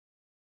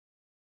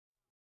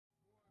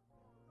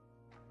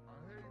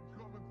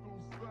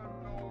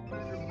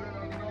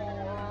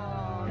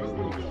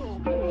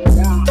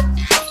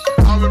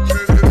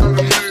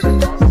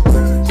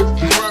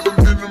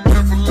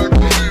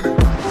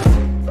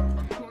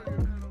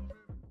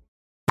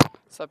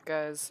up,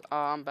 guys?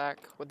 I'm back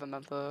with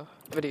another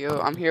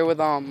video. I'm here with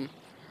I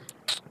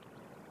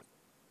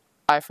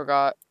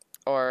forgot,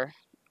 or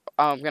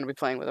I'm gonna be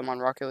playing with him on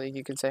Rocket League.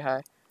 You can say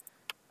hi.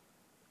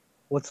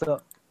 What's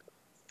up?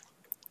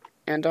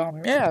 And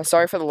yeah,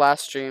 sorry for the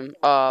last stream.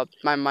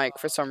 My mic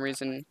for some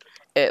reason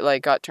it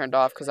like got turned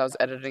off because I was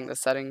editing the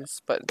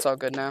settings, but it's all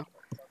good now.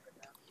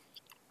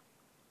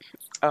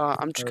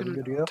 I'm just Are we gonna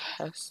good to go?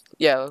 test.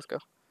 Yeah, let's go.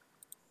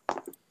 Oh,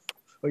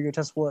 you're gonna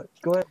test what?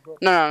 Go ahead.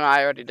 No,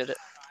 I already did it.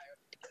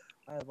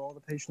 I have all the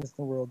patience in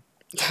the world.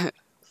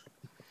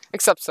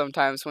 Except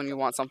sometimes when you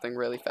want something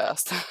really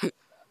fast.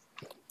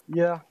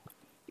 Yeah,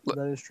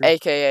 that is true.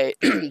 AKA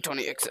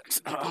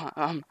 20xx.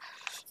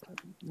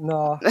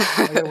 Nah,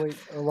 I gotta wait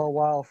a little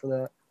while for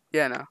that.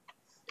 Yeah, no.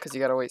 Because you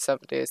gotta wait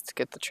 7 days to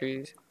get the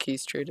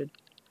keys traded.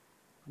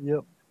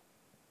 Yep.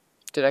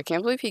 Dude, I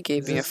can't believe he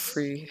gave me a This-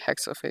 free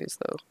hexaphase,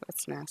 though.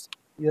 That's nasty.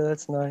 Yeah,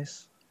 that's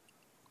nice.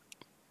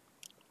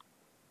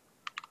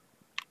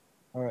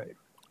 Alright.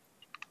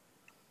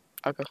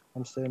 Okay.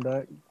 I'm staying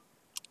back.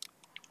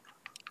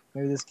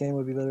 Maybe this game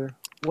would be better.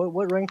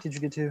 What rank did you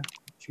get to? Did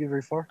you get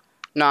very far?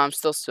 No, I'm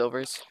still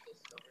silvers.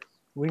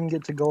 We can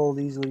get to gold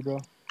easily, bro.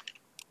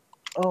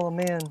 Oh,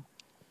 man.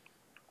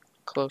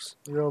 Close.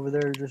 You're over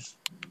there just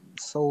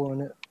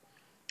soloing it.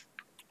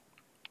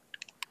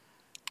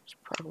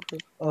 Probably.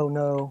 Oh,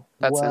 no.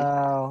 That's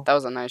wow. That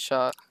was a nice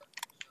shot.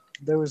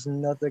 There was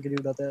nothing I could do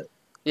about that.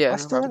 Yeah, I no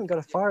still problem. haven't got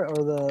a fire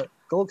or the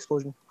gold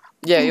explosion.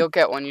 Yeah, you'll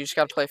get one. You just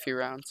gotta play a few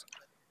rounds.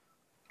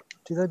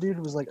 Dude, that dude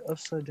was like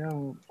upside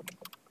down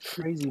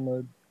crazy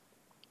mode.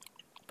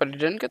 But he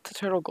didn't get the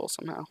turtle goal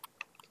somehow.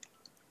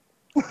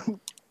 Okay,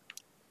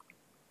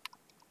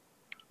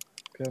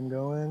 I'm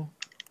going.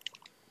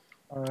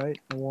 Alright,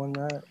 I won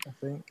that, I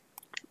think.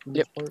 For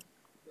Yep. this part.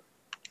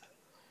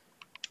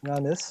 Now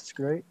this, it's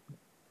great.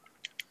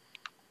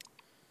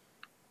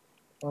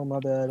 Oh, my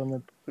bad.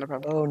 No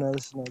problem. Oh, no,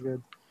 this is not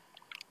good.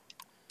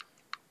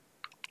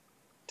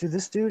 Dude,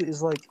 this dude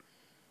is like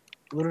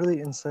literally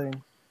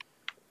insane.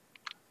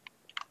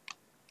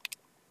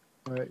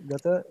 Alright,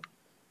 got that?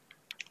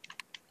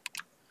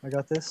 I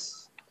got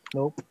this.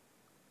 Nope.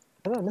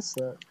 How did I miss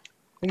that?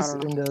 I think it's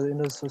the Indo. The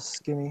Indo's so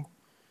skinny.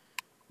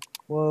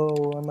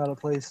 Whoa, I'm out of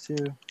place too.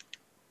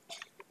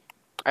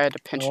 I had to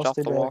pinch it off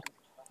the wall.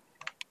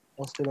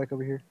 I'll stay back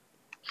over here.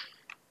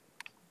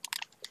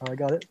 I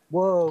got it.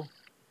 Whoa.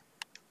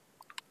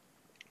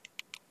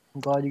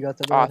 I'm glad you got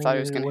that. Oh, I thought he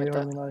was going to hit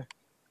that.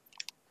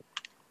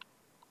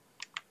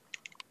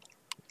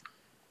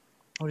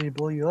 Oh, did he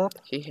blow you up?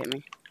 He hit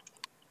me.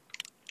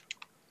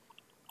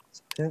 It's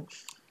a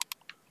pinch.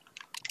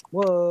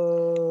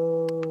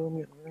 Whoa.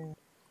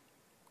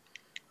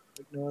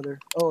 Like no other.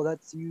 Oh,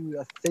 that's you.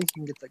 I think you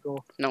can get that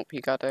goal. Nope, he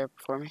got there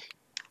before me.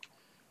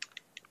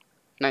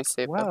 Nice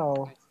save, wow.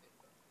 though.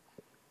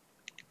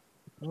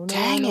 Oh, no,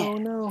 Dang no,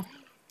 no.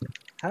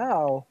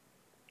 How?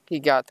 He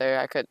got there.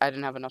 I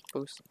didn't have enough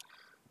boost.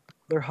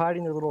 They're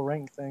hiding their little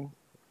rank thing.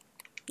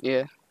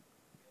 Yeah.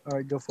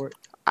 Alright, go for it.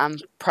 I'm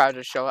proud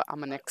to show it.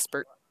 I'm an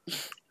expert.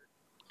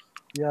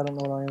 Yeah, I don't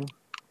know what I am.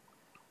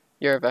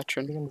 You're a I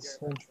veteran. think I'm the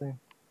same thing.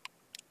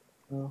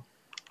 Oh.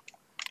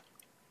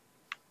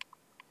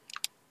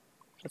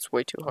 That's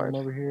way too hard.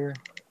 I'm over here.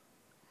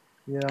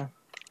 Yeah.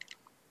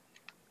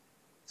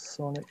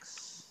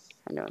 Sonics.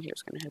 I know he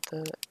was gonna hit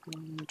that.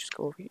 Just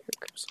go over here,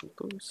 grab some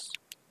boost.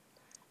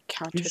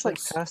 Counter You just like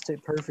this. passed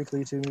it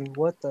perfectly to me.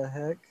 What the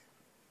heck?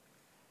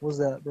 What was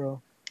that,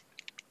 bro?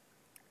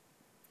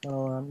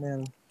 Oh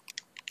man.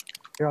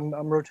 Here, I'm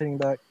rotating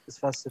back as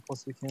fast as I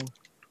possibly can.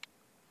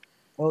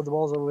 Oh, the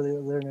ball's over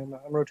there now.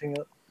 I'm rotating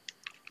up.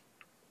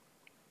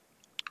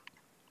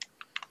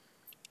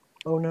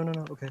 Oh no.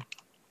 Okay.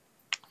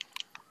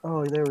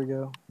 Oh, there we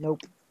go.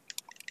 Nope.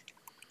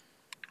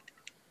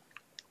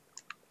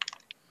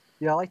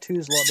 Yeah, I like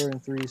 2s a lot better than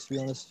 3s, to be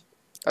honest.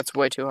 That's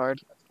way too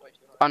hard.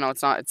 Oh no,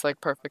 it's not. It's like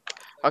perfect.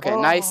 Okay,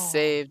 nice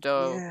save,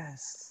 though.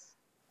 Yes.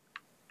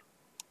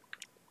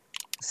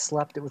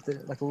 Slapped it with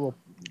it like a little.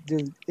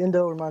 Dude,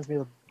 Indo reminds me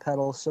of a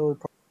pedal. So,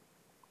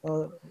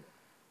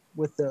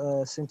 with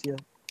the Cynthia,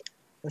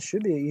 that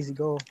should be an easy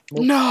goal.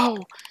 Nope. No,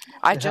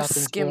 I It just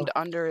happens, skimmed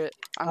bro. under it.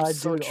 I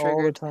so do it triggered.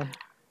 all the time.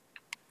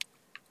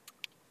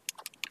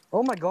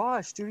 Oh my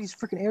gosh, dude, he's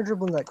freaking air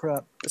dribbling that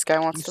crap. This guy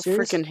wants to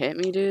serious? freaking hit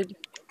me, dude.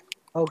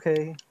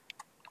 Okay.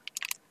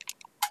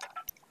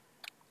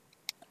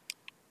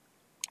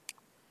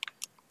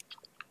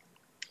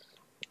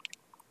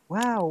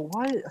 Wow,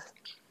 what?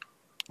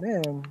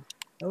 Man,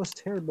 that was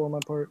terrible on my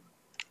part.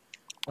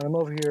 I'm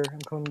over here. I'm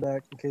coming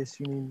back in case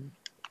you need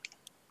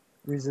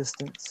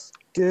resistance.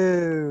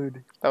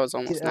 Dude, That was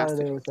almost get out nasty. of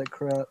there with that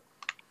crap.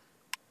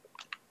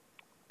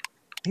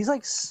 He's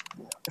like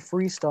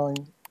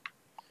freestyling.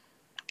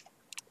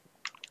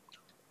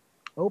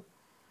 Oh.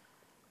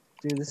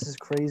 Dude, this is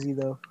crazy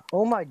though.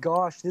 Oh my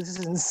gosh, this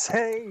is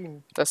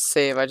insane. The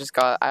save I just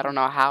got. I don't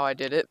know how I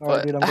did it, but.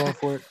 Alright, dude, I'm going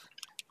for it.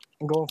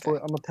 I'm going for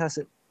it. I'm gonna pass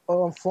it.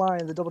 Oh, I'm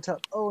flying. The double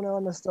tap. Oh no, I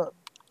messed up.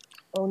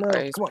 Oh no,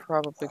 Right, he's come on.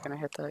 probably gonna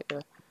hit that, yeah.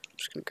 I'm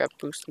just gonna grab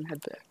boost and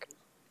head back.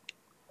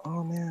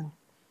 Oh man.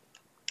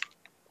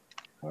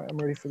 All right, I'm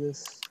ready for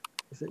this.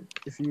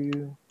 If you,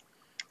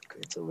 okay,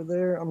 it's over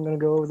there. I'm gonna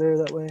go over there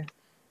that way.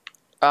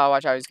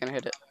 Watch how he's gonna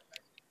hit it.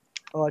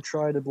 Oh, I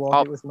tried to block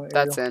Oh, it with my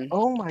that's aerial. in.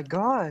 Oh my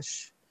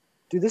gosh,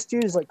 dude, this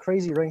dude is like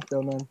crazy ranked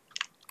though, man.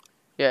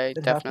 Yeah, It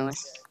definitely.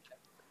 happens.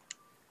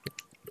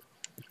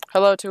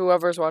 Hello to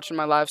whoever's watching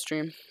my live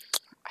stream.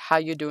 How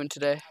you doing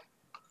today?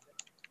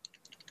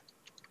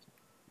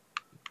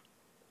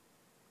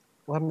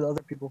 What happened to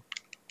other people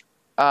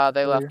They left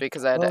earlier?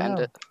 because I had Oh to end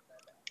no. it.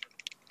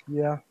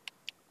 Yeah.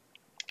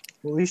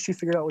 Well, at least you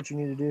figured out what you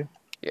need to do.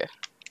 Yeah.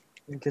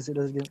 In case it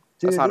doesn't get.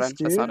 That's Dude, not this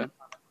in. That's not dude. in.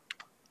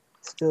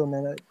 Still,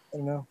 man, I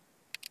don't know.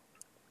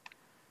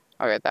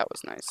 Okay, that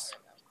was nice.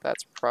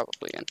 That's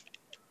probably in.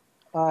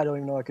 I don't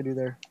even know what I could do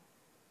there.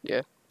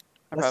 Yeah.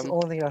 No That's the problem.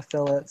 only thing I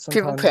fell at People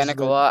sometimes. Is panic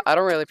a the lot. I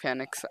don't really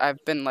panic.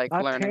 I've been like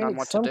I learning on panic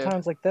what to do.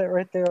 sometimes like that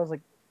right there. I was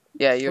like,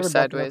 Yeah, you're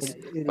started backing up like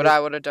sideways. an What idiot. I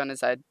would have done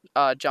is I'd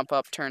jump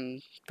up,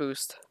 turn,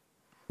 boost.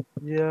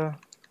 Yeah. I Is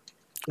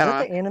that don't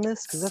the know.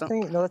 Animus? Because that So,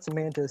 thing. No, that's a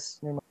Mantis.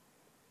 Never mind.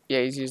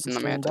 yeah, he's using He's the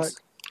standing back. mantis.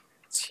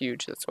 It's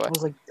huge. That's why.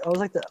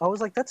 I was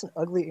like, that's an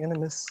ugly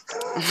Animus.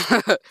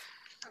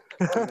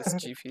 Miss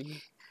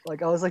Chiefy.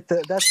 Like I was like,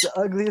 that's the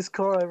ugliest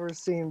car I've ever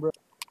seen, bro.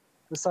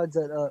 Besides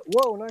that,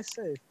 whoa, nice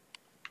save.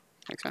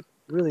 Thanks, man.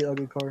 Really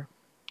ugly car.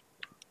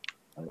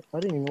 I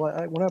didn't even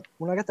like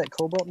when I got that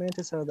Cobalt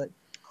Mantis out of that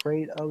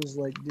crate. I was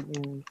like, didn't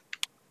even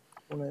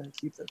want to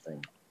keep that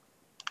thing.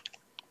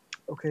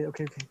 Okay.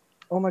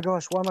 Oh my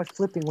gosh, why am I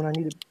flipping when I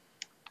need it?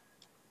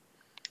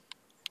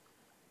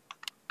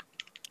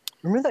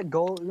 Remember that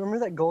goal? Remember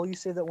that goal you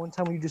saved that one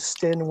time when you just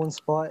stand in one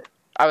spot?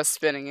 I was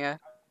spinning, yeah.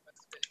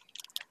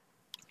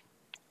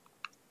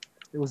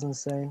 It was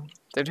insane.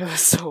 Dude, it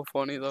was so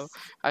funny though.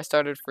 I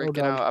started Oh freaking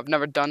god, out. I've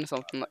never done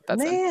something like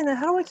that's in. man,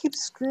 how do I keep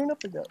screwing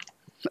up like that?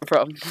 No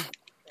problem.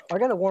 I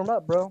gotta warm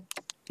up, bro.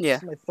 Yeah,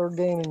 This is my third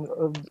game in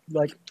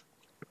like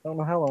I don't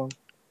know how long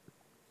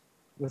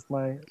with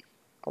my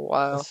a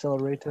while,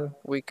 accelerator.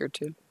 week or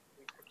two.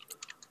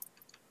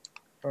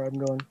 All right, I'm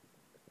going.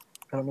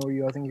 I don't know where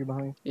you are. I think you're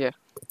behind. Yeah.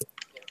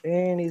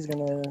 And he's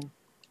gonna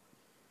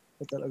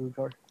hit that ugly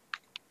car.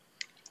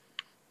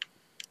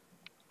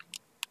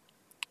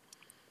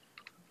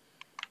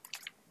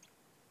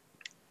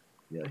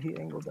 Yeah, he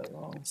angled that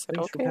wrong. I said,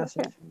 Thanks for okay,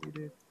 passing okay. it to me,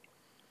 dude.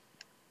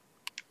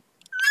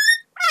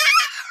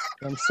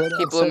 He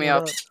I'm blew me setting it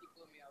up. up.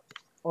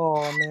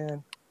 Oh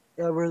man,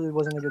 that really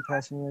wasn't a good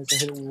pass anyways. I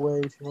hit it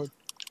way too hard.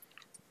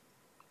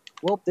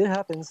 Well, it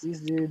happens.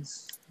 These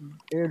dudes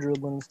air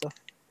dribbling and stuff.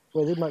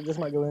 Wait, this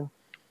might go in.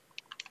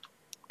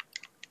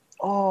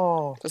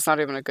 Oh, It's not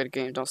even a good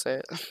game. Don't say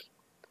it.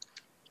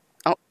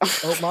 Oh,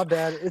 oh, my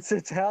bad. It's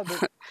a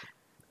habit.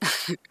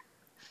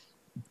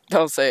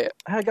 don't say it.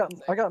 I got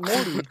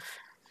Morty.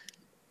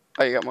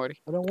 Oh, you got Morty.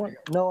 I don't want.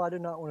 No, I do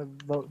not want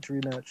to vote to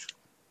rematch.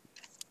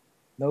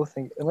 No,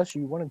 unless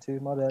you wanted to.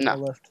 My bad. No. I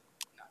left.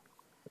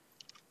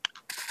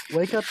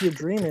 Wake up, you're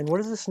dreaming. What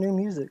is this new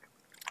music?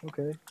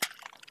 Okay,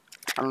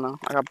 I don't know.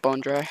 I got bone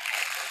dry.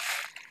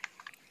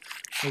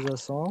 is that a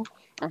song?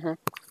 Mhm.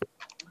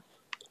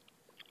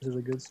 Is it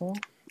a good song?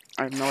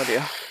 I have no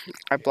idea.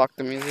 I blocked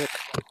the music.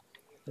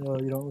 You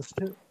don't listen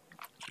to it?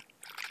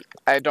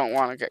 I don't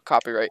want to get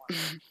copyright.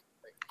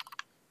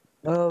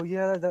 Oh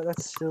yeah,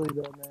 that's silly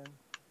though, man.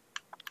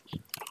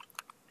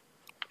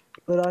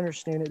 But I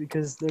understand it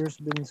because there's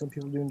been some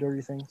people doing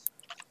dirty things.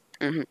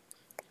 Mhm.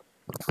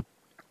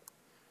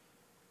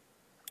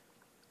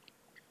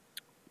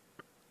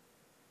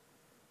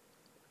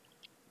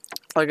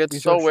 Like it's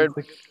These are so actually weird.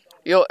 quick.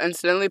 You'll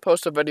instantly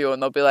post a video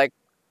and they'll be like,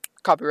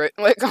 copyright.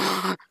 Like,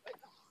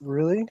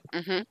 Really?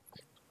 mhm.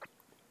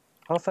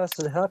 How fast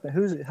did it happen?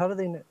 Who's it? How do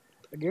they?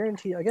 I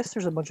guarantee. I guess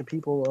there's a bunch of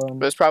people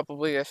There's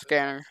probably a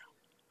scanner.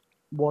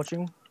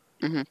 watching.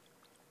 Mhm.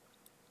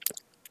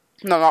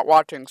 No, not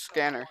watching.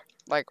 Scanner.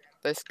 Like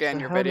they scan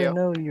But your how do they video.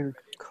 know you're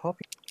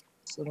copying?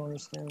 I don't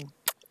understand.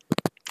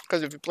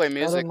 Because if you play How do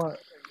music, my?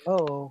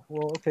 Oh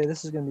well, okay.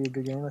 This is gonna be a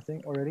good game, I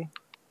think already.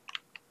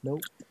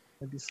 Nope.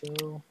 Maybe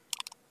so.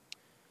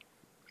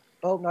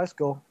 Oh, nice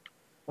goal.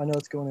 I know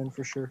it's going in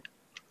for sure.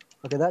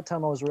 Okay, that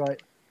time I was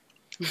right.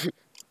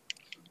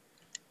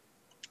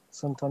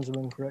 Sometimes I'm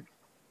incorrect.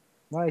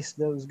 Nice,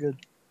 that was good.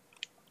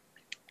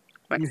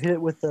 You hit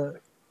it with the.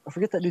 I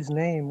forget that dude's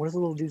name. What is the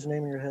little dude's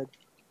name in your head?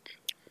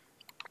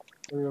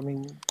 Or I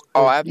mean,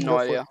 oh, or I have you no go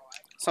for idea. it.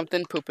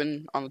 Something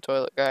pooping on the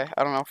toilet guy.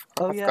 I don't know.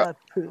 Oh I forgot.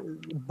 yeah,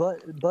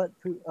 butt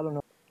poop. I don't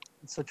know.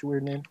 It's such a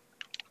weird name.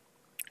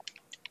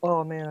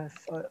 Oh man,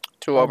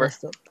 Two I over.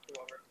 messed up.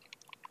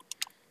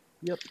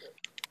 Yep.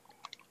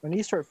 I need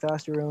to start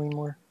faster running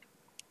more.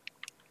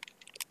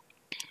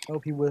 I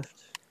hope he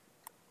whiffed.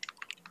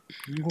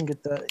 You can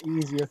get that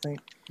easy, I think.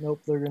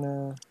 Nope, they're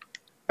gonna.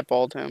 I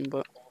balled him,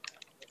 but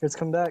It's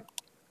come back.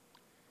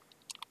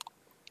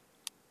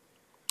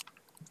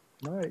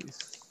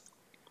 Nice.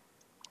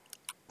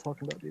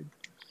 Talking about, dude.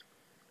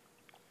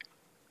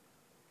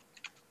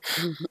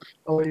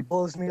 Oh, he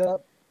blows me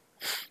up.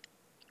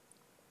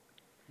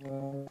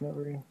 Not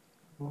very.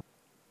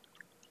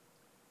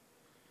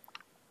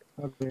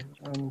 Okay,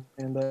 I'm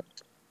in back.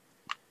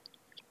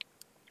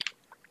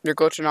 You're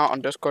glitching out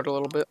on Discord a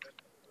little bit.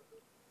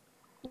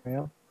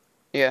 Yeah.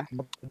 Yeah.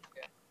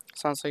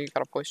 Sounds like you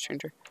got a voice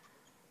changer.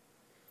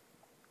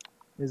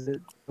 Is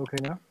it okay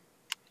now?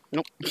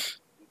 Nope.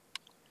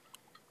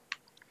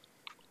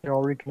 Here,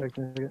 I'll reconnect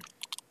in a second.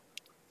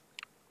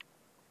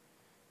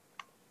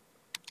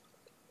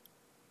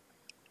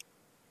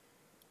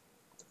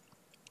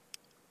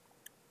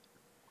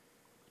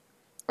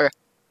 Okay.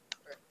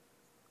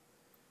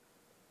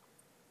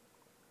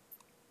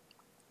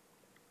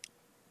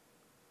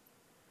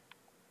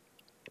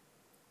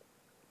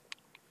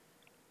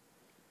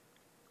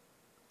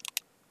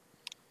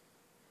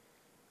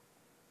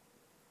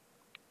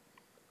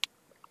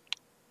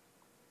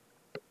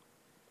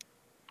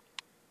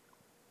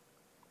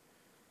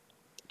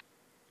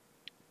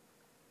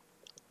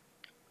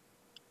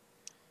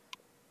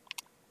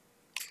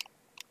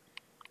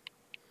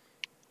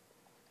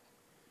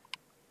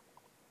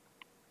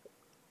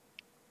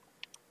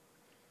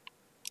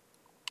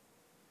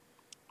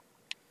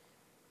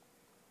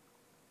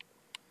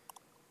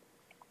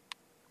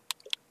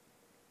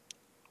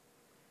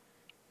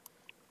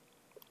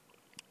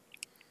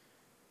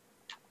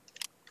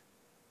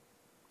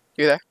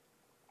 You there?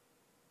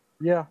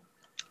 Yeah.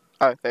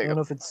 Oh, there I you don't go.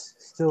 know if it's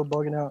still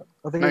bugging out.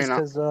 I think No, it's you're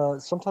not.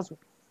 because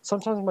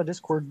sometimes my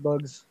Discord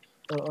bugs.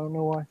 I don't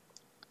know why.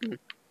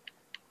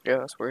 Yeah,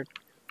 that's weird.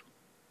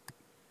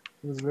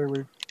 It was very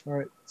weird. All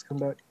right, let's come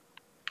back.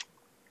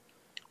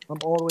 I'm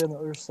all the way on the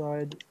other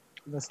side.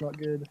 That's not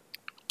good.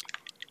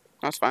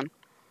 That's fine.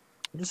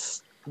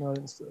 No, I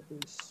didn't still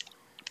this.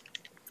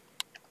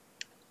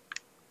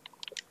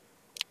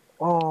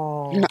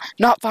 Oh,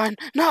 Not fine.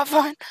 Not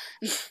fine.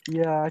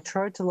 yeah. I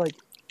tried to like.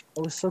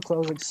 I was so close. I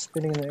was like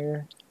spinning in the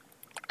air.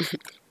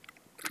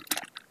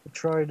 I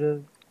tried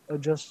to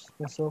adjust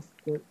myself,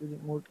 but it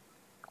didn't work.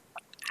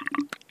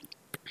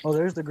 Oh,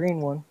 there's the green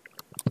one.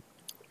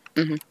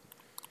 Mhm.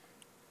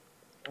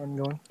 I'm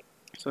going.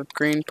 So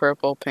green,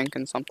 purple, pink,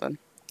 and something.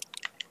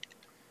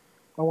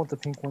 I want the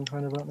pink one,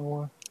 kind of. I don't know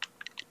why.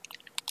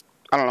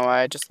 I don't know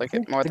why. I just I like it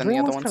think more the than the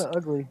green other one's ones. kind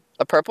of ugly.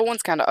 The purple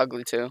one's kind of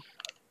ugly too.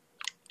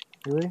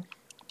 Really?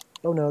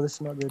 Oh no, this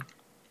is not good.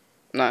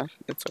 No,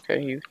 it's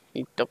okay.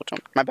 He double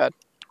jumped. My bad.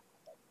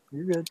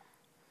 You're good.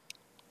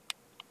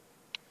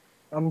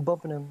 I'm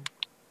bumping him.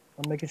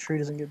 I'm making sure he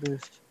doesn't get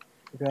boost.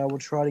 Okay, I will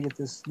try to get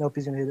this. Nope,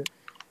 he's gonna hit it.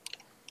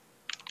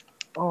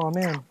 Oh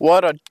man.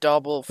 What a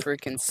double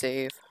freaking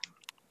save.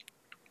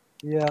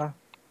 Yeah.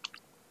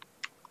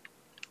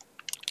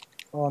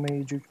 Oh man,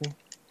 you juked me.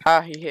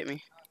 Ha, he hit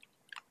me.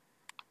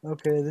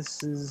 Okay,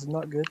 this is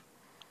not good.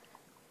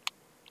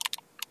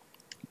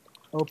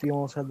 Oh, you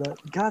almost had that.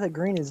 God, that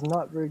green is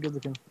not very good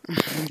looking.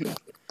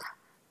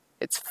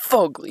 It's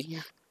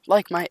fugly.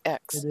 Like my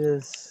ex. It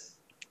is.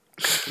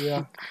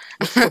 Yeah.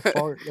 What's the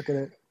fart? Look at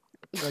it.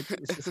 Like,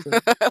 it's just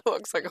a... It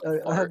looks like a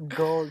I fart. had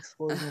gall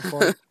explosion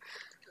fart.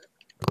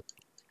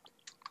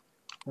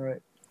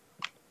 Alright.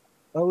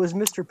 Oh, it was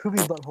Mr. Poopy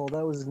Butthole.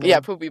 That was his name.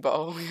 Yeah, poopy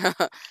ball. Yeah.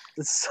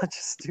 That's such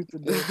a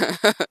stupid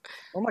name.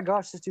 Oh my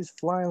gosh, this dude's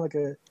flying like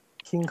a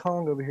King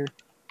Kong over here.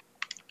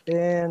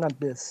 And I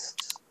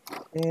missed.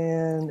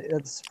 And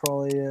it's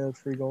probably a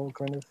free goal,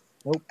 kind of.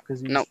 Nope,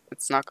 because Nope, he's...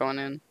 it's not going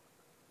in.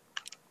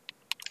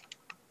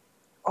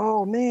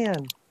 Oh,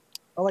 man!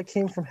 I, like,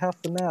 came from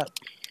half the map.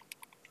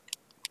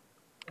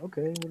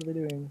 Okay, what are they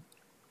doing?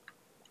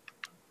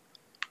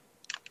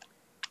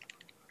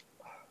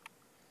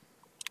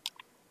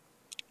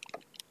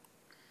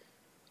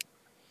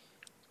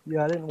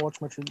 Yeah, I didn't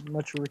watch much of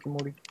Rick and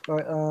Morty.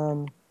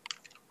 Alright,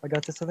 I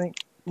got this, I think.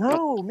 Nope,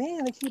 No,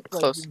 man, they keep,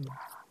 like... close.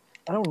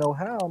 I don't know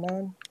how,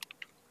 man.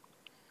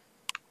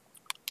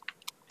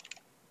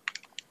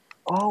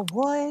 Oh,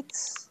 what?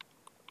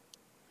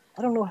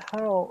 I don't know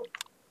how.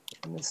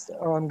 I missed that.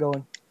 Oh, I'm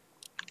going.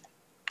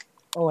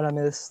 Oh, and I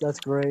missed. That's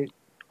great.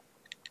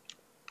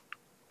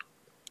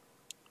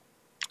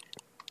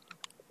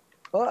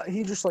 Oh,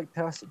 he just like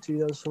passed it to you.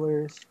 That was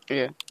hilarious.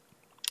 Yeah.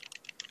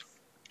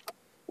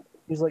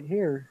 He's like,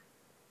 here,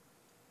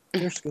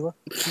 Skilla.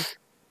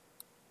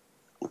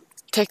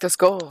 Take this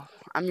goal.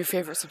 I'm your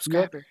favorite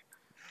subscriber.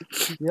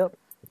 Yep.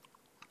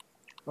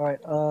 All right.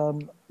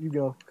 You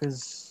go,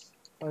 cause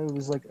I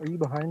was like, are you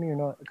behind me or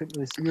not? I couldn't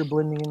really see. You're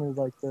blending in with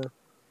like the.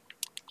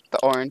 The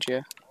orange,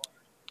 yeah.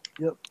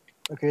 Yep.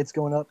 Okay, it's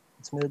going up.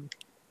 It's mid,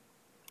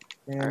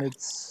 and Alright.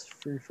 it's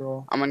free for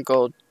all. I'm in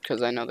gold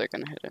because I know they're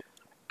gonna hit it.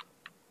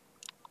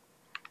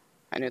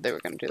 I knew they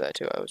were gonna do that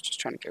too. I was just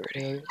trying to get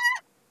ready. Right.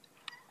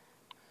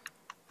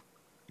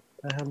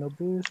 I have no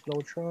boost, but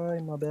I'll try.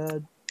 My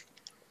bad.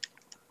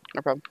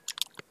 No problem.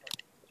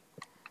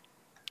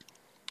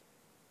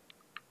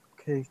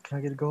 Okay, can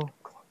I get a goal?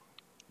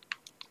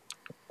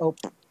 Oh,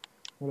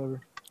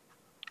 whatever.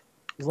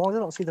 As long as I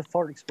don't see the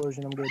fart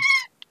explosion, I'm good.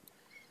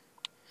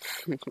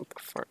 The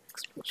fart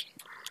explosion.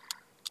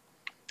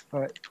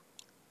 Alright.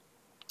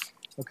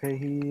 Okay,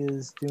 he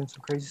is doing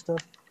some crazy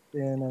stuff.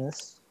 And I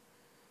missed.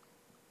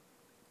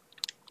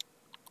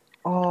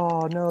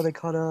 Oh, no, they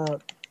caught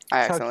up. I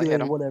accidentally hit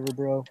Calculated, him. whatever,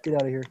 bro. Get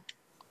out of here.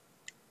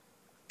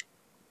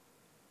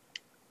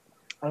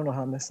 I don't know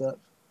how I missed that.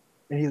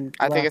 And he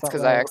I think laughed it's out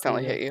because I loud.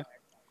 accidentally hit you.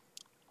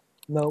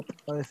 Nope,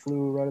 I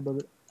flew right above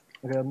it.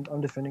 Okay,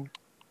 I'm defending.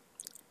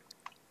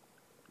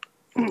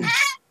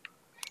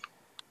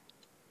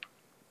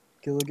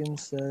 Gilligan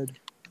said,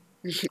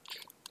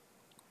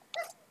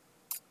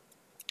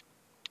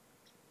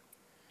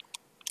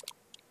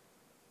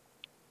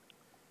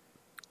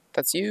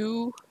 That's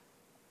you.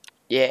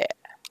 Yeah.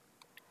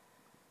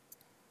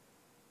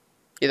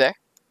 You there?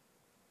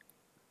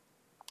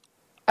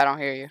 I don't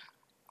hear you.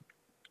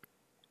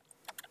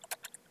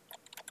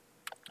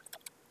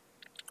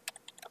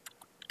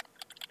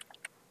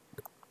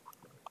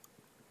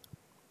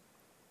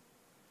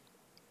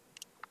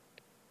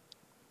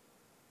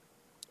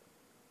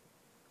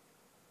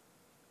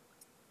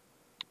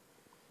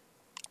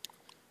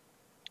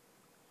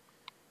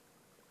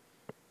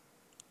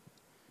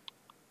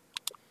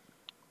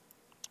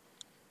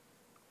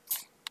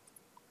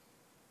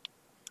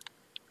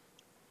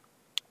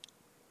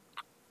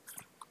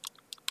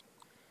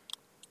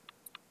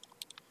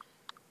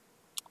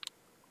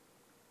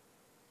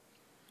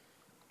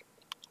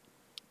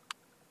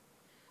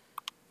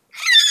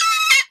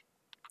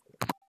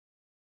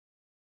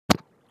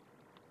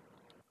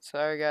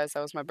 Sorry, guys.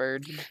 That was my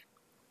bird.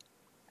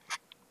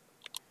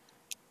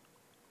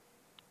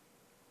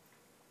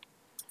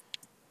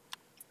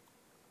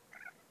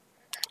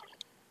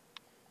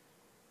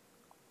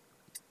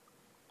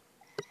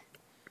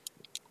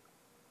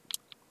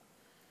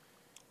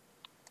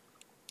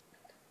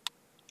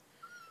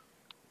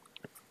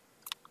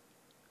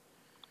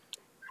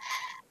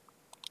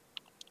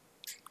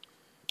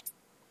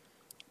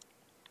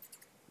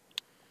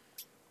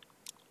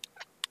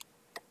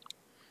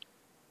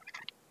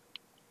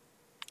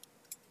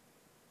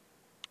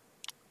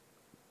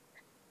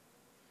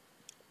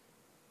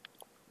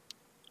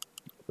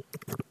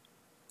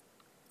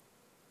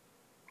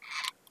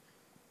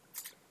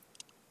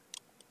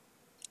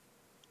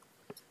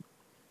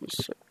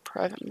 Just a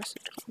private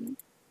message on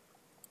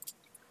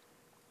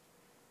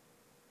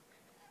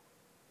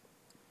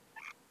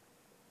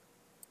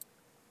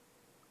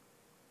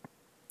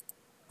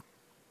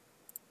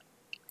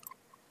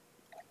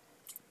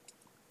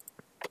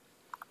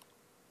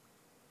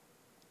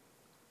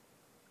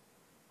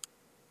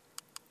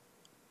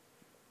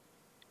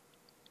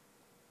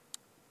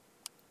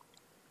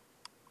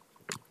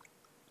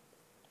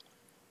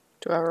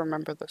Do I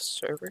remember the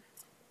server?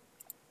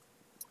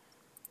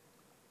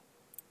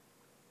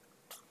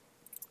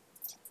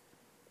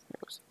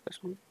 Was it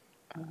this one?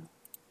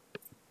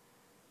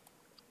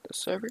 The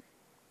server?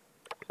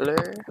 Hello?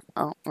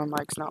 Oh, my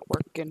mic's not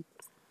working.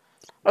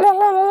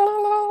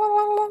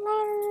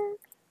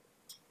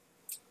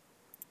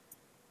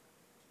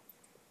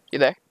 You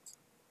there?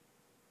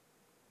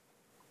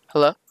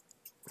 Hello?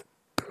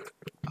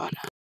 Oh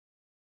no.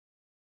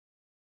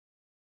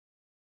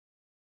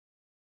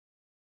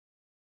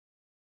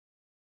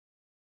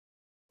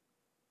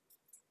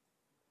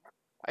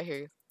 I hear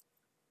you.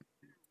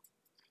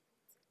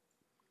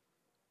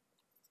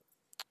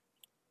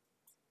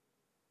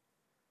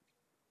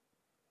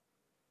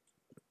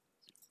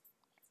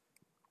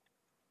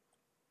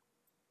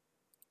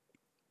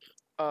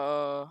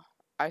 Uh,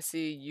 I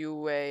see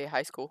UA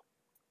High School.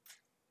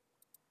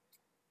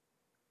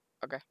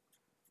 Okay.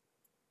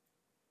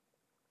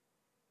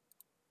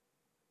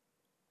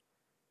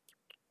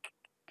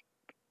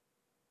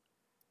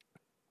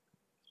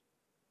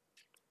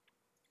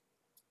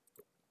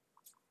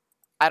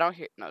 I don't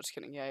hear. No, just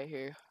kidding. Yeah, I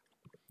hear you.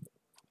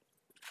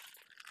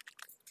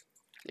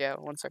 Yeah,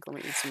 one sec. Let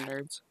me eat some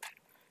nerds.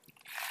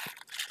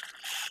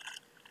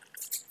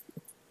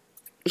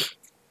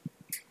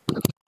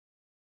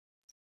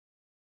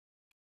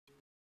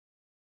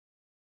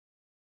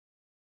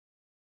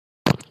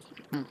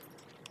 Hmm.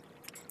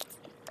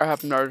 I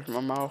have nerds in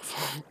my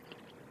mouth.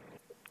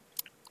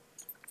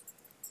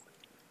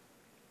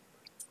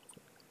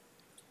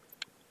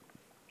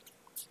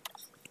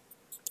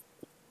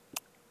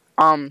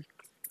 um,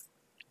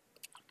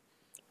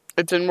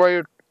 it's in where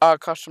you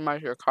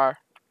customize your car.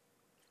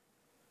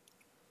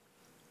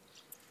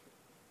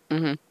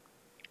 Mhm.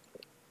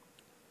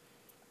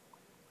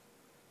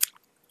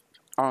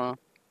 Uh.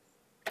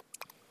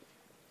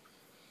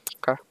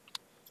 Okay.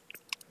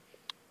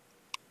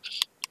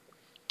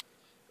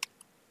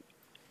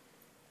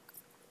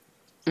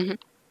 Mhm.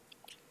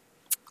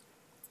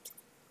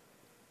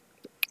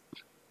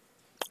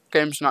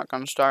 Game's not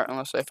gonna start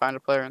unless I find a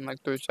player in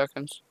like 3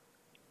 seconds.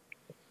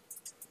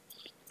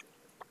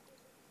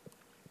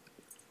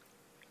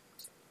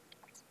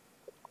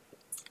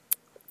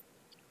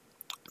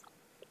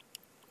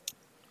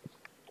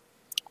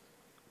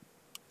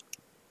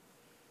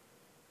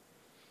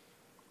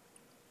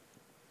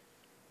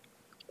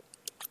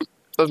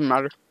 Doesn't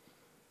matter.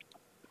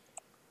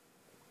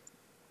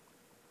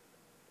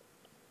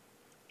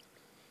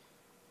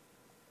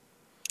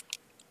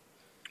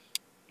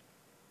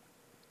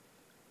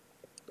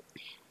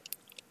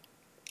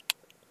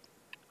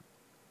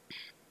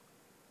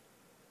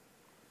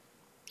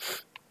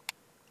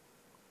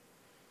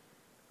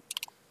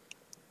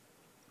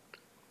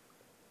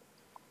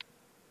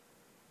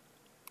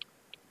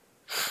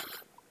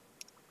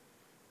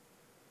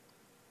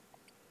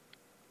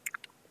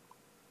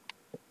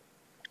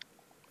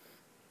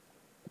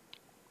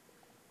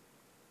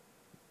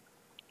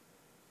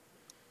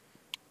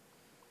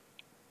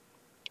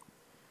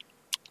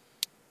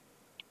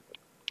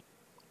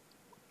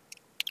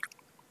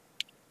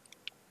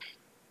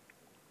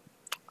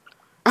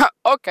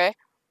 Okay.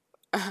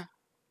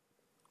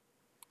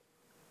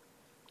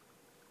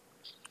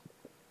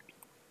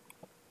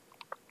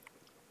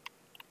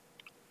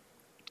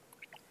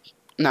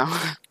 No.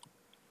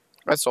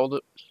 I sold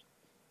it.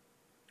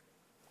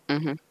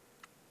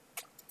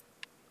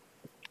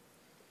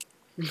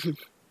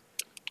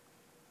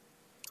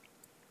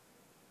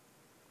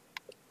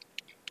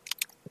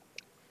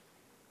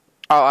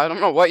 Oh, I don't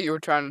know what you were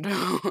trying to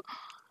do.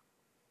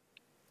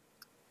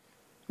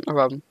 No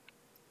problem.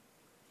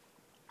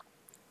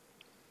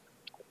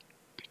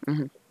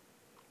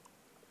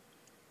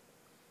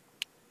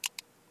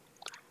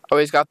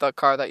 Always got the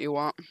car that you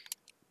want.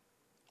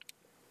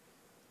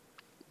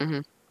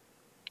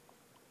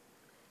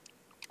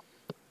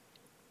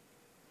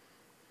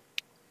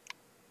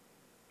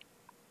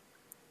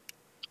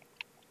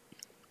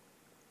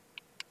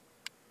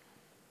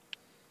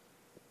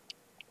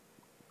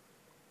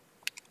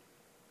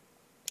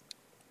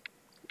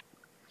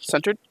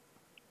 Centered?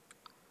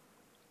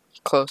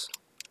 Close.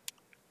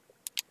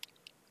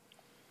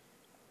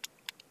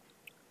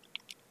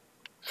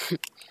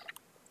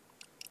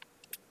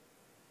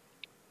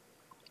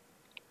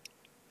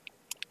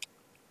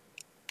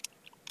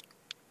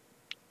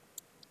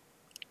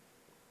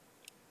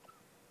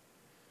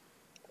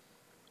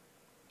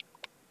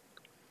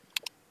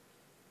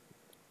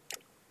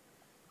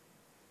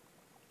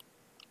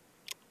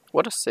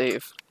 What a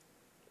save.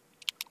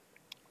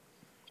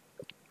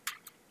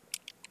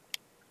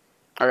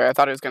 Okay, I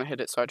thought he was going to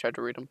hit it, so I tried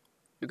to read him.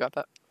 You got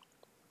that?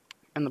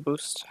 And the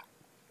boost.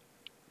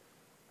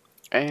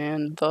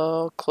 And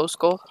the close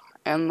goal.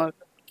 And the...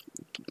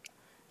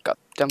 Got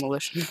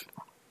demolition.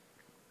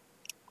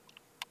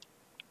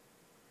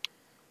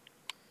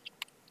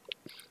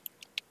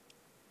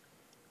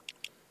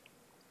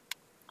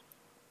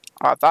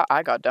 Oh, I thought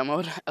I got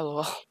demoed.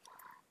 LOL.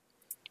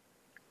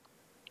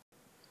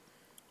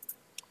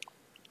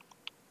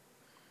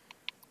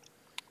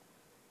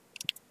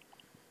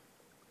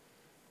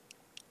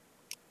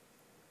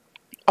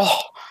 Oh!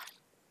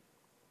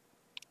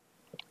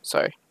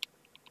 Sorry.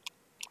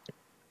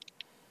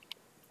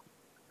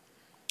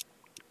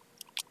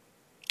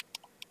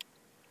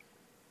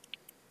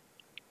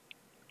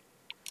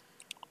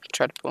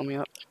 Tried to blow me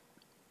up.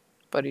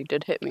 But he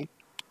did hit me.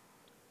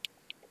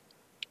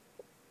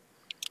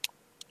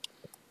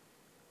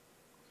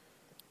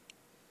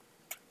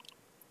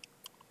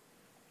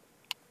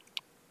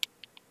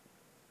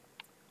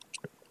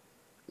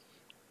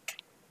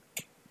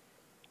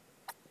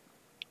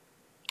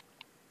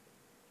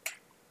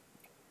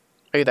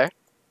 Are you there?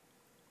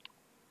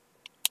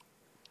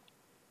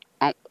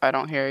 Oh, I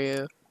don't hear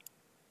you.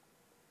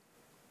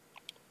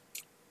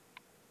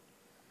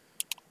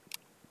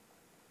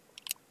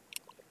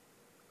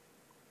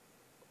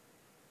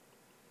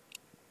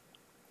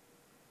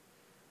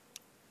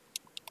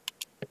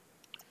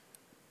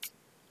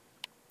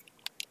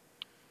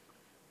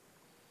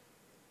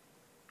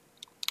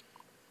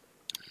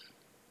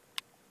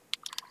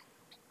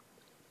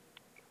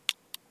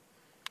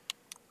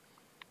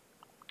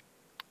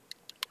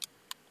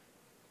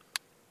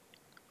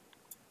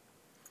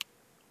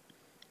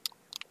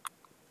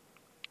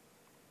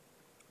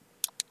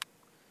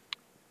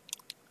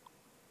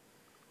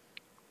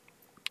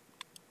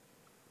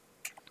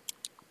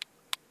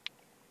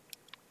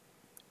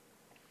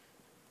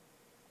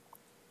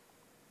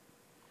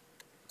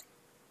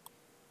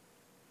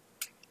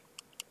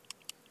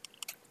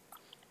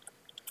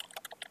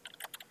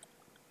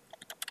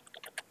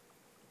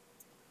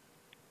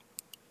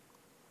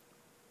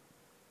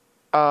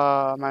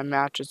 My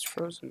match is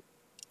frozen.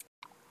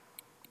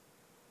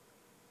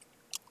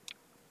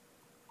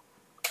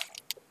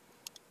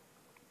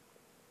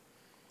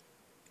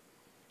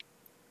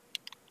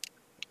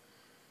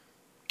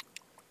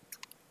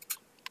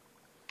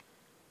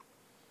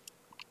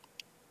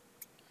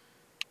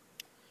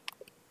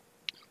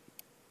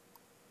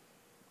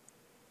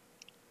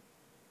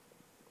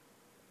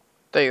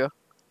 There you go.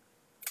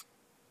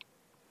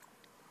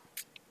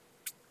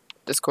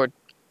 Discord.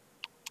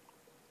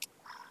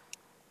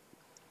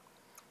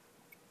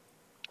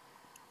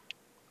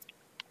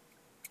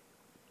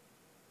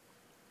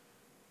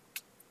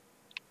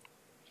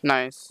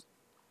 Nice.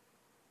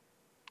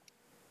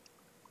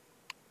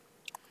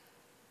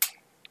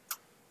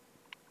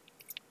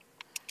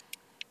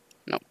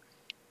 No.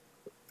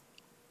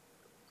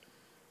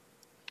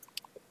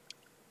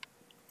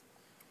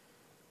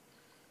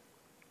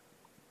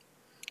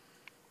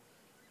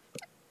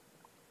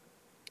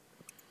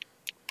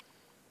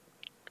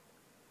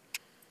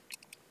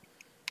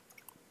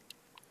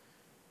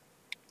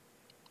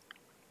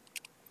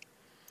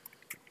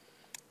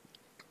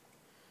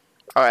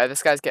 Alright,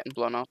 this guy's getting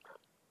blown up.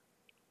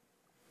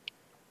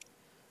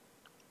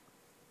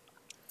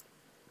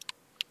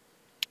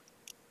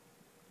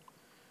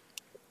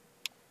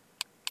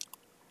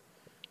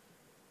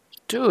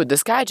 Dude,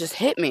 this guy just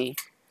hit me.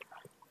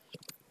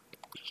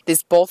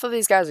 Both of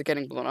these guys are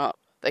getting blown up.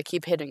 They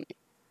keep hitting me.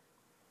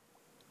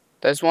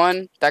 There's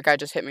one. That guy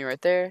just hit me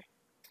right there.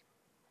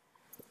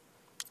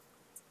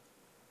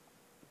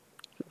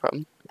 No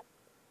problem.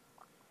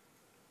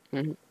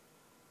 Mhm.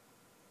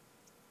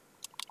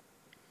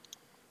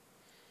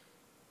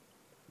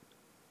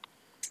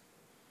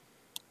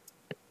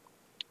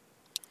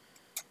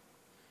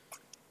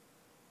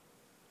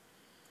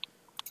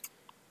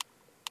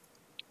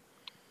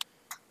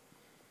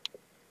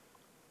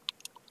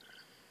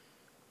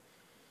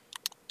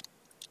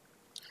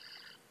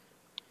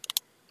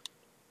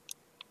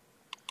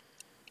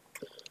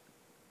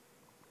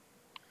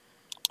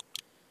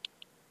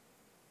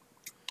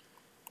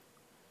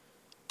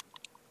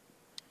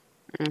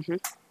 Mhm.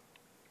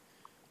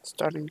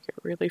 Starting to get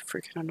really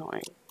freaking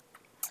annoying.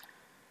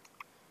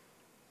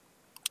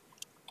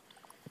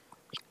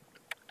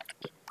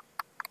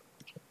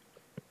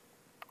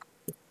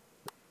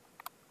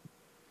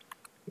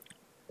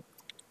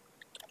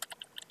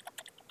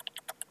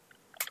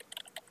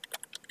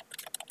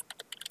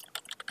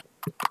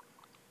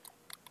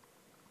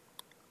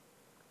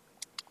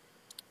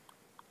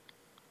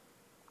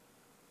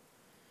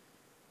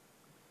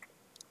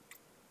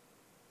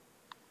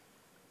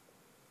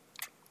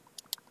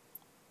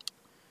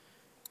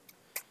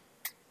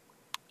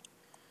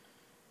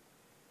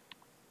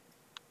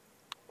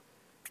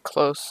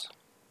 Close.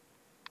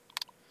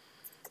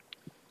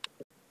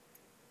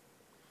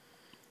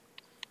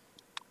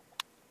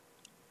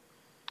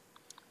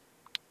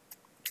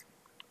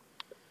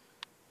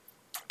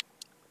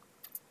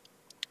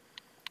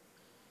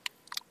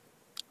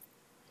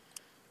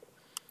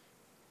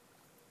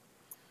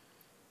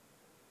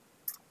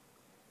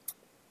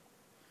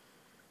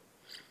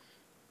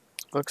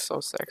 Looks so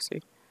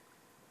sexy.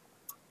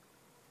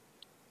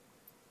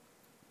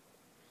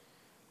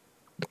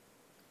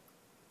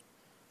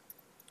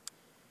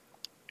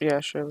 Yeah,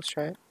 sure, let's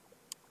try it.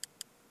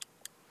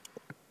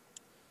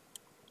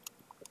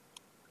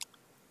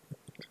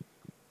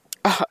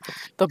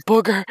 The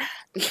booger.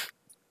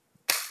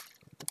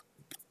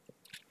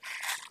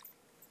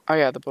 Oh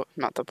yeah,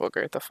 not the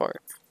booger, the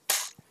fart.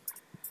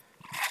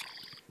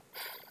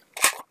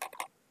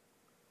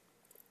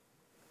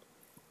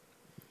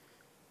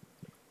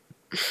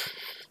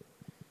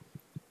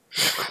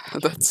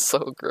 That's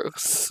so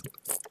gross.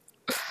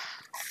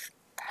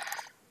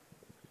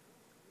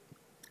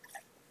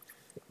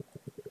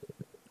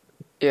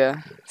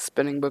 Yeah,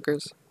 spinning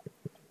boogers.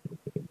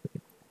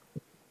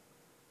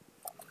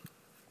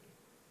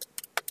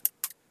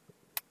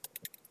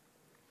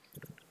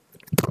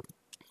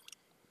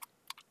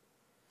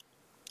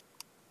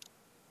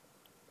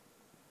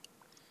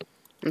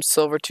 I'm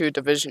Silver 2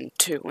 Division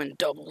 2 in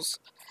doubles.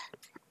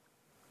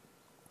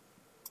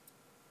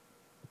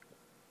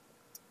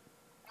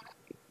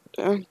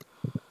 Dang.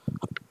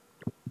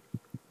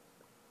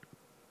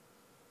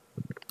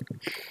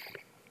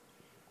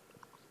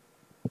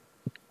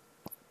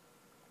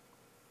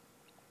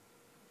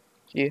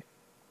 Yeah.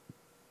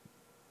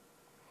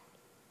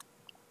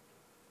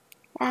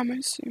 Why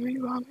me see me,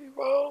 why me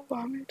roll,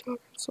 why me talking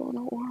so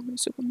no, why me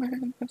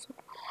Superman,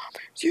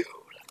 you.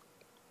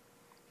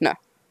 No,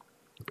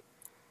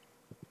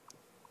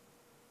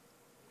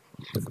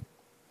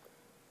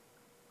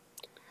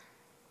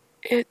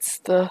 it's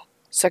the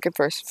second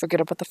verse.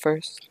 Forget about the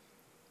first.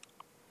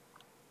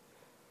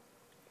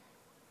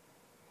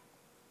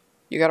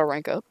 You gotta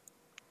rank up.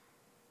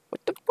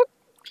 What the fuck?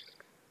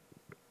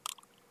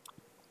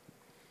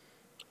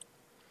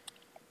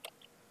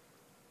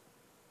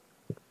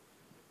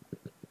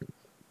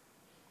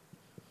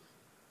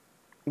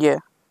 Yeah.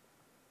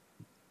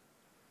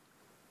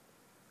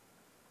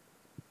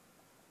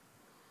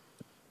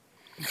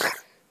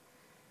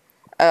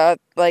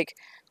 Like,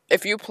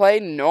 if you play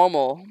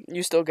normal,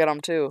 you still get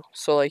them too.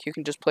 So, like, you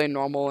can just play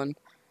normal and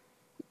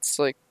it's,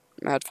 like,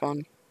 mad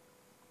fun.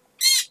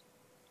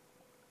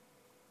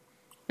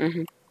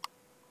 Hmm.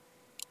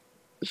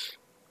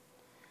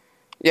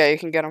 Yeah, you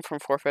can get them from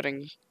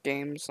forfeiting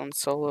games on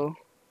solo.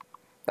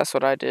 That's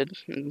what I did.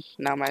 And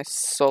now my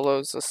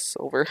solo's a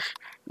silver.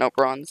 No,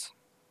 bronze.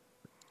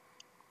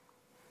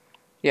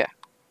 Yeah.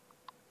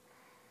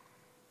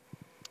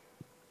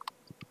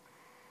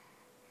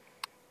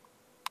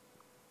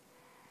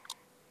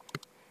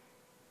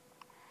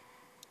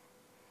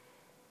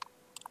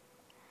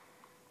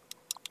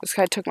 This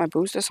guy took my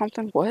boost or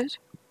something? What?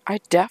 I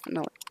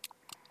definitely.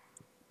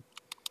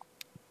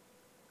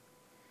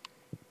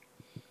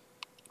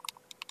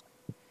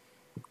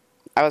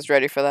 I was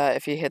ready for that.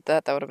 If he hit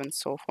that, that would have been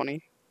so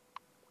funny.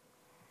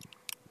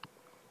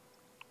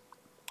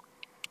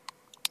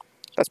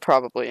 That's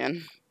probably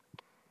in.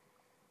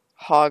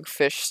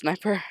 Hogfish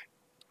sniper.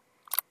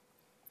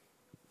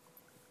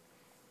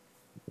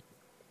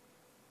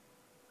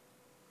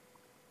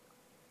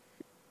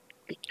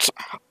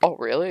 Oh,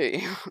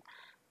 really?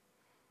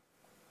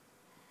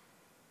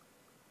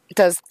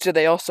 Do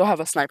they also have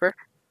a sniper?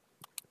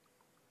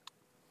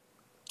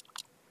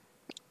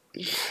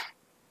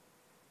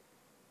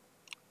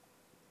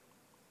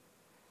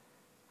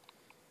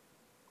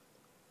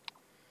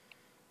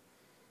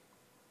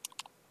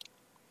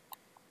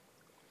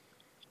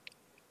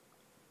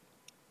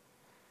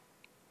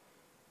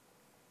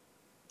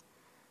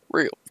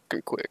 Real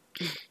fucking quick.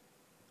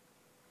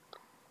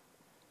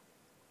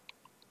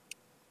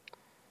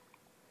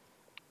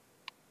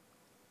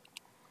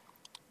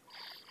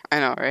 I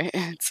know, right?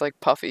 It's like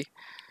puffy.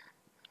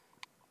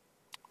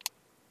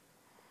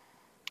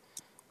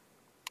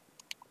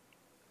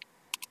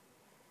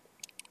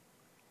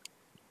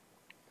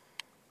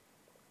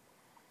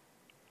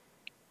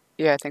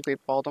 Yeah, I think we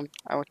balled them.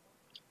 I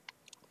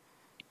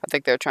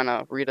think they're trying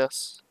to read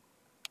us.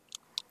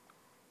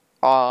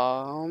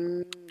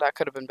 That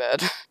could have been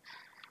bad.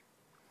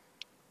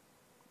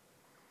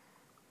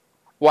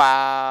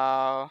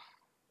 Wow.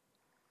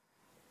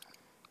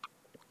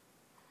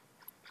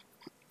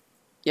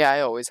 Yeah,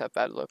 I always have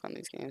bad luck on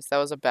these games. That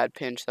was a bad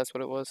pinch. That's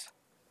what it was.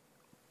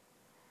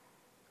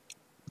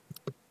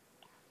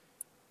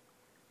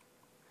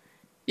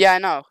 Yeah, I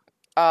know.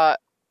 Uh,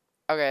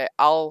 okay,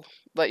 I'll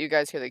let you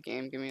guys hear the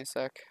game. Give me a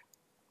sec.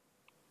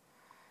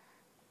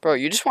 Bro,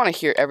 you just want to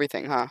hear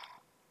everything, huh?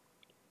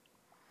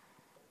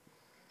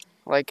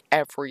 Like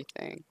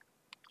everything.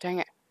 Dang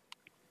it.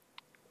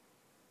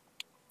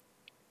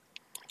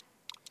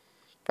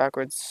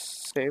 Backwards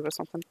save or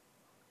something.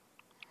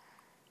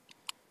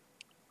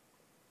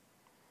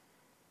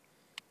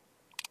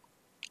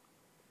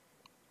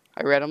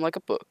 I read him like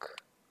a book.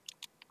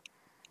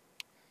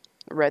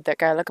 I read that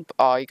guy like a.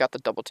 Oh, you got the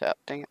double tap.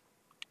 Dang it.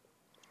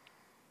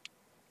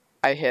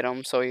 I hit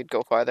him so he'd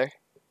go farther.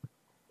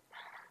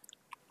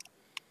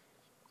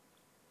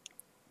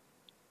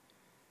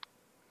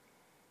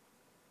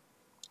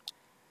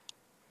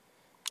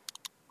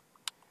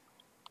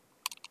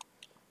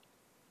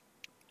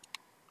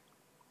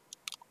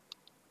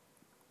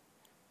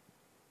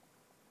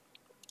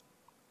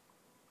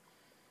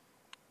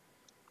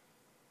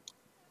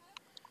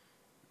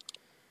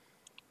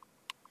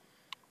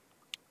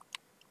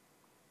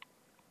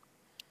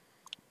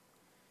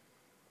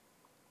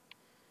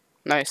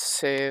 Nice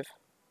save.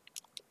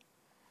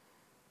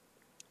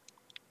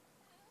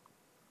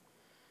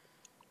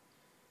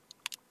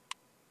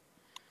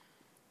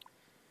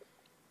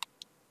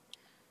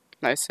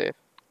 Nice save.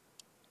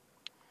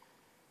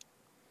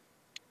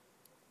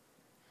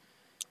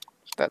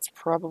 That's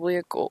probably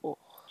a goal.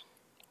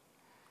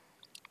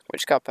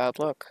 Which got bad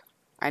luck.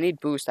 I need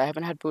boost. I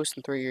haven't had boost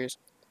in 3 years.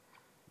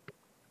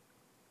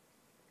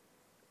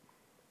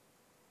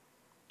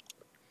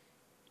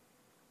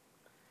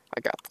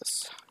 I got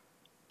this.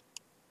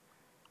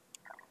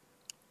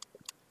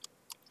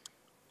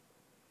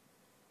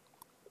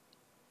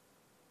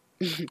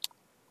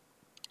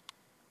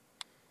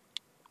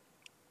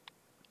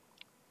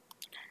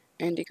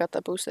 And he got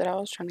the boost that I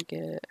was trying to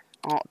get.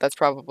 Oh, that's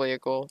probably a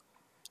goal.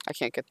 I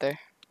can't get there.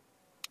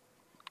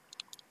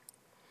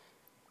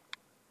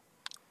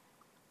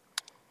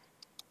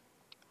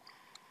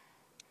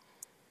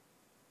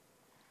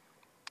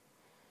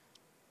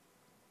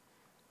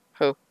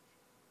 Who?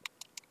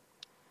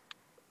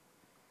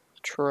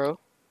 True.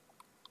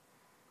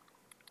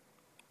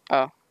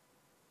 Oh.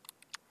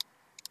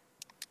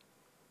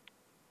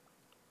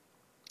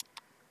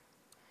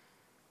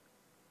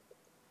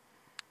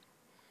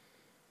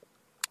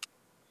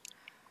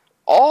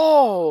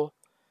 Oh!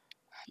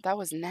 That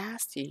was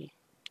nasty.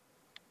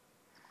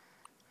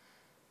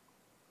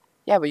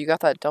 Yeah, but you got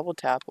that double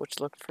tap, which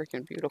looked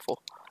freaking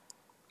beautiful.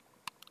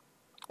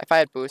 If I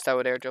had boost, I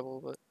would air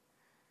dribble, but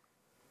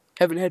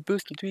haven't had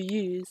boost in 3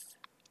 years.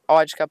 Oh,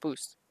 I just got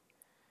boost.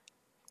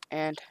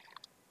 And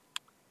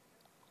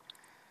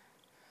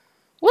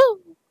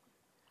woo!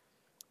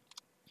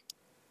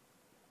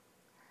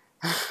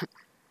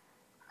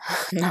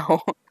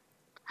 No.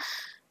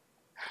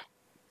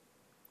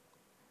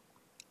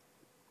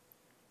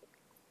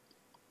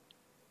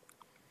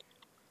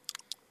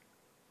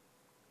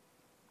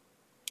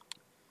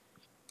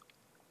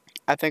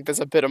 I think there's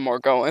a bit of more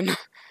going.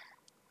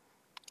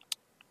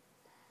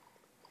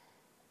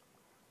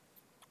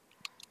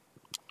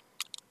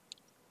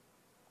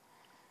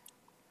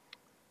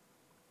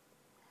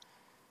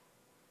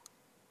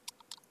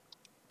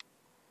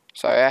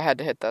 Sorry, I had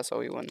to hit that so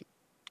he wouldn't.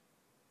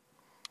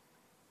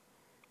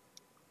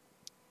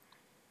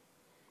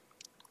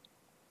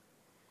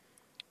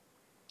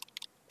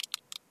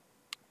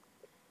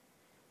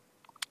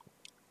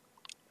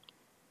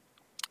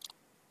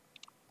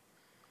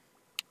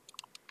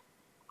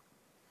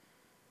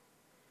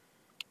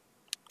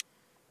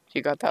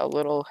 You got that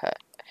little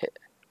hit.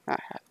 Not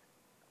hat.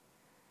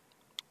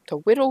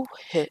 The little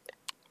hit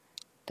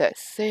that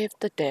saved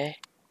the day.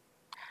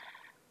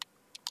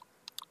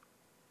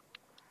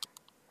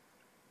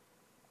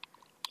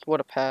 What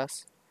a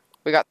pass.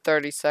 We got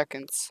 30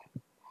 seconds.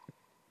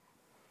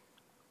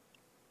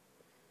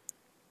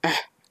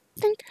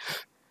 Think.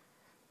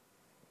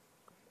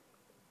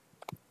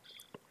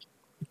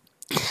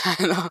 I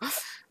know.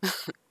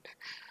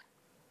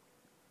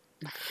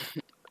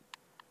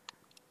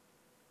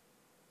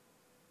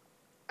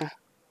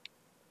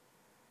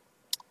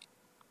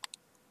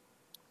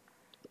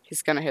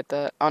 He's gonna hit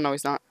that. Oh no,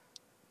 he's not.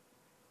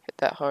 Hit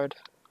that hard.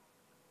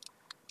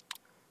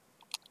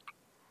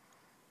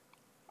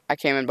 I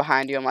came in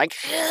behind you. I'm like,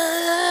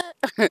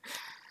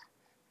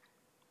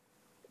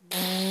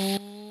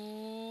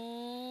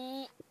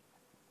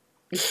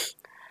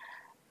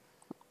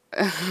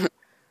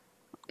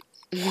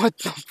 what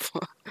the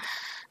fuck?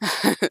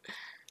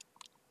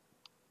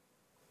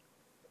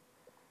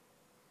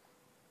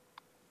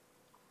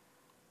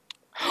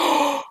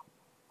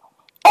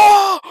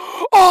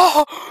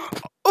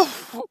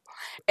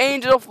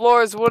 Angel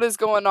Floors, what is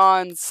going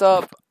on?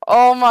 Sup?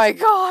 Oh my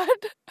god.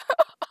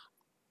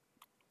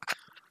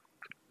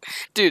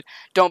 Dude,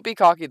 don't be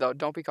cocky though.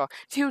 Don't be cocky.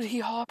 Dude,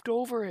 he hopped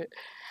over it.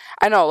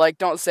 I know, like,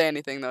 don't say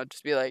anything though.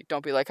 Just be like,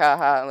 don't be like,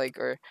 haha, like,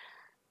 or.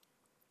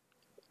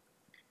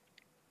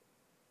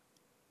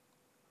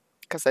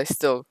 Because I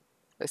still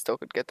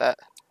could get that.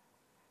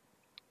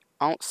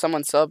 Oh,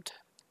 someone subbed.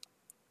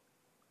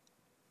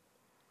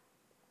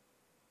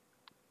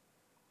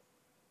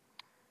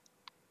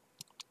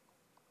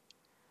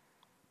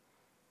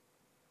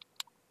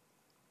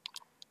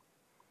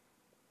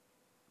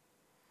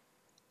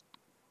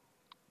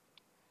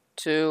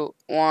 Two,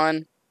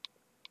 one.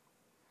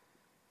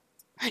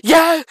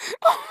 Yeah!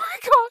 Oh my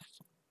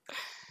gosh!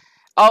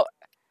 Oh,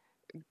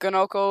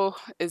 Ganoko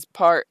is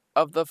part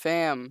of the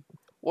fam.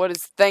 What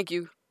is. Thank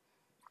you.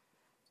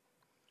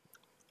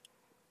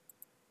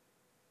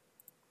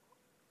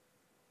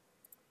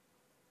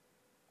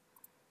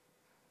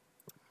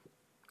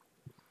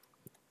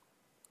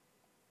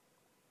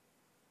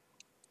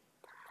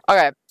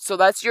 Okay, so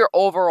that's your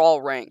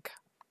overall rank.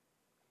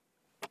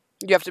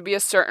 You have to be a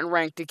certain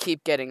rank to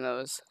keep getting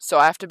those. So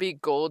I have to be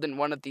gold in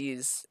one of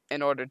these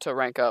in order to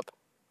rank up.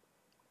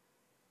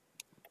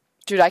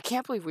 Dude, I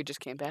can't believe we just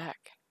came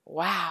back.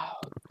 Wow.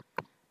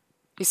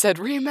 He said,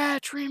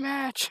 rematch,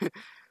 rematch.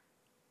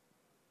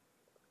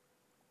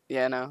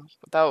 Yeah, no.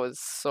 But that was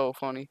so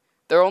funny.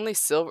 They're only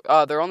silver.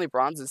 They're only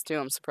bronzes too.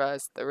 I'm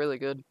surprised. They're really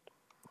good.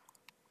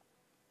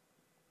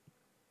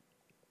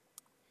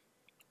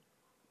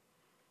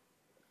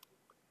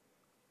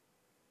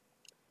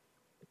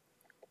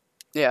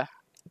 Yeah.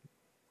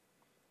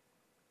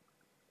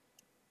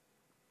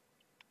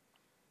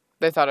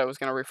 They thought I was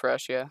gonna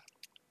refresh, yeah.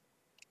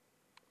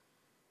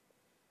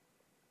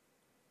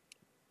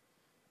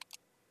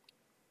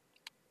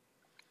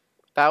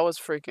 That was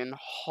freaking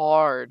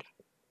hard.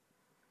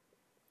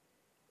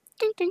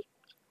 Ding ding.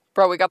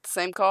 Bro, we got the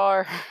same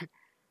car.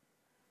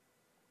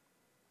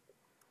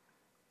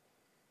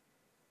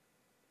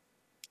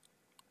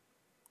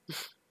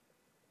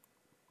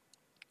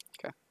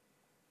 Okay.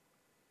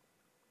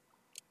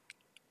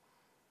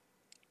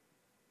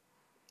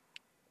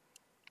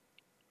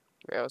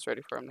 Yeah, I was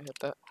ready for him to hit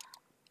that.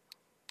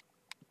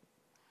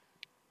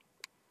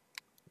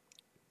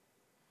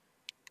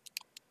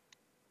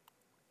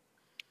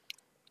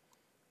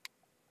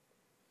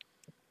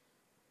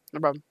 No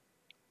problem.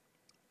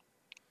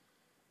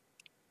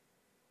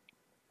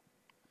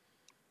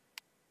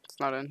 It's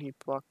not in. He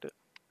blocked it.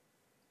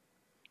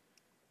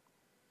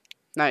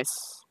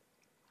 Nice.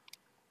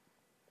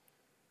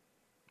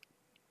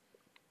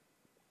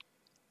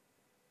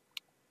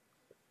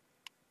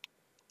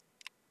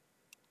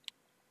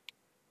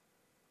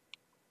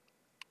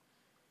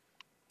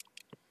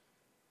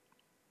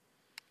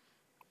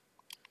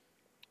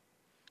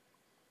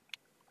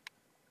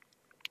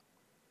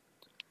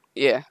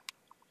 Yeah.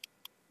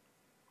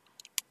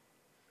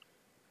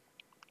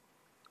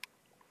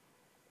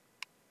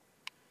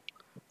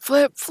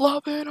 Flip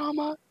flopping on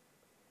my.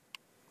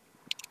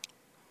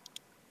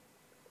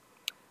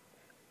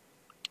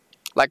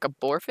 Like a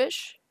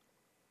boarfish?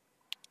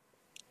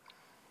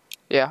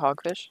 Yeah,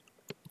 hogfish.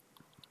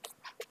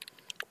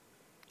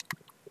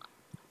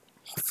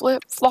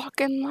 Flip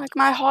flocking like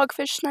my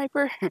hogfish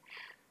sniper.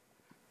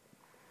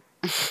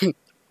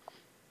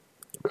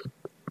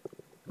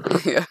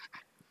 Yeah.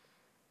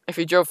 If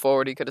he drove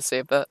forward, he could have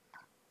saved that.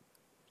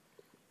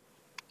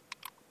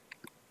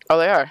 Oh,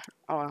 they are.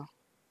 Oh, wow.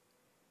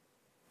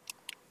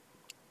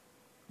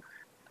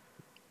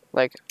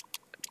 Like,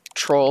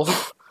 troll. I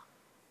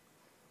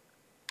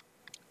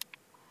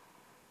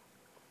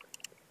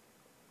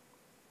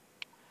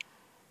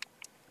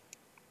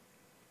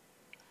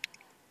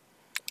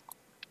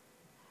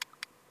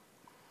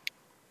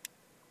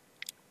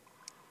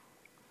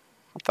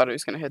thought he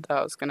was going to hit that.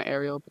 I was going to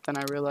aerial, but then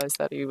I realized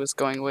that he was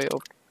going way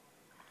over.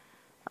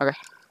 Okay.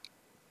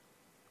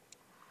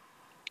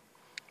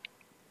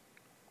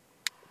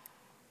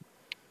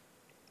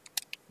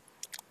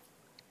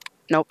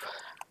 Nope.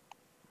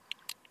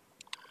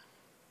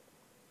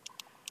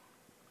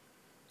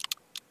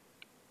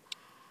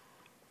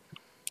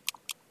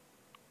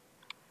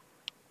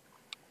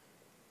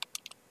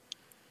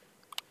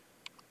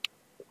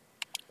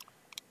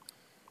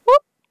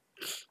 Whoop.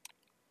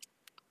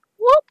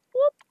 Whoop,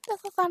 whoop.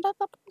 That's the sound of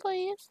the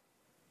police.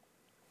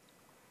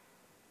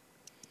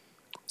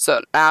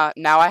 So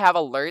now I have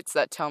alerts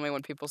that tell me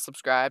when people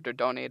subscribed or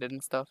donated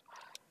and stuff.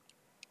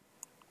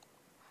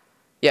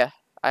 Yeah,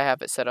 I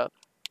have it set up.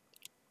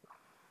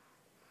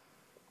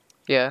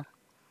 Yeah.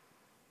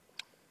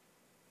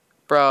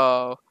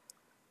 Bro.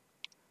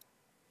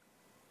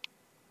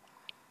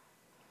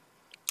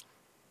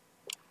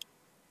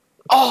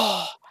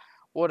 Oh,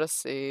 what a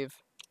save.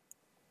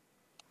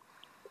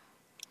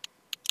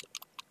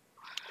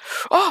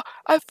 Oh,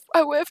 I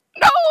whiffed.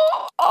 No!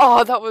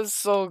 Oh, that was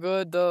so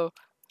good, though.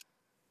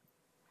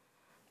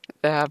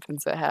 It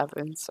happens, it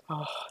happens.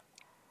 Oh.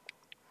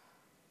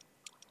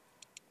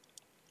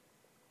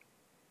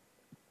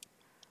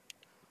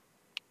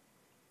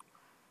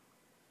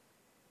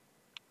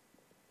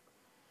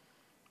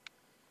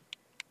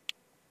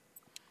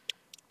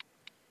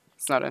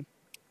 It's not in.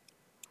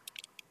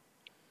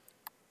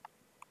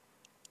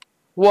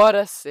 What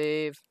a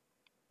save.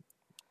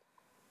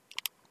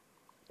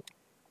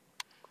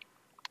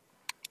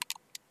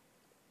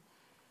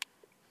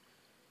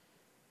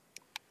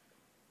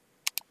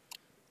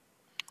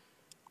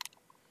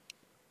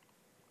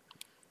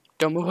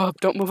 Don't move up,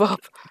 don't move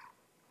up.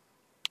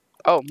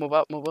 Oh, move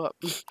up, move up.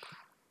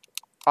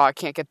 Oh, I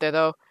can't get there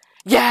though.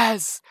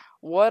 Yes!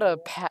 What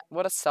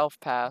a self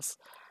pass.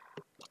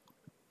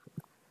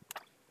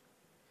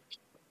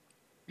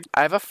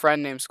 I have a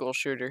friend named School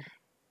Shooter.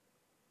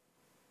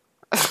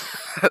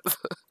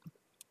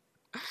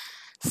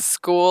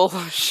 School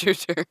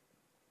Shooter.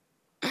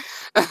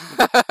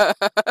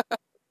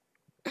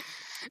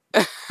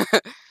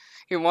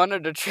 He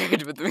wanted to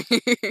trade with me.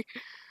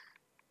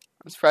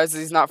 I'm surprised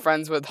he's not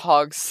friends with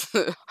Hog's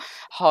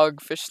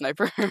Hog Fish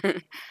Sniper.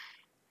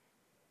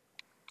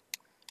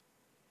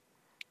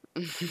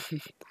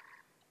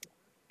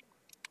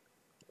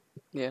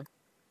 Yeah.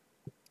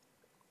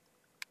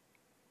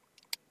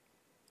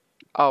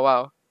 Oh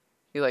wow.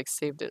 He like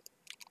saved it.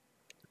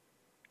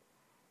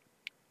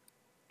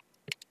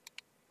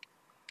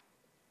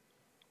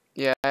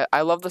 Yeah,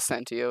 I love the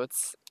Sentio.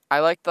 I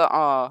like the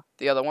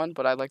other one,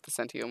 but I like the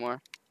Sentio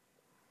more.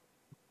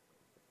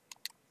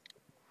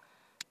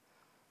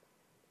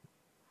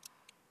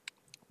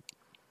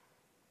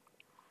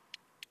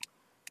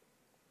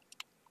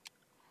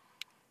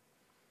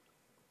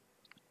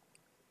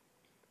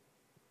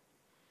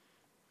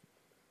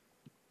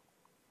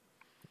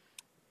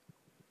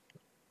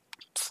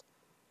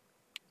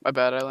 My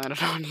bad, I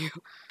landed on you.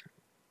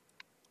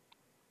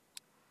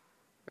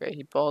 Okay,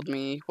 he balled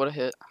me. What a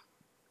hit.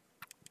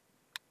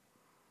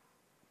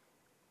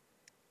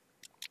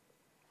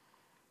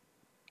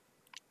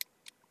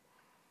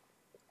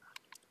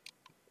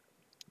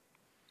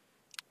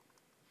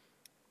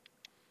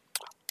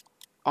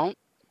 Oh.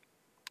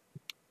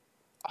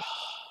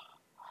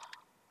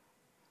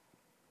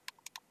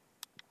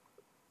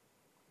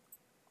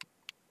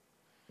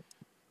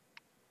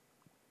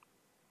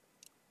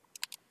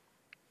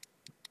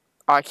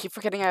 Oh, I keep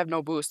forgetting I have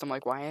no boost. I'm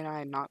like, why am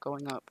I not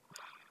going up?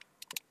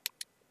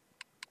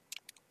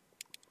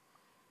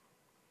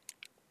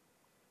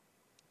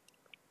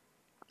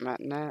 I'm at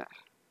net.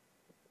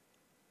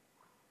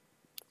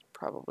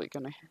 Probably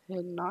gonna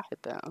not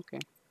hit that. Okay.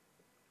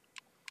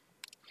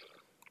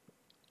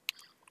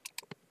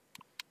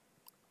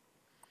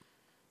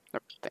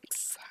 Nope,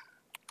 thanks.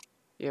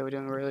 Yeah, we're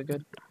doing really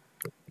good.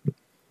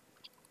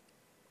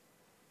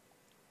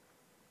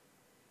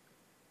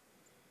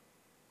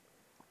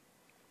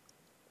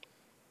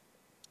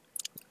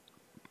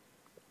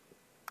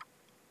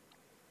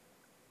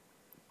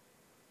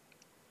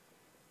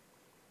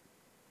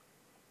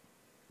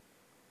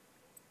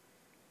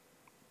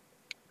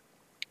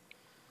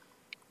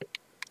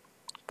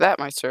 That,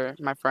 my sir,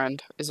 my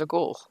friend, is a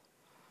goal.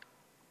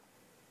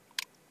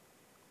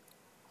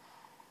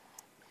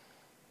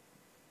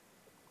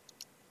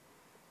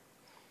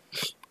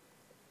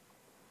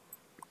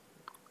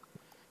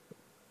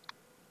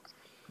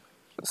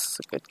 This is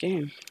a good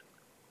game.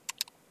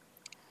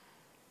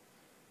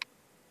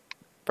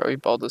 Probably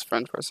balled his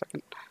friend for a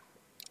second.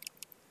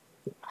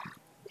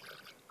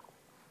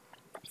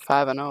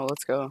 5-0,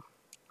 let's go.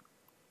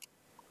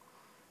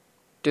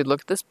 Dude,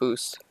 look at this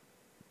boost.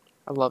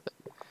 I love it.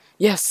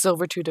 Yes,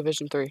 Silver 2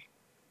 Division 3.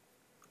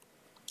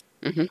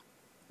 It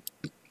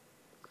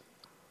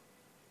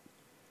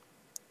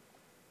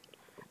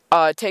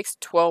takes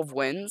 12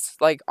 wins,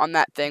 like, on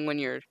that thing when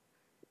you're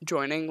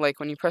joining, like,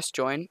 when you press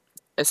join,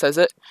 it says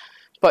it,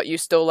 but you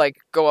still, like,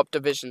 go up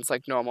divisions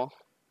like normal.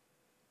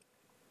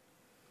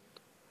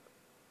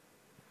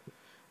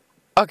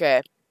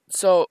 Okay,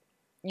 so,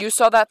 you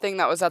saw that thing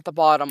that was at the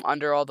bottom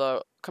under all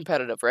the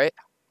competitive, right?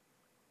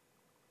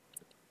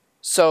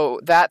 So,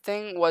 that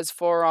thing was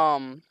for,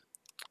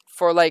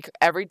 like,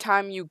 every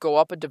time you go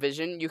up a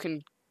division, you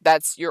can,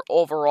 that's your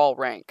overall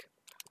rank.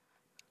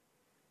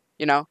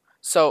 You know?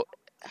 So,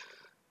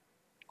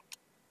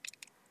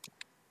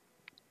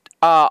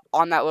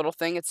 on that little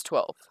thing, it's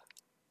 12.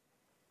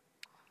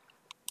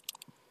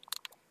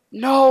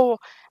 No!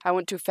 I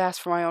went too fast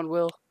for my own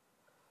will.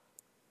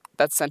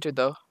 That's centered,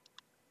 though.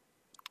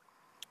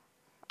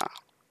 Oh.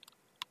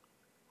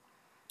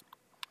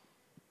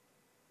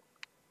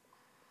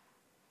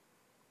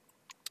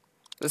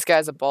 This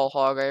guy's a ball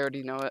hog, I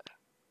already know it.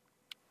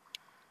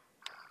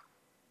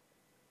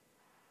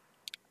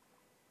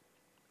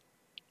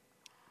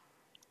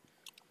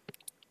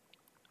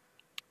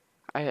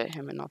 I hit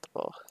him and not the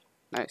ball.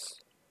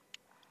 Nice.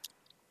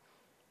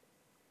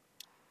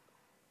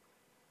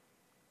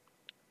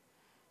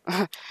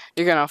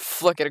 You're gonna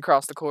flick it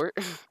across the court.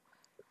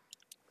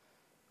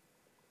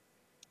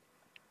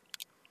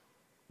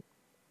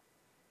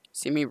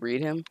 See me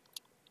read him?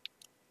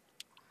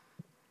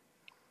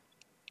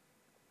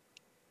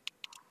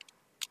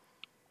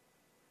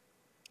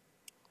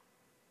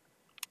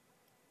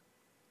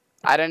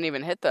 I didn't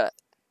even hit that.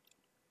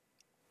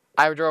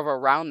 I drove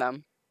around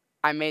them.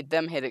 I made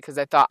them hit it because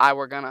I thought I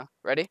were gonna.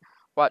 Ready?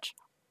 Watch.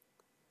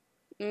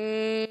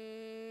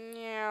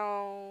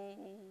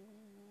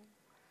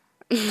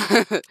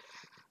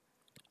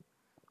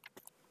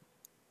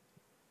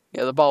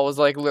 Yeah, the ball was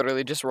like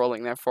literally just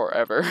rolling there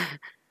forever.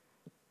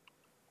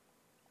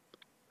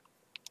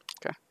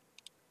 Okay.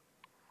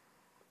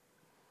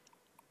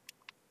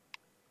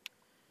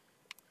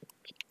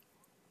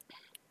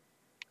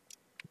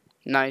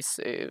 Nice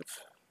save.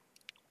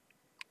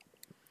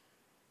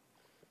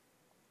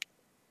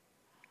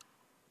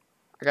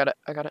 I got it.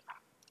 I got it.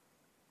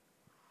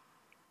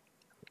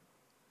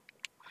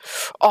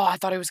 Oh, I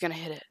thought he was going to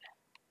hit it.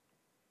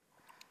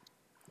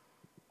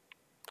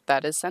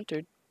 That is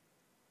centered.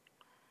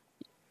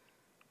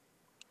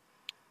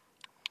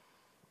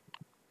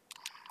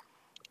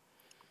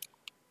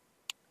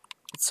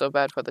 It's so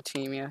bad for the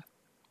team, yeah.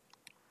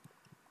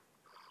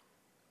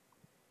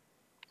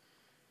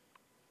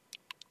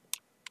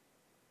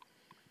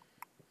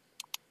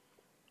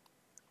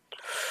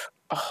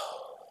 Oh.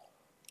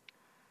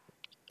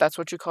 That's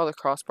what you call the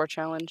crossbar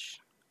challenge?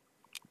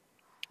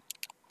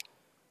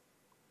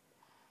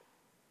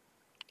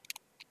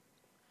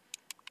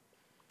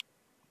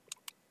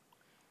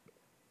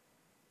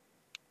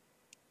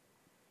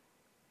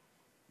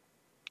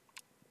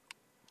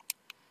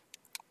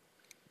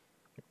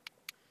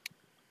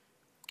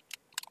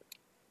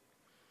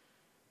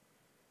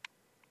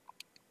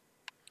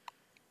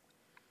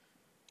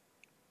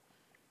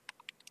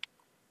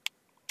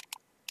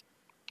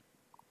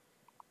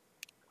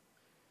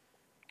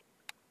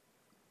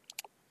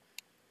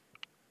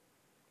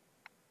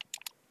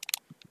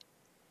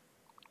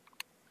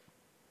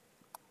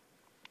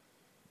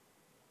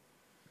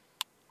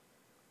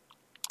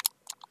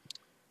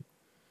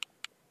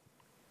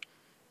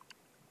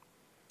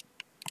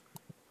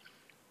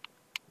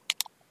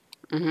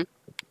 Mm-hmm.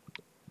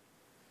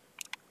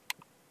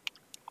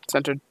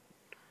 Centered.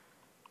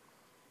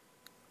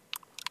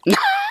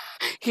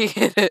 He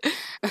hit it.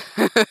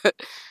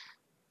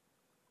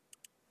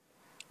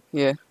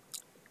 Yeah.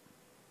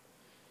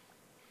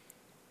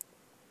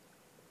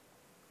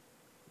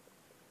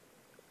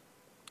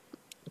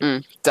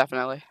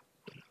 Definitely.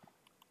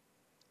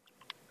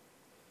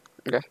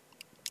 Okay.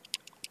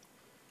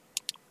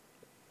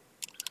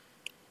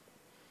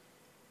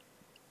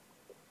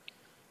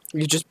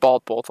 You just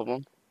balled both of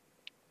them.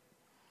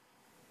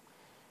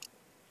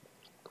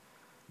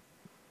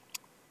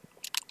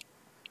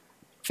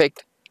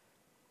 Faked.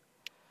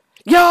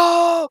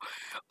 Yo!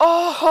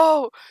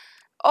 Oh!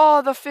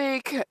 Oh, the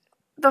fake.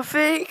 The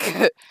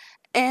fake.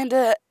 And,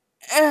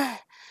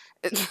 that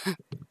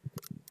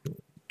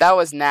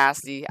was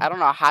nasty. I don't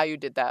know how you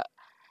did that.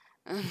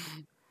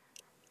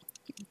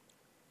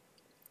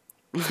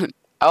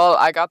 Oh,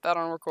 I got that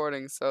on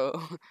recording,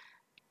 so.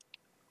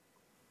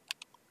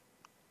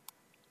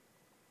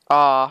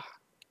 I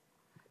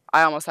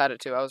almost had it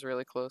too. I was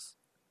really close.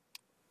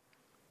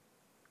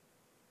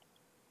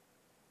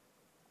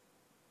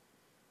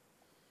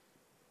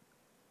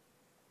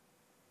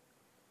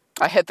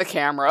 I hit the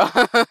camera.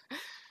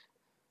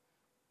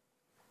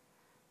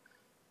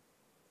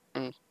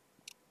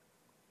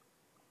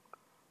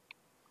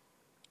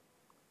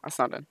 That's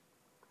not in.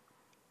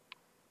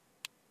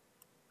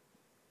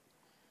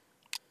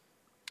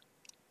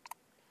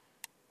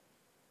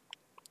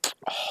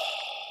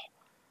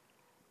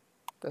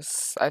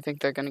 This, I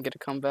think they're gonna get a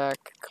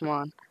comeback. Come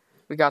on.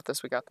 We got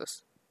this, we got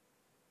this.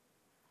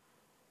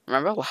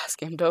 Remember last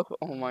game, though?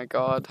 Oh my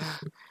god.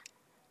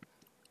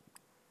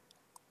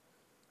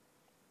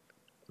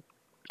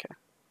 Okay.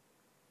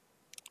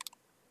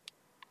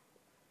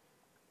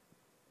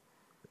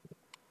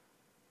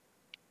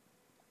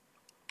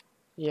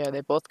 Yeah,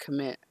 they both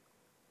commit.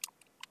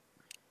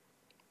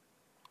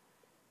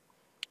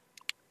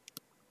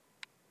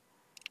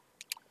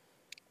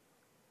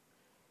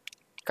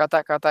 Got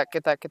that,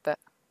 get that, get that.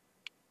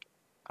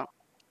 Oh,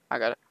 I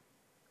got it.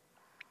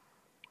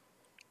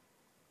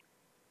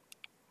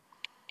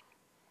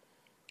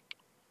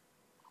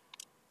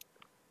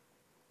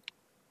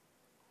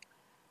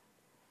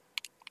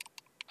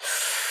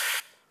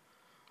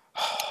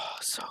 Oh,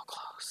 so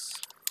close.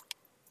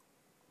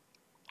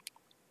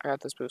 I got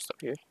this boost up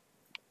here.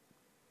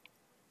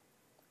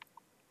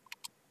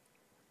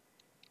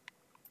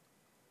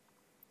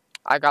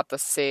 I got the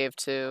save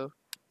too.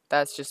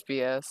 That's just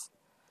BS.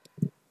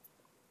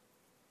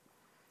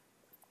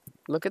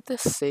 Look at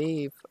this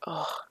save.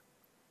 Oh.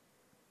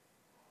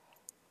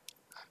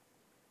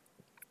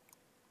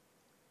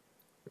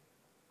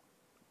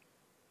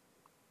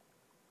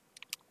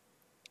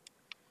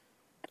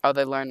 Oh,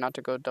 they learned not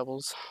to go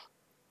doubles.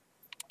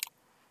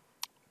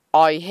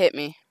 Oh, he hit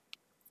me.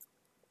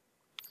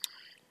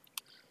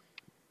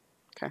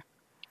 Okay.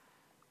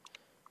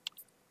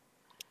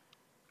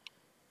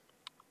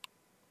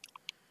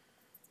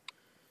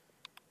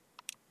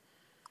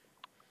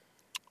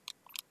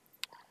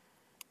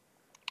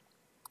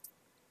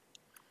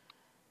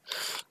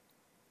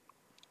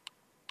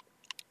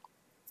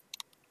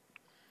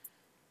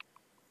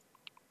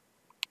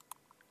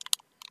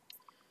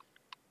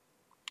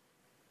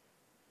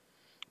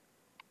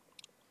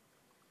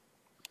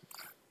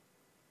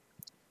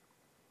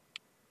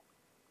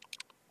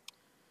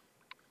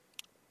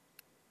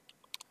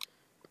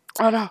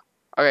 Oh no.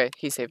 Okay,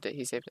 he saved it.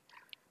 He saved it.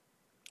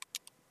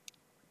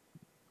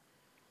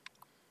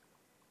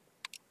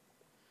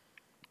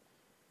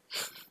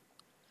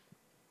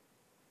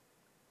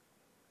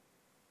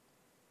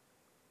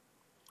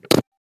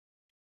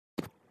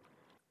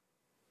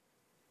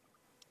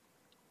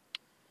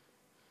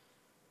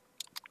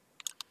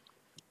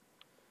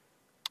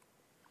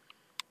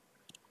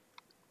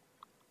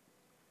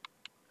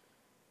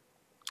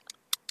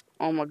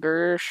 Oh my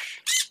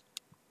gosh.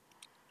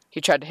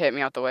 He tried to hit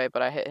me out the way,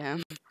 but I hit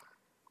him.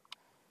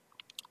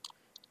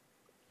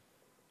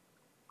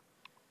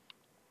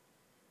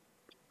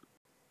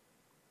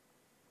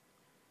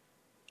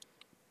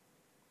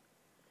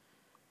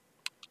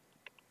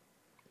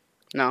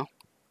 No.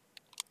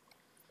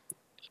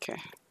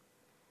 Okay.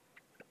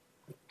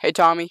 Hey,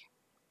 Tommy.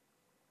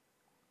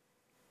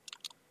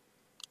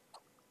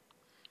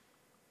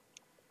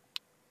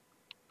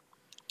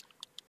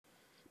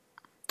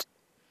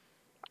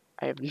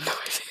 I have no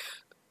idea.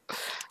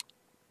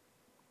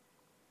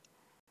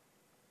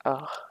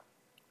 Oh.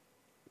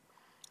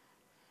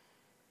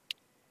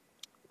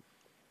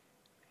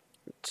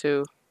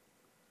 Two.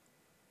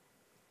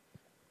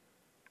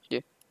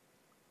 Yeah.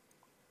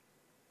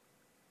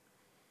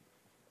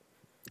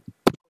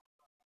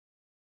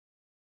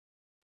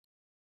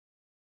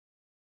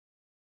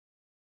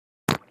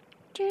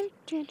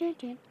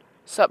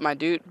 Sup, my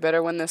dude?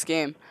 Better win this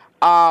game.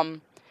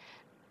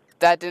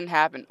 That didn't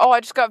happen. Oh, I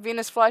just got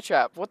Venus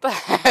flytrap. What the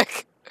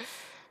heck?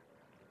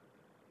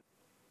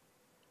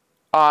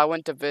 Oh, I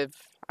went to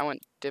Viv. I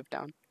went div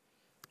down.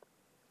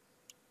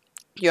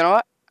 You know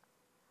what?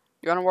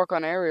 You want to work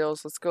on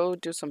aerials? Let's go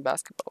do some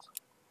basketball.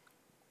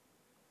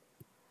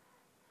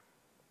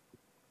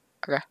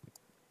 Okay.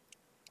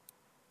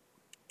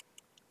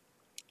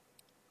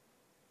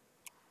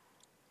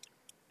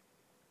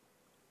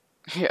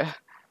 Yeah.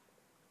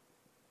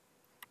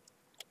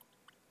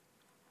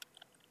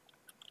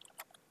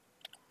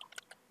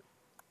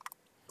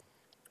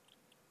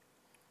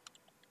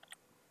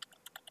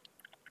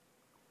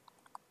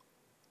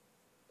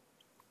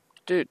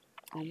 Dude.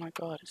 Oh my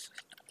god.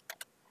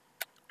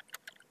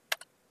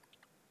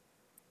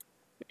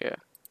 Yeah.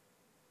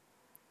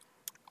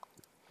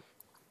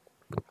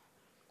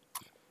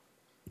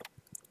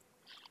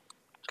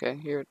 Okay,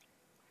 here.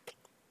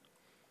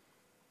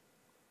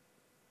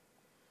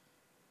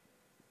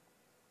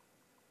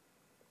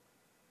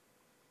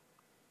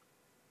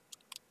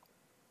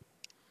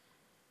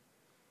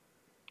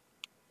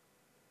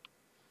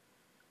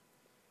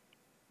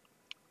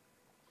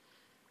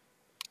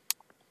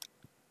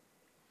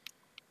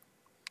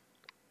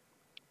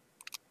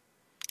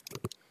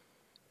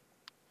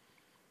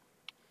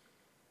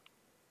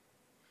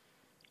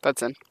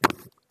 That's in.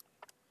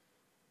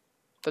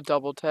 The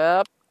double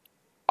tap.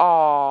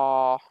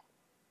 Aww.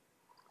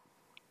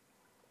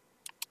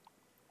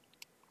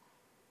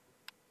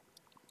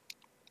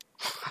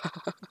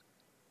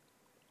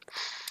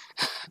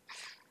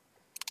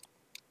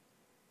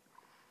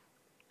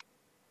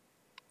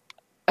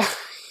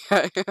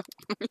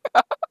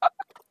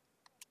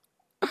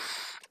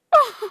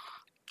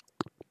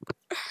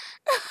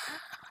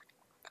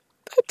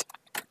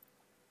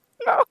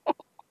 No.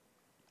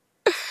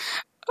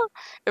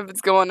 If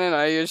it's going in,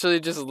 I usually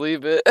just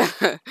leave it.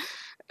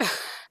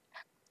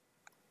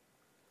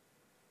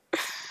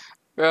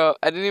 Bro,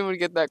 I didn't even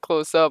get that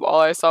close up.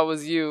 All I saw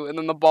was you, and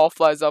then the ball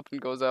flies up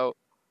and goes out.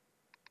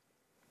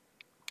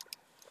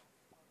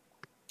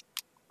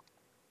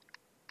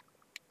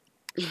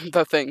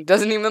 The thing.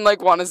 Doesn't even,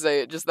 like, want to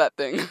say it. Just that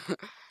thing.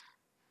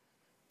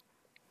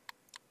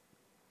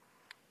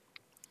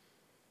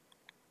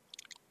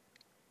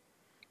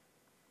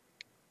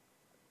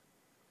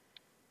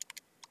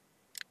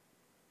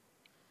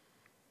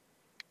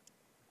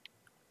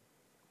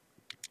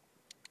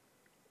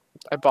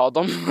 I balled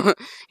him.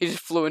 He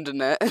just flew into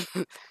net.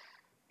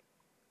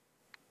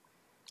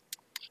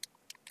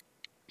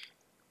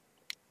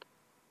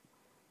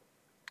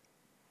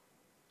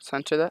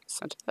 Center that,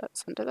 center that,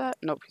 center that.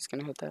 Nope, he's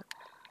gonna hit that.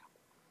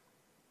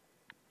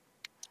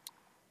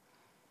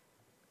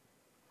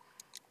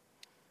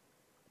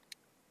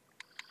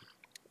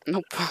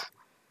 Nope.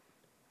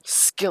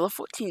 Skill of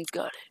 14's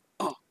got it.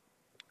 Oh.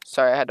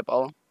 Sorry, I had to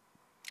ball him.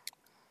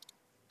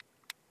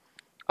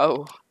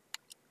 Oh.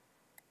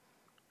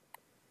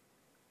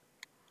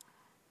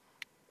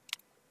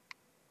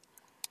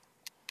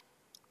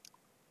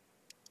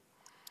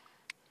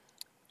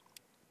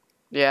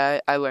 Yeah,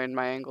 I learned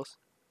my angles.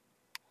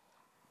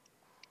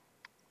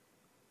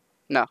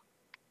 No.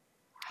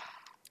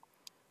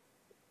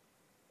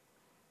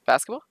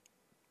 Basketball?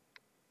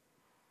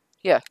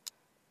 Yeah.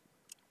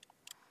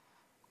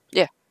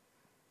 Yeah.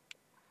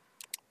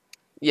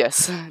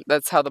 Yes.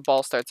 That's how the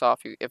ball starts off.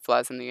 It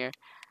flies in the air.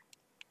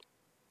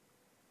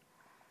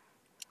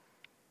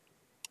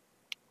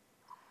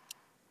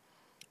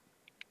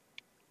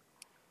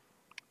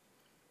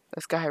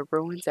 This guy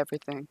ruins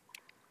everything.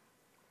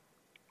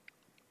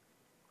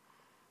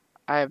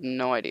 I have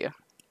no idea.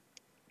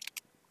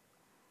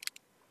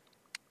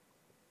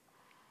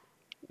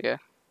 Yeah.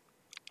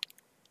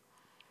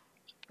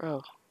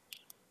 Bro.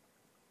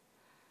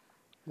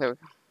 There we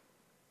go.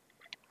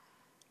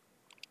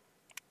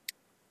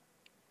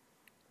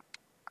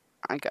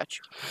 I got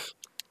you.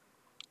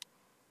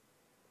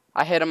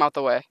 I hit him out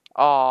the way.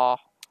 Aw.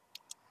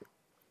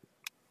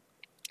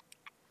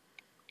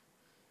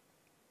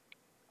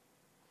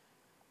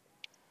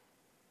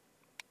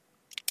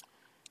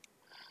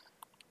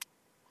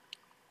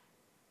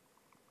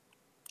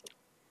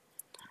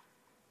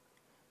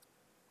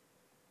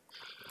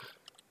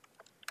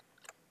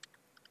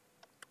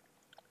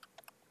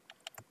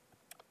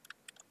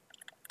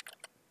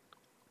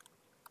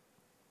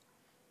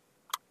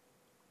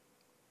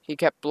 He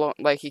kept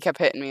he kept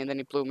hitting me and then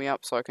he blew me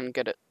up so I couldn't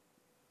get it.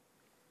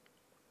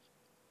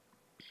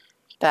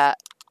 That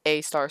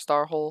A star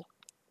hole.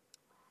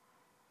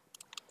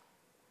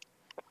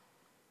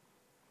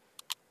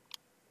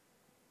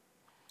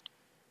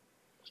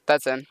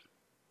 That's in.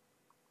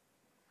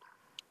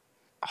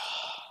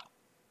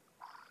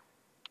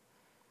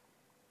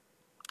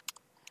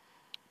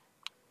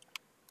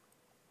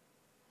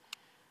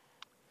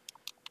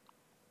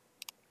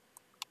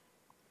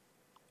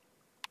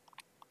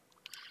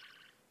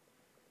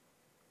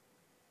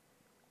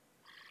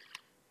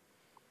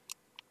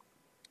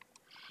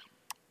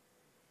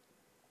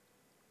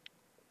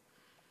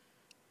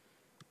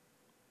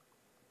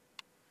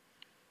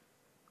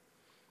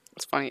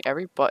 It's funny,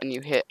 every button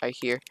you hit, I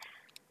hear.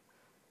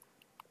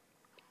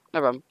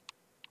 Never mind.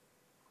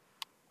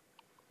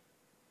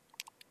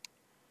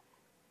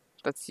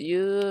 That's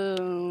you.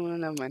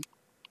 Never mind.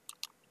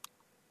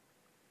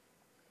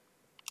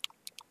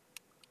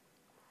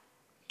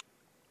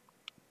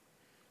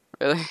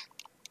 Really?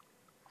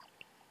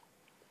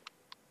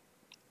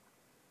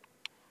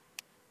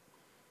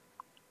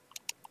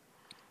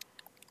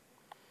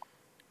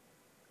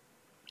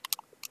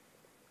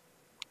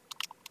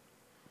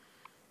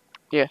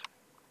 Yeah.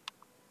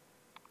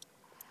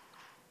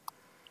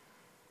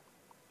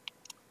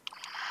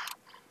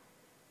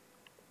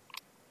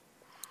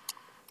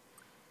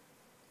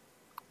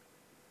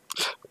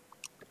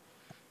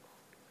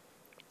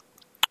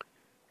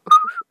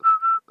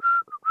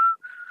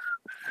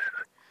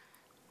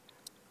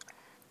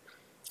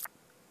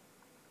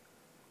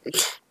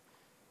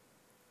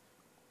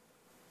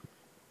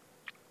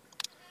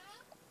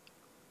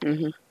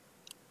 Mhm.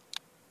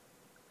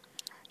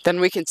 Then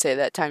we can say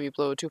that time you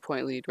blow a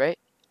 2-point lead, right?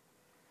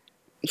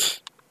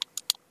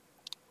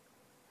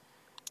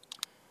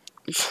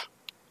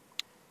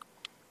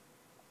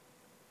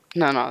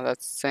 No,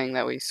 that's saying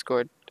that we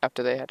scored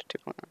after they had a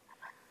 2-point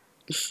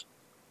lead.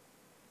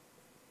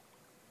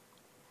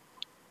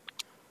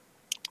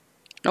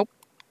 Nope.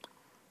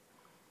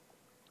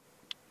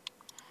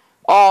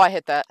 Oh, I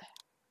hit that.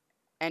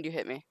 And you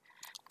hit me.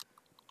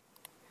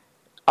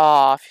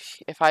 Oh,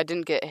 if I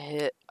didn't get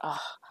hit. Oh,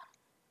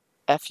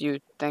 F you.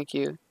 Thank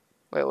you.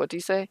 Wait, what do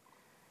you say?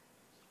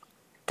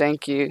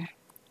 Thank you.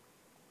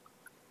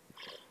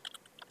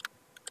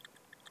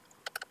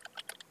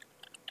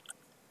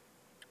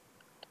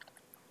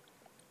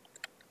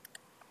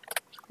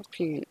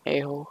 Being an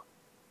a-hole.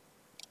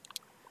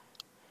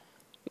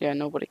 Yeah,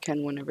 nobody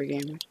can win every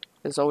game.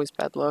 There's always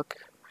bad luck.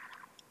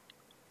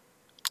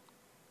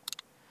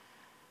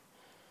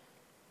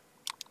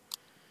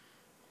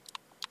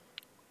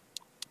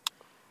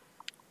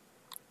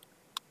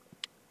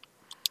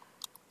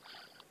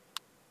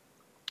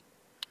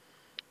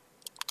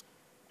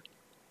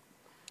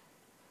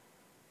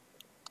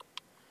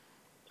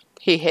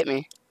 He hit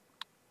me.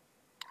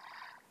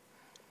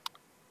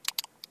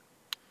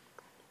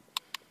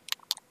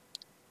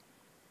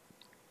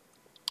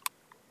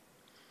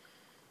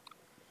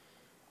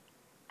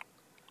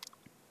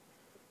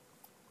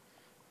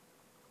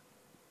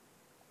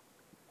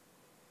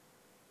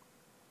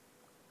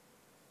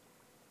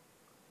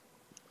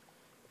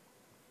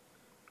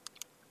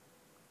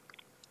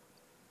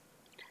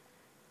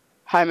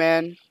 Hi,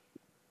 man.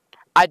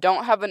 I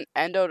don't have an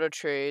endo to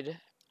trade.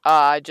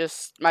 My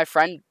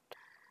friend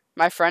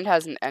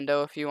has an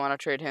endo if you want to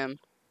trade him.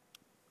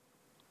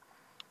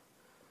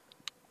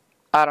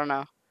 I don't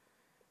know.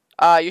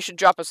 You should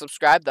drop a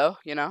subscribe though,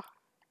 you know.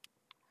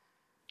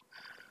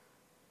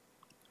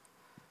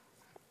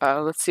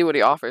 Let's see what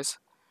he offers.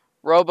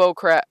 Robo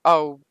crack.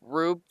 Oh,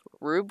 Rube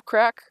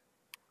crack.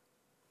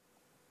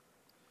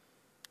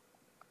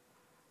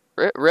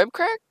 Rib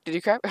crack? Did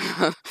you crack?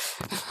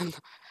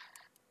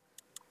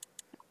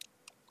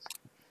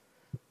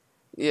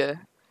 Yeah.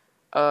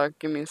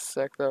 Give me a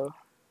sec though.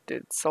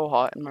 Dude, it's so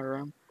hot in my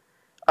room.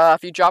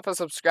 If you drop a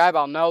subscribe,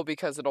 I'll know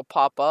because it'll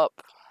pop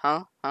up.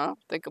 Huh?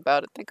 Think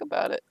about it. Think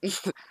about it.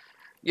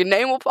 Your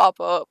name will pop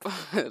up.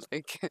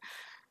 Like,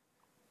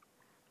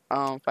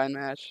 find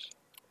match.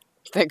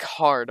 Think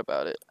hard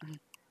about it.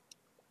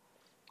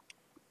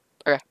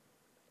 Okay.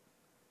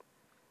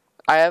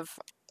 I have.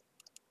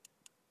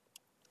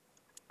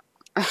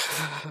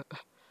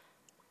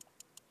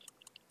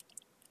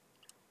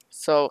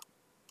 So,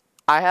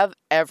 I have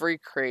every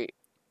crate.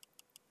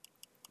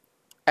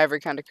 Every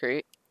kind of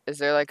crate. Is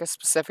there like a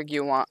specific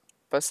you want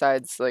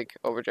besides like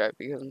overdrive?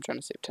 Because I'm trying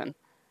to save 10.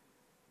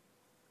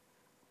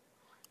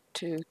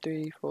 2,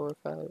 3, 4,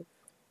 5.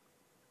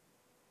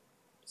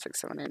 6,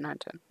 7, 8, 9,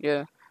 10.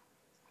 Yeah.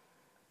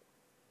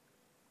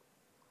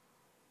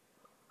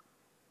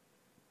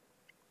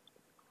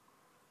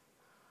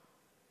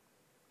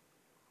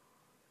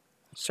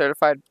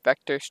 Certified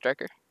Vector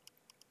Striker.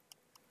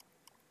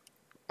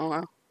 Oh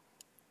wow.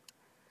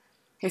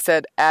 He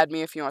said, add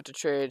me if you want to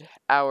trade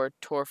our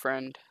tour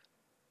friend.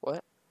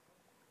 What?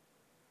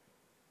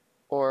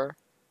 Or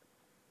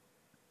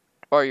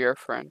your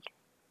friend.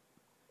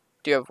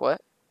 Do you have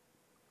what?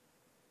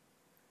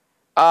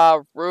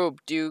 Rube,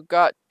 do you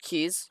got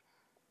keys?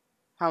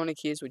 How many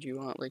keys would you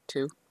want? Like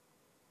 2?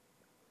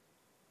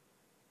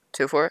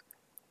 2 for it?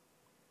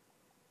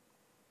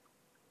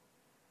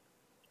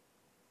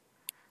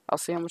 I'll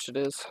see how much it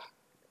is.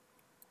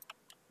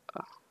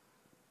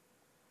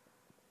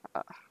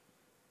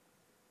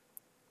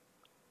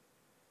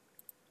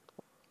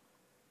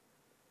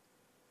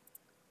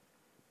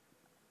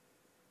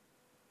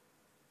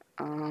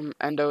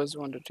 Endo is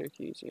 1 to 2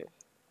 keys, yeah.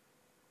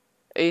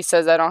 He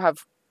says I don't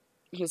have,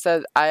 he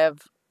says I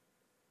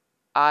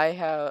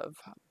have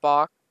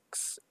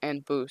box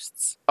and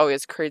boosts. Oh, he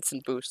has crates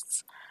and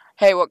boosts.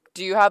 Hey, what,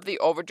 do you have the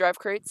overdrive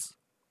crates?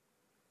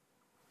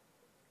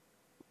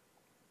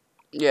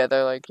 Yeah,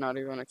 they're like not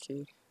even a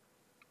key.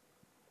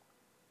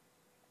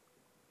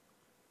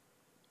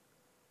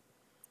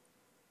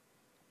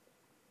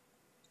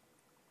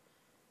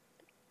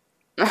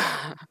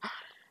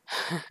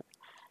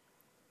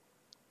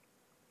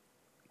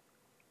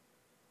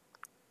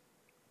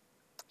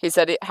 He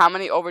said, how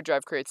many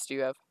overdrive crates do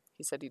you have?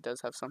 He said he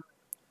does have some.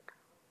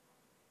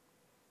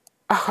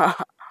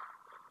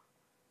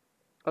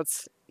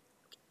 Let's,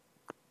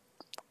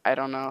 I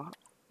don't know.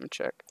 Let me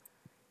check.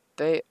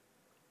 They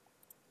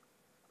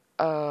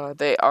are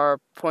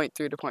 0.3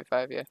 to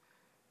 0.5, yeah.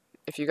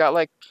 If you got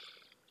like,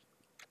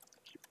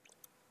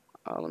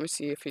 let me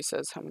see if he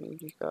says how many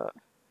you got.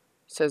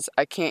 He says,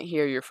 I can't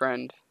hear your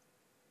friend.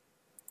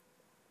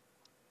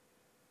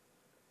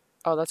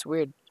 Oh, that's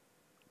weird.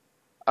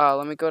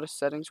 Let me go to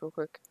settings real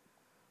quick.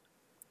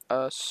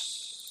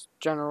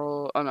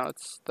 General, oh no,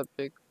 it's the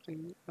big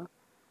thing.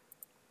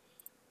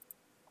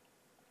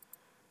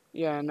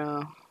 Yeah, I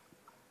know.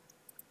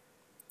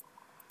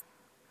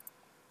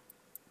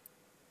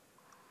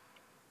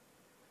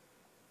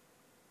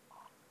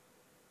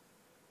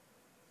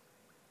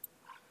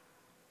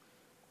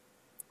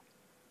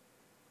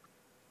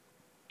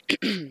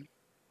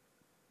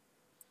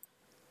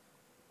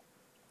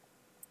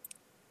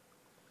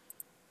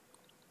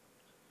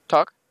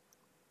 Talk?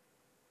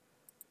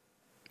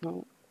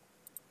 No.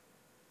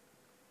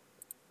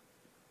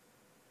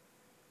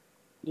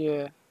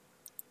 Yeah.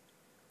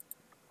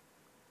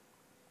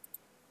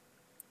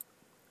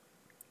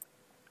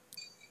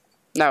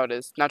 Now it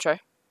is. Now try.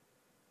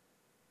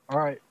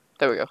 Alright.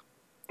 There we go.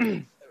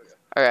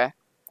 Okay.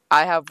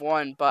 I have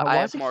 1, but I Why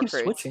have does it more keep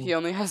crates. switching? He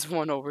only has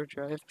 1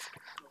 overdrive.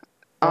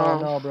 Oh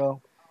no,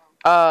 bro.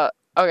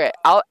 Okay,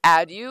 I'll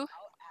add you,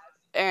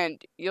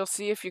 and you'll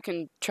see if you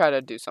can try to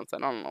do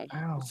something. I don't know.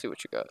 Ow. Let's see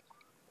what you got.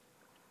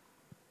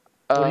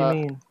 What do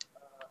you mean?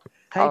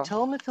 Hey, Oh.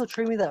 tell him if he'll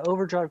trade me that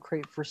overdrive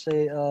crate for,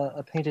 say,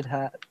 a painted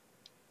hat.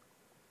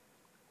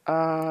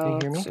 Can you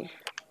hear Let's me? see.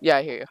 Yeah,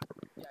 I hear you.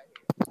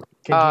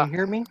 Can he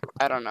hear me?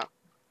 I don't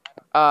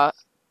know.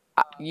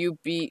 You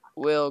beat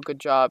Will. Good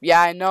job.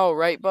 Yeah, I know,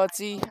 right,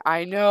 Butsy?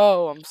 I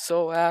know. I'm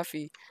so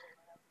happy.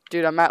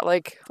 Dude, I'm at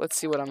like, let's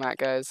see what I'm at,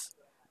 guys.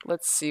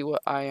 Let's see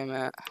what I am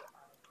at.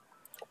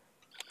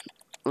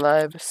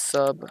 Live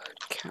sub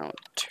counter.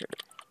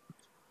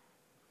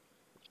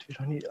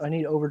 Dude, I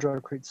need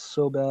overdrive crates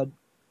so bad.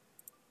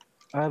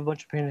 I have a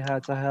bunch of painted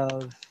hats. I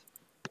have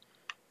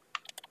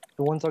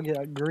the ones I'll get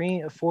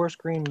a forest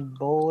green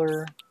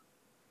bowler,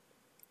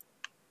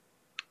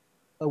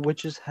 a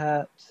witch's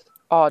hat.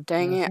 Oh,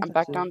 dang I it. think I'm that's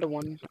back it. down to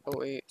 1. Oh,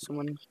 wait. 2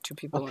 A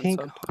people pink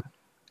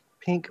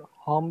unsubbed.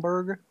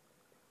 Homburg.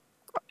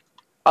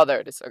 Oh, there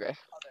it is. Okay.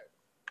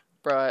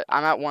 Bro,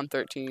 I'm at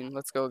 113.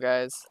 Let's go,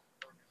 guys.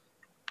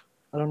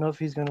 I don't know if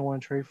he's gonna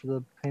want to trade for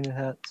the painted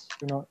hats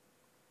or not.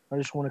 I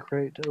just want a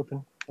crate to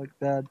open, like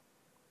bad.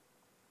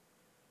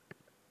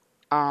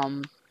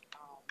 Um,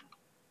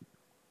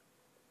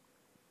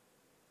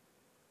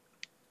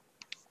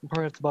 You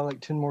probably have to buy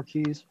like 10 more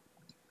keys.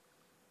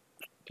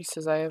 he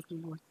says I have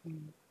more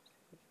things.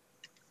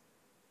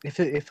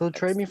 If he'll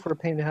trade me for a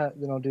painted hat,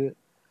 then I'll do it.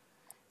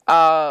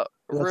 That's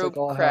Rube like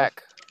all I have.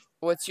 Crack.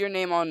 What's your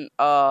name on,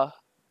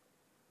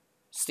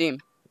 Steam?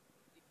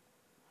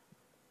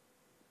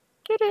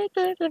 That's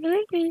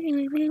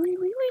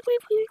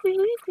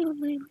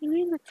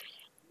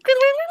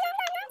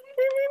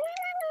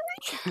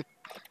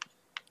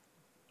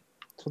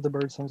what the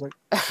bird sounds like.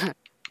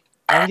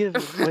 I can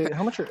give. Wait,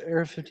 how much are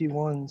Air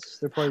 51s?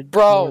 They're probably more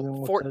Bro, than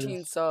what that 14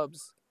 is.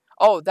 subs.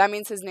 Oh, that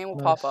means his name will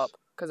pop Nice. up.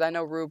 Because I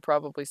know Rube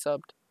probably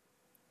subbed.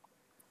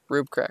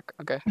 Rube Crack.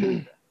 Okay.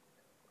 Rube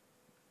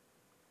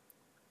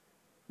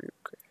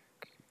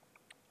Crack.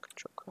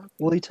 Control copy.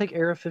 Will he take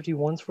Air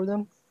 51s for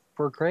them?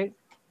 For a crate?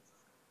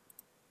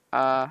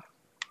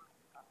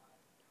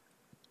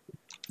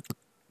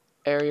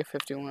 Area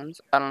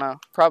 51s. I don't know.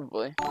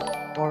 Probably.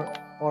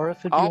 Or a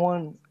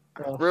 51.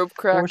 Rube Four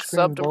Crack screen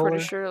subbed, I'm pretty bowler.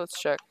 sure. Let's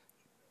check.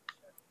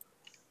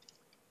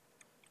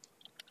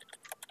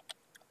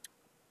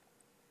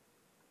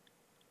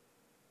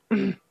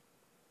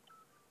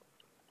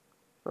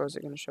 Or is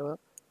it going to show up?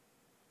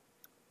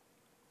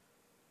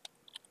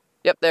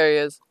 Yep, there he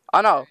is.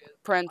 Oh no,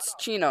 Prince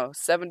Chino,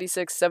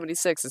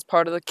 7676 is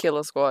part of the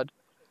Killer Squad.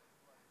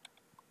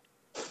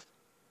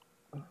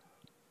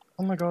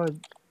 Oh my god.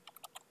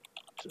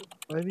 Did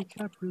Ivy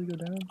Cap really go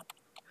down?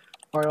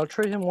 Alright, I'll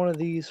trade him one of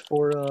these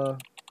for,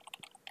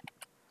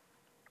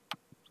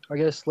 I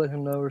guess let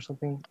him know or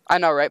something. I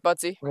know, right,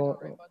 Butsy?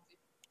 Well,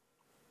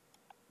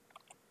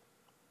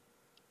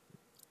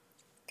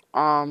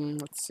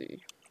 Let's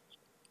see.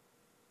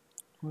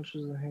 how much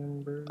is the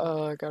hamburger?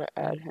 I gotta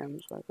add him,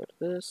 so I go to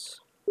this.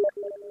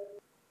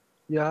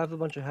 Yeah, I have a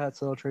bunch of hats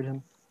that I'll trade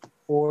him.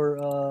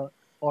 Or,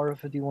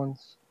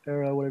 R51s.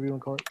 Era, whatever you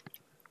want to call it.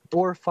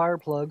 Or fire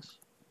plugs.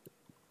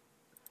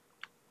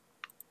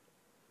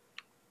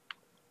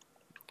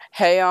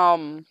 Hey,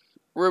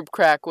 Rube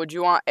Crack, would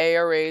you want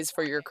ARAs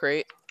for your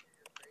crate?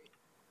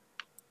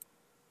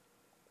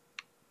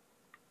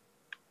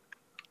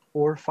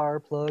 Or fire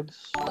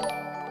plugs.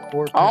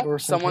 Or Oh, some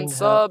someone painted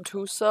hat. subbed.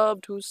 Who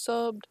subbed? Who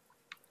subbed?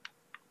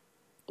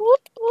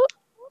 Whoop, whoop.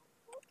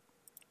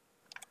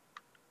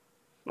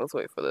 Let's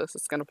wait for this.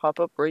 It's gonna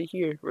pop up right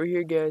here. Right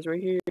here, guys. Right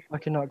here. I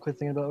cannot quit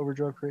thinking about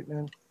overdrive crate,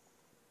 man.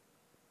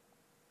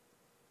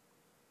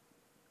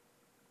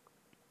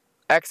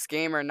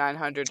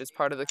 XGamer900 is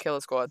part of the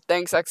Killer Squad.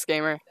 Thanks,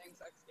 XGamer.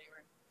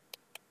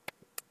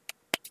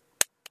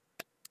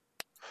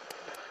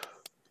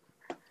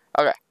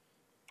 Okay.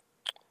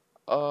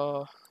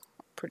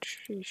 Pretty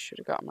sure you should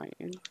have got my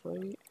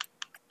invite.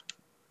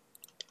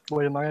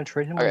 Wait, am I gonna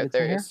trade him when he Okay, gets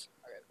there in he here? is.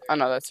 Oh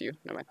no, that's you.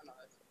 Never mind.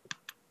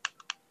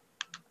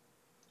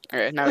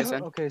 Alright, now he's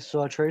in. Okay,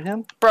 so I trade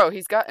him? Bro,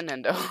 he's got an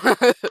endo.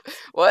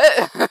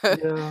 What?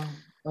 Yeah.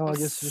 Oh, I'm I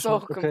guess so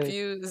okay.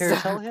 confused. Here,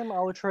 tell him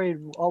I would trade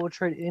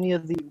any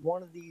of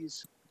one of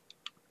these.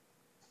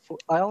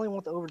 I only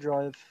want the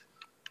overdrive.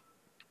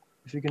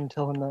 If you can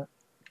tell him that.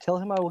 Tell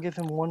him I will give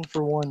him 1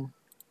 for 1.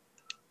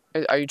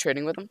 Are you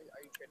trading with him?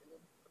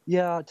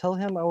 Yeah, tell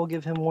him I will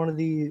give him one of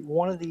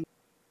the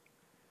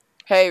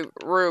Hey,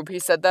 Rube, he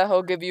said that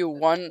he'll give you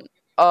one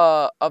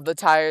of the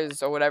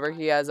tires or whatever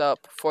he has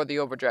up for the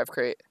overdrive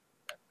crate.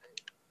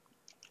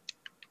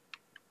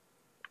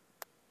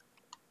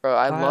 Bro,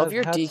 I love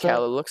your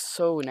decal. It looks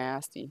so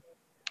nasty.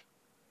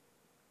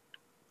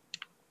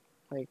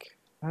 Like,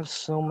 I have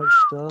so much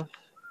stuff.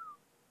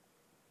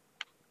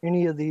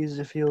 Any of these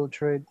if he'll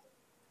trade.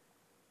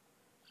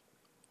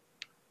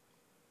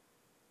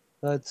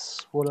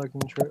 That's what I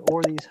can trade.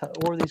 Or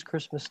these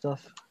Christmas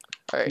stuff.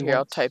 alright, here,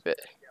 I'll type it.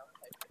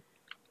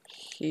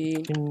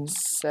 He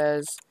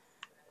says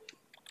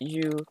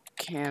you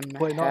can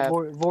wait, have...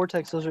 not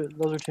Vortex, those are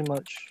too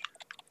much.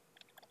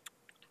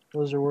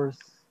 Those are worth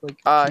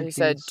like he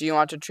said, do you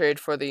want to trade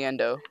for the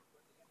endo?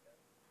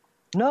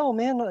 No,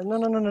 man,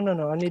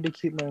 no. I need to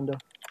keep my endo.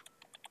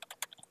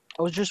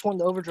 I was just wanting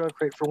the overdrive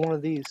crate for one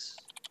of these.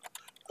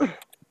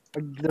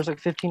 There's like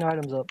 15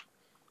 items up.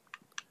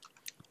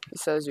 He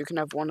says you can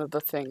have one of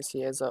the things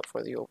he has up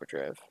for the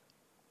overdrive.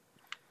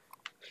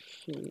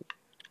 He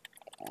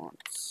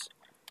wants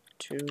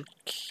to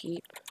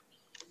keep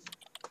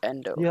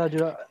endo. Yeah,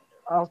 dude,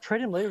 I'll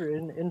trade him later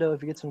in endo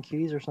if he gets some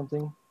keys or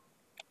something.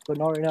 But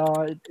not right now.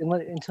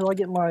 Until I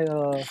get my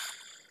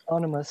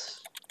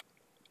Animus.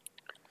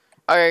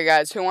 Alright,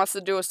 guys, who wants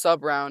to do a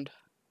sub round?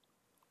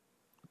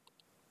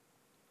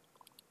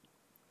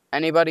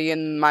 Anybody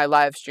in my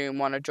live stream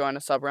want to join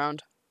a sub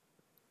round?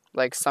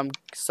 Like some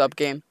sub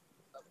game?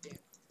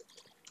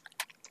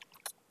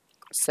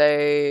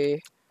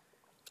 Say,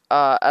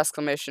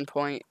 exclamation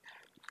point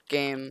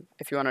game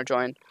if you want to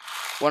join.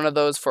 One of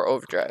those for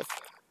overdrive.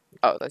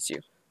 Oh, that's you.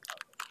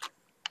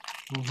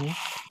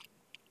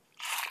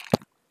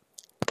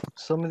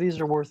 Some of these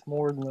are worth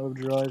more than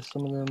overdrive.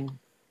 Some of them.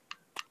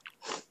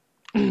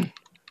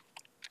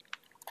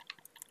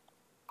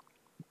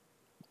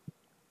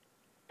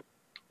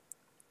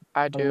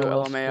 I do,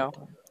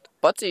 LMAO.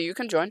 Butsy, you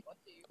can join.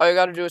 All you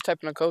gotta do is type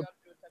in a code.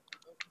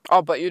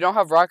 Oh, but you don't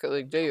have Rocket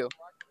League, do you?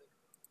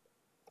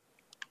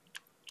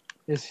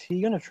 Is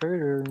he gonna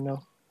trade or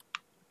no?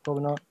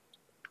 Probably not.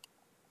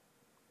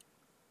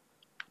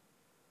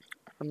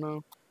 I don't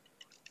know.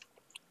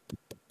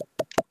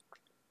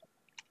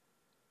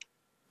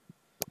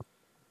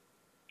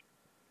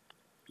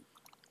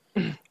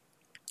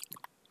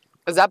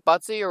 Is that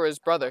Butsy or his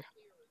brother?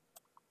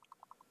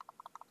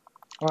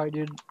 Alright,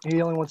 dude.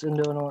 He only wants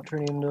endo and I'm not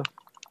turning endo.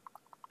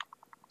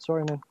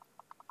 Sorry, man.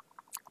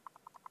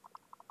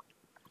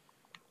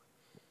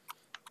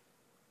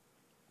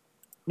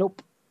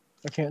 Nope.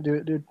 I can't do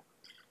it, dude.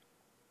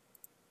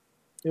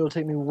 It'll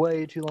take me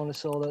way too long to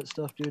sell that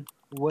stuff, dude.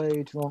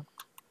 Way too long.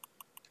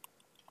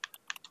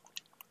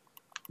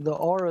 The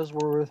auras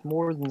were worth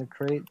more than the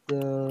crate.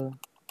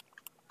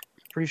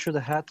 Pretty sure the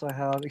hats I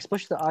have,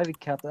 especially the Ivy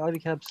cap. The Ivy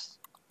cap's,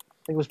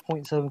 I think it was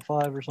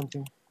 0.75 or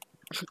something.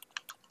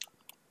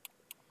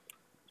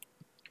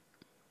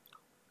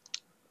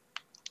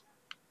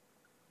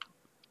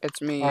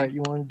 It's me. Alright,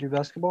 you want to do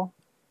basketball?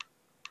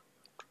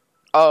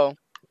 Oh,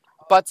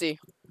 Butsy,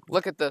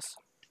 look at this.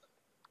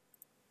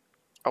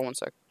 Oh, one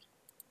sec.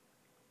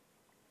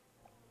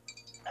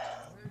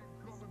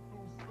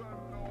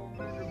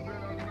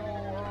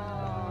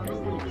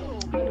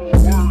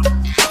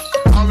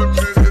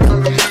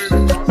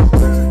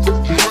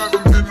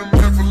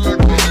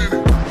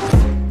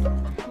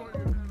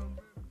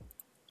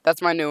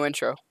 That's my new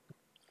intro.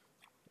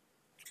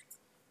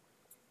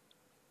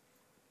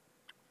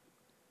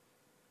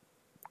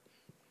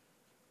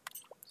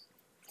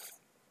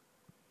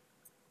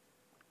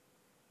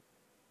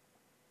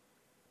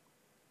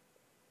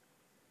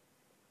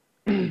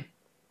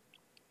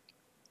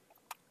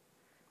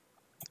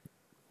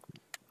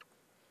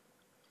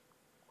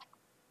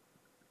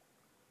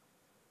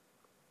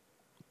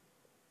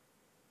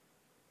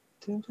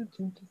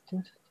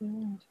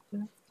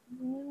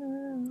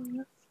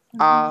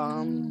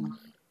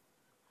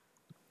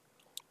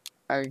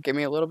 Give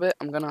me a little bit.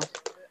 I'm gonna.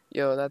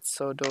 Yo, that's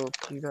so dope.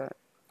 You got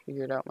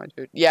figured out, my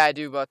dude. Yeah, I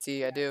do,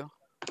 Butsy. I do.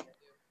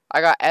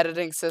 I got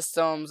editing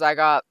systems. I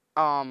got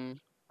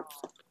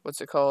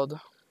what's it called?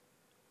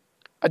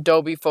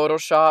 Adobe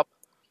Photoshop.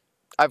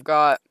 I've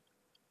got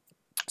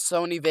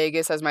Sony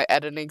Vegas as my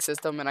editing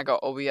system, and I got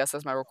OBS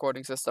as my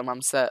recording system.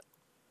 I'm set.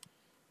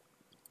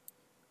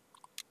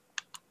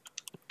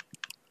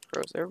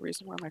 Bro, is there a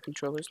reason why my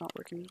controller's not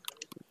working?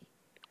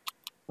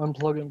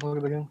 Unplug it and plug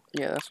it back in.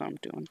 Yeah, that's what I'm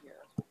doing.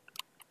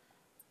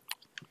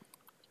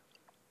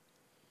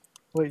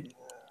 Wait,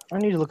 I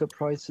need to look up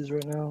prices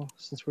right now.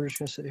 Since we're just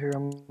gonna sit here, I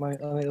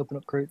might open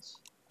up crates.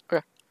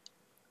 Okay.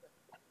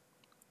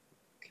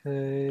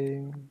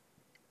 Okay.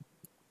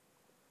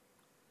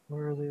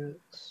 Where are they?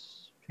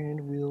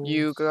 Painted wheels.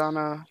 You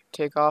gonna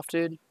take off,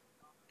 dude?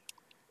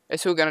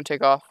 Is who gonna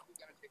take off?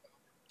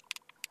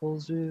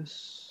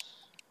 Pulses.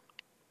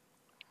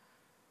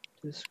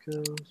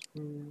 Discos.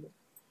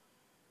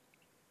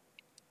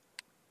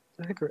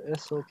 The heck are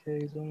SLKs?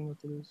 I don't know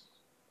what that is.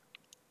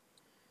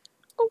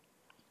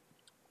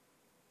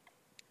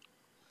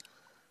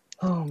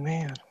 Oh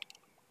man.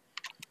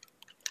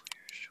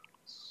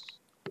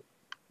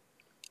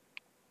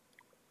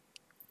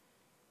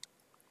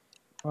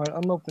 Alright,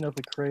 I'm opening up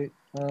a crate.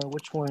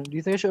 Which one? Do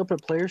you think I should open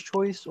up Player's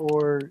Choice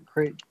or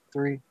Crate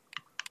 3?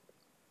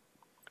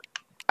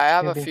 I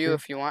have a Camping few 3?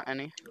 if you want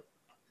any.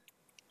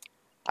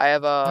 I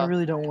have I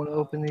really don't want to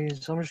open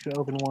these, so I'm just gonna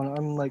open one.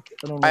 I'm like,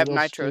 I don't know I have what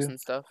else to nitros do. and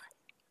stuff.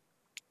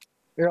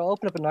 Here, I'll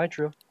open up a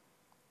nitro.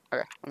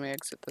 Okay, let me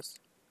exit this.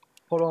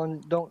 Hold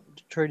on, don't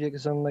trade yet,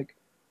 because I'm like,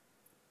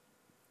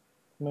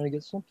 I'm gonna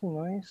get something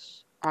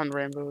nice. On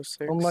Rainbow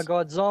 6. Oh my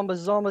god,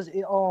 zombies.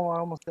 Oh, I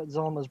almost got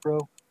zombies, bro.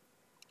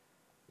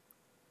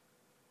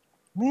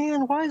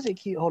 Man, why does it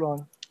keep, hold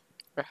on.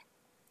 Okay.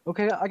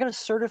 Okay, I got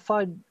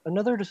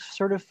another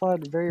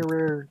certified very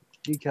rare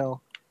decal.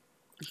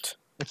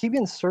 I keep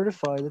getting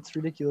certified, that's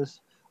ridiculous.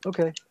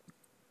 Okay.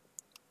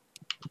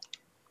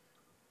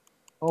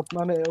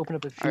 I may open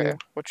up a few. Okay,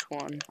 which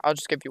one? I'll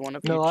just give you one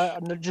of No,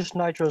 each. no, just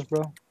nitros,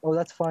 bro. Oh,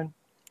 that's fine.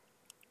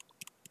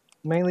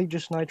 Mainly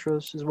just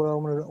nitros is what I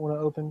want to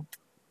open.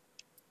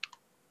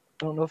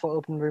 I don't know if I'll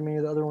open very many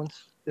of the other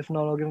ones. If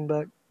not, I'll give them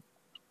back.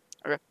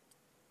 Okay.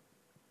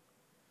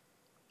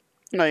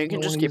 No, you I can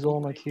don't just want to keep use all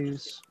my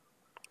keys.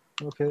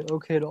 Okay,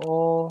 okay to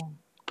all.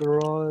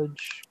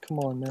 Garage. Come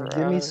on, man. Garage.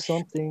 Give me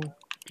something.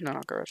 No,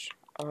 not garage.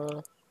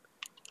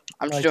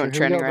 I'm just Nitro. doing Here we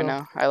training go, right bro.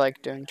 now. I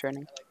like doing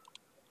training.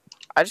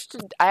 I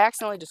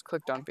accidentally just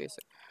clicked on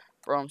basic.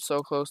 Bro, I'm so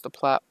close to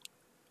plat.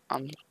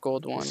 I'm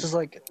gold 1. This is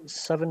like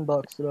 $7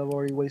 that I've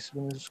already wasted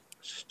on this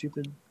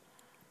stupid.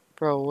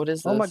 Bro, what is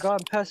this? Oh my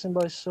god, I'm passing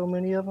by so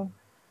many of them.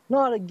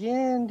 Not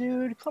again,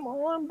 dude. Come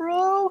on,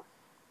 bro.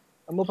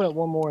 I'm opening up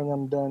one more and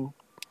I'm done.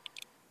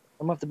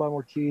 I'm gonna have to buy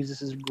more keys.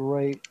 This is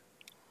great.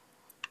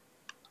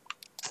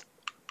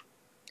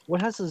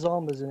 What has the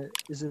zombies in it?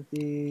 Is it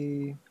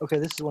the... Okay,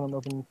 this is one I'm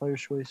opening,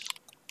 Player's Choice.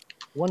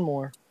 One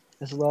more.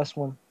 That's the last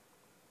one.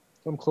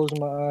 I'm closing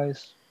my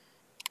eyes.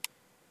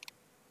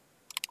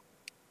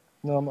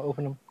 No, I'm gonna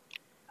open them.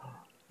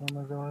 Oh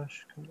my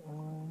gosh, come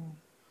on.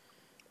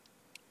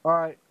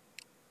 Alright.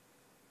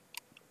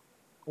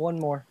 One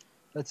more.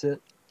 That's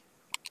it.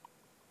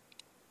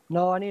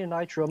 No, I need a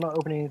nitro. I'm not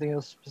opening anything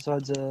else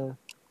besides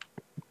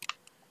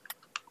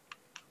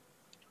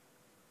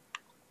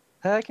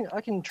Hey,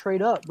 I can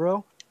trade up,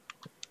 bro.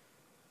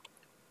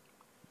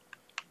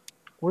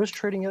 What does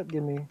trading up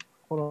give me?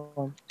 Hold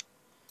on.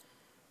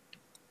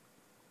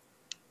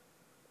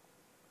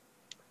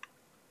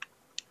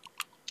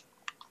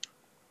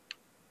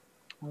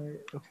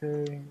 Alright,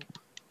 okay.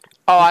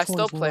 Oh, I Which still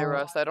one's play not?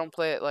 Rust. I don't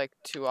play it like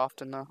too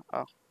often though.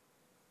 Oh.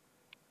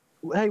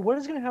 Hey, what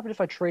is gonna happen if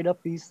I trade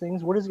up these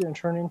things? What is it gonna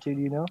turn into?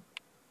 Do you know?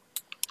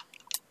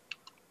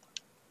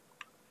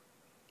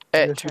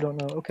 I guess you don't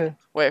know. Okay.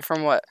 Wait,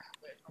 from what?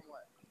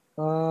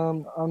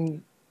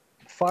 I'm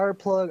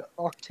Fireplug,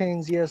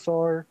 Octane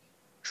ZSR,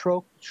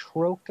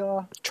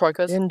 Troca,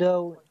 Troikas?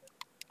 Indo,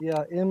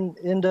 yeah,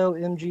 Indo,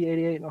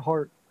 MG88, and a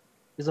heart.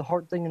 Is a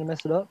heart thing gonna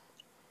mess it up?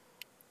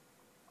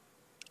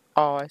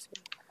 Oh, I see.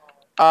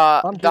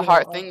 I'm The doing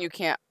heart all, thing you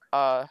can't,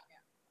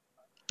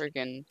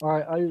 freaking. all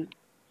right.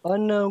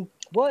 Unknown.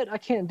 What? I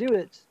can't do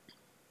it.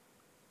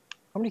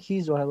 How many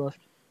keys do I have left?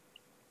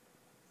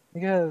 I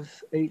think I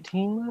have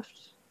 18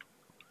 left.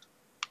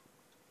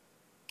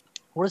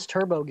 What does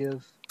turbo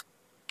give?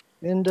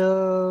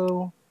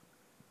 Indo.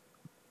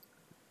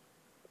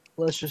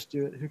 Let's just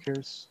do it. Who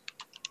cares?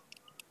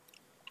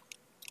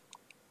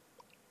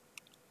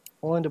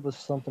 I'll end up with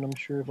something, I'm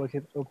sure, if I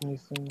keep opening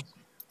these things.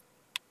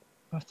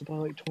 I have to buy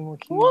like 20 more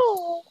keys.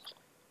 Whoa!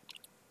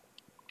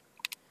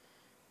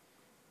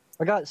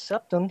 I got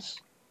septums.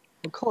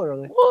 What color are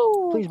they?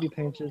 Whoa! Please be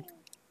painted.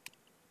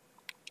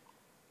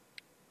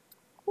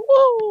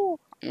 Whoa!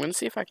 I'm gonna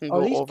see if I can Are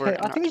go these over it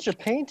and I not think these are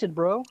painted,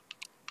 bro.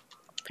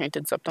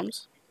 painted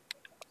septums.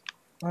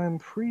 I'm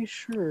pretty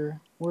sure.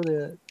 Where they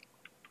at?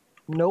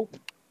 Nope.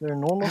 They're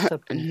normal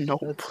septums.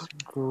 Nope. That's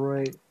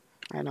great.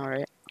 I know,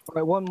 right?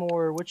 Alright, one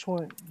more. Which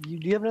one? Do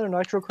you have another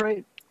nitro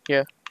crate?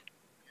 Yeah.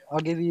 I'll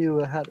give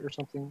you a hat or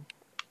something.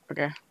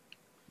 Okay.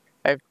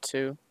 I have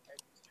 2.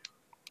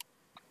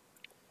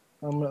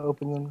 I'm gonna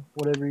open them.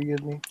 Whatever you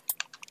give me.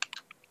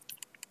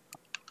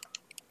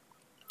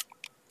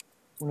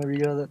 Whenever you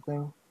get out of that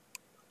thing.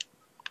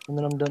 And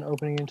then I'm done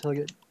opening until I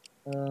get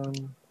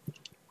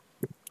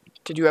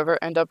Did you ever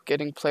end up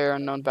getting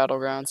PlayerUnknown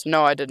Battlegrounds?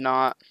 No, I did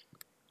not.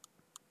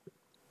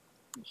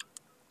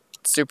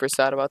 Super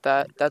sad about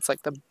that. That's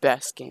like the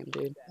best game,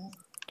 dude.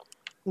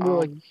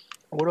 what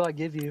do I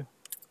give you?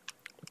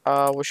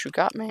 What you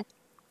got me?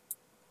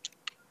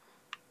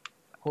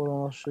 Hold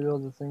on, I'll show you all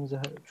the things I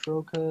had.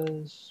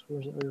 Trocas.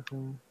 Where's the other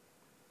thing?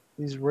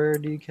 These rare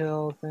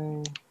decal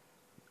thing.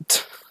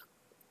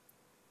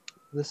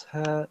 This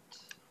hat.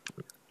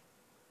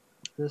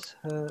 This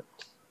hat.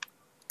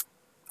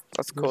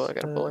 That's cool. This I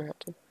got a hat. bowler hat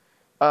too.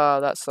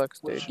 That sucks,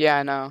 dude. Yeah,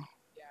 I know.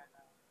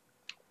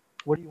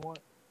 What do you want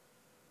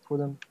for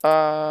them?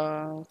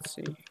 Let's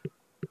see.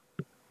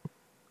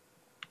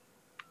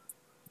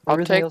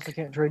 Everything else I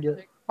can't trade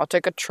yet. I'll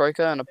take a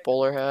troika and a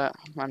bowler hat.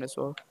 Might as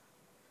well.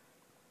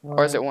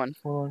 Or is it one?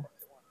 Hold on.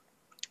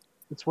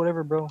 It's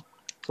whatever, bro.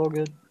 It's all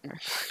good.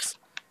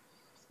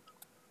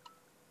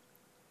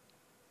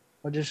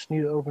 I just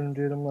need to open,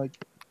 dude. I'm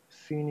like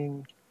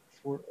fiending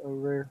for a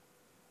rare.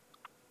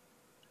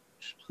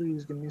 Just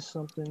please give me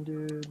something,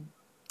 dude.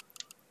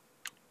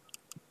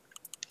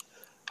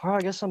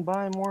 Alright, I guess I'm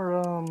buying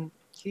more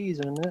keys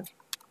in a minute.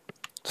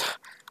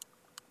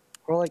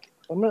 Or like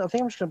I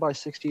think I'm just gonna buy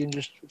 60 and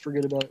just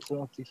forget about it so I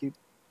don't have to keep.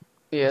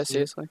 Yeah,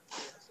 seriously.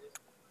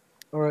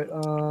 Alright,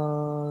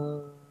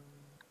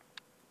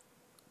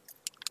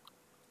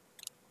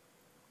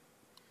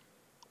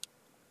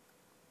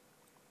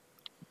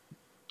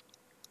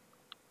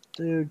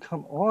 dude,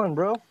 come on,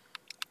 bro.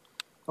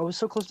 I was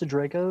so close to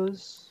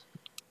Draco's.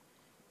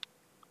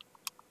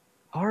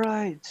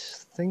 Alright,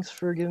 thanks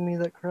for giving me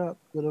that crap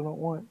that I don't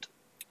want.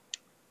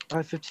 I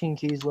have 15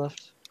 keys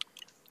left.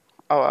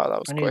 Oh wow, that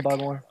was I need quick. to buy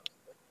more.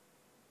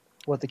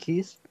 What, the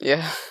keys?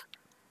 Yeah.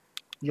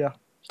 Yeah.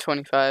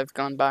 25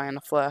 gone by in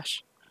a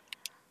flash.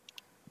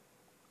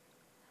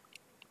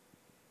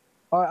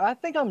 Alright, I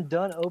think I'm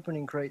done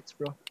opening crates,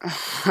 bro.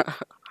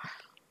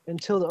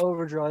 Until the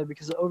overdrive,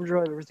 because the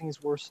overdrive, everything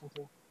is worth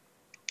something.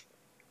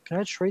 Can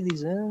I trade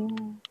these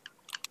in?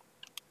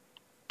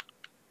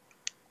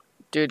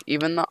 Dude,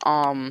 even the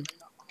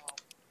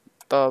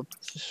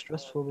It's just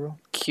stressful, bro.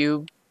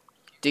 cube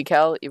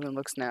decal even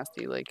looks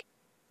nasty. Like,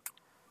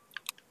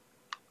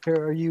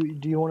 Here,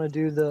 do you want to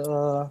do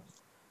the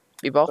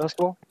b-ball?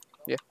 basketball?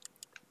 Yeah.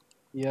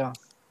 Yeah.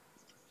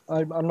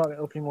 I'm not gonna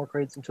open any more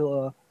crates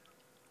until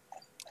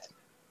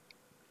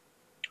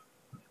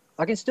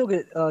I can still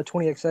get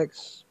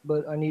 20XX,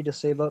 but I need to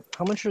save up.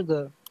 How much are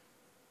the?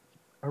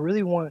 I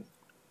really want.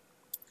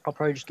 I'll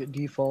probably just get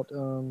default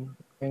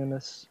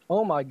Animus.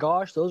 Oh my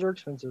gosh, those are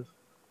expensive.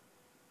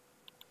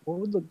 What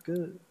would look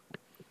good?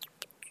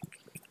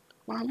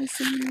 Mommy,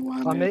 see me,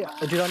 I may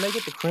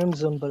get the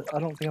Crimson, but I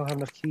don't think I'll have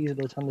enough keys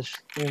by the time this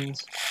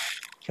ends.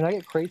 Can I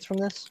get crates from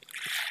this?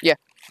 Yeah.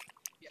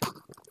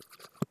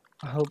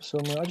 I hope so,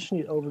 man. I just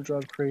need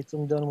overdrive crates.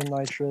 I'm done with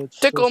Nitro. It's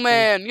Tickle so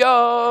man,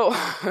 yo!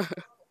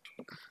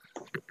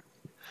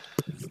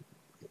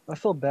 I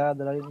feel bad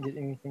that I didn't get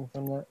anything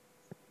from that.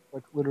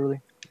 Like,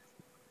 literally.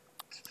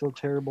 I feel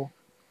terrible.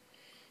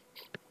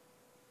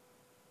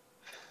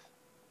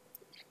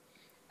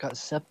 Got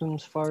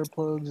septums, fire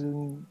plugs,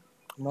 and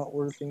not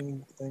worth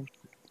anything.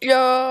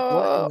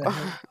 Yo! What in the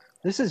heck?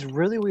 This is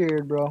really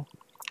weird, bro.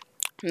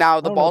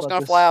 Now the ball's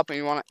gonna fly this. up and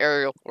you want an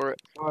aerial for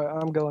it. Alright,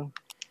 I'm going.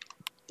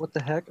 What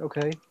the heck?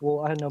 Okay.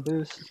 Well, I had no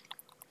boost.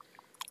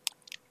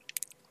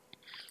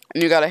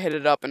 And you gotta hit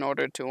it up in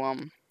order to,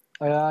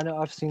 I know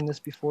I've seen this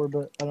before,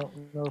 but I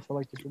don't know if I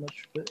like this very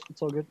much. But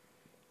it's all good.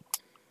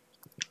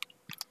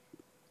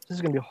 This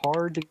is gonna be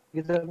hard to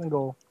get that in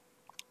goal.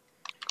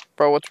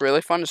 Bro, what's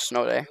really fun is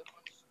snow day.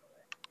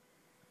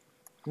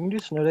 You can do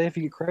snow day if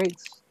you get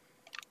crates.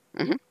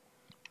 Mhm.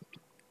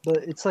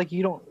 But it's like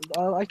you don't.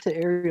 I like the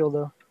aerial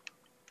though.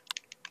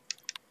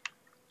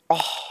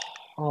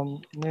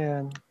 Oh.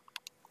 Man,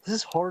 this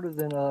is harder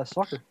than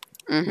soccer.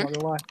 Mhm. I'm not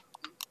gonna lie.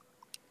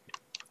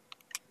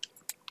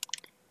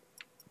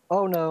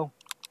 Oh no,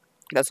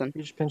 Doesn't.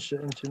 you just pinched it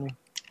into me.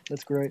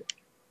 That's great.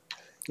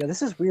 Yeah,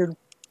 this is weird.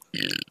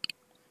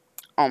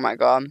 Oh my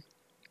god.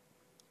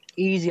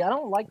 Easy. I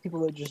don't like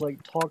people that just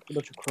like talk a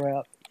bunch of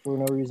crap for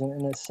no reason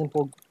in a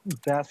simple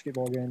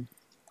basketball game.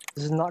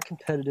 This is not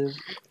competitive.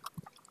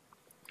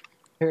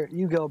 Here,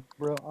 you go,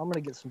 bro. I'm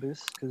gonna get some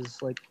boosts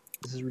because like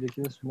this is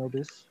ridiculous. No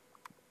boosts.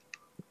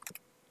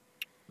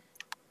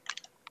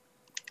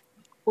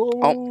 Oh.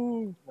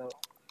 Oh no.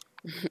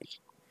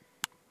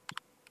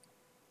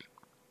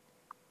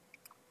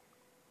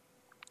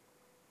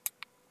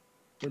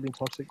 They're being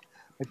toxic,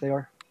 like they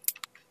are.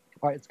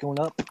 All right, it's going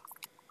up.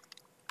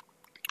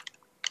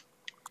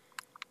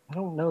 I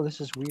don't know.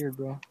 This is weird,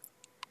 bro.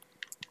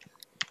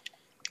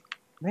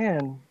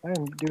 Man, I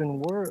am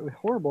doing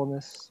horrible in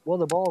this. Well,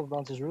 the ball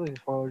bounces really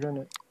far, doesn't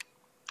it?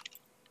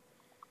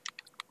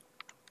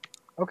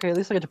 Okay, at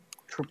least I get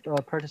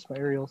to practice my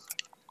aerials.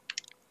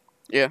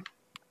 Yeah.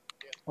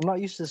 I'm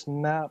not used to this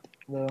map,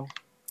 though.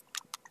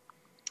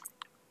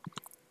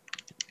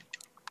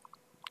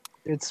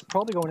 It's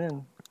probably going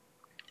in.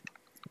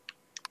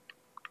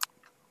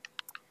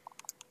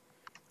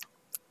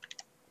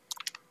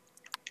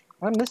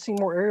 I'm missing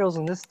more aerials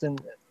in this than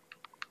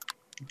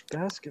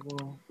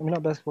basketball. I mean,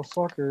 not basketball,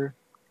 soccer.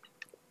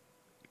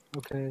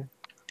 Okay.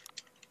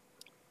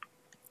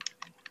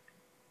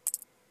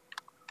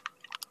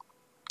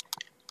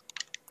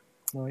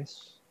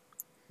 Nice.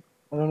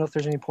 I don't know if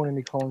there's any point in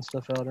me calling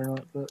stuff out or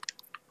not, but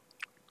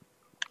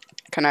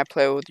Can I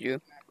play with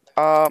you?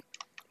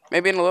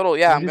 Maybe in a little.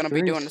 Yeah, we I'm do gonna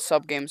be doing a threes.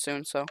 sub game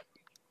soon, so.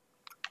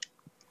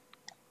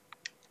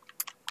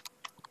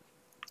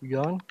 You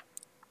going?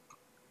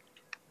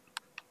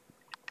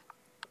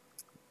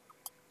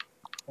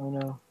 Oh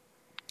no.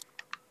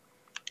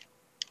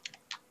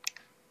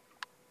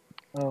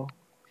 Oh.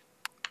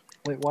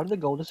 Wait, why did the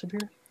goal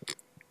disappear?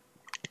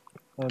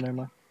 Oh, never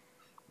mind.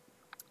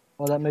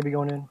 Oh, that may be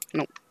going in.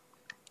 Nope.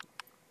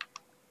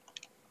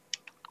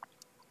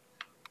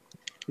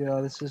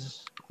 Yeah, this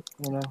is,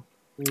 I don't know,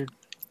 weird.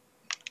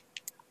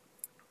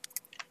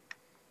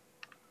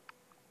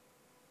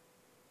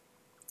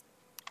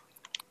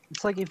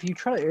 It's like if you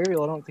try to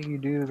aerial, I don't think you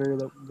do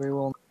very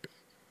well.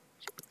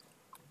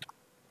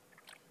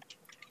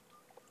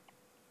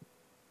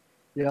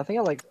 Yeah, I think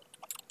I like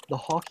the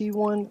hockey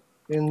one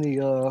and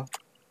the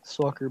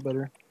soccer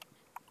better.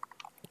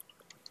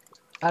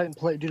 I haven't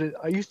played, dude.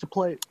 I used to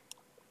play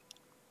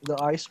the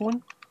ice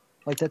one.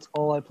 Like that's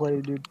all I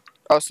played, dude.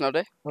 Oh, snow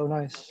day. Oh,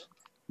 nice.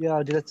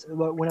 Yeah, dude. That's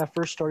when I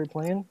first started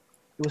playing.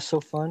 It was so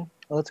fun.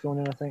 Oh, that's going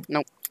in, I think.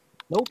 Nope.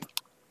 Nope.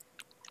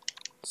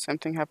 Same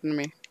thing happened to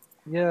me.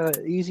 Yeah,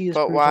 easy is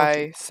But pretty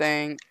toxic. why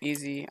saying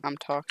easy? I'm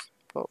toxic.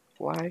 But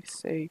why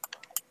say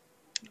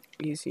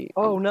easy?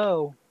 Oh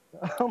no!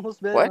 I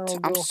almost bet on What? a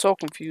I'm goal. so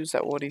confused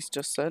at what he's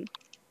just said.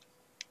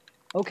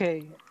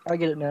 Okay, I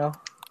get it now.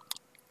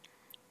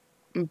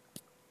 I'm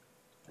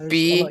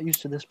B. not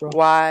used to this, bro.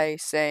 Why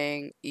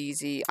saying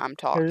easy? I'm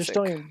Here, just toxic.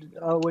 don't even.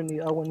 I wouldn't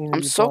even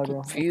I'm so reply,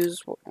 bro.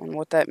 confused on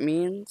what that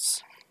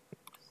means.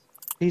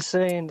 He's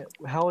saying,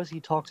 how is he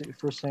toxic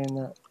for saying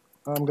that?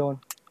 I'm going.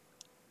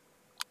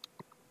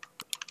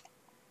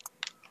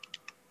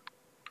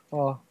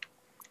 Oh.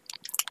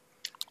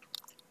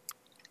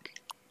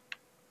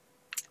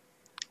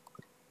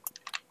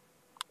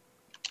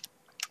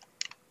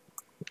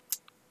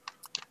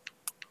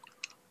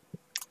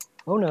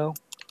 Oh no.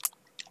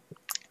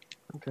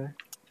 Okay.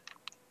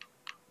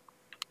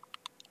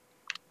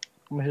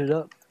 I'm gonna hit it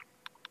up.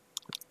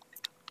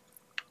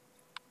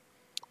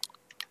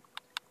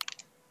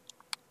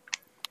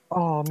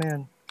 Oh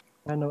man.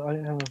 I know I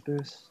didn't have enough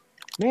boost.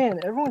 Man,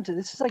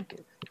 this is like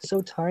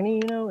so tiny,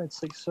 you know?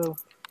 It's like so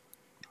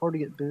hard to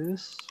get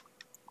boosts.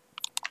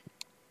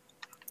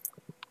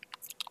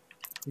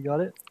 You got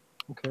it?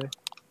 Okay.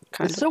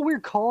 Kind It's of. so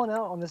weird calling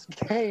out on this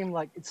game,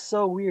 like it's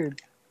so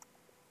weird.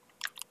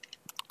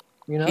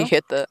 You He know?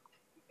 hit the.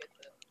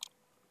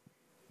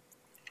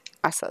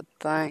 I said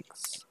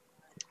thanks.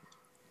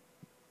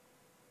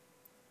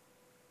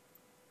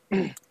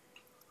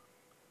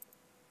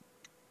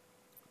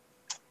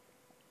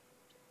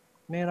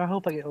 Man, I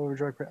hope I get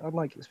overdrive. I'm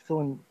like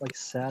feeling like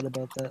sad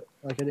about that.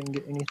 Like I didn't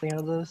get anything out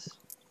of those.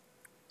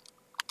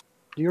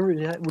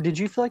 Did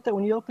you feel like that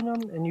when you opened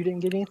them and you didn't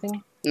get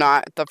anything?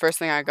 No, the first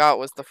thing I got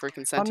was the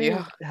freaking I Sentio.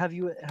 mean,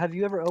 have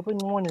you ever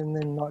opened one and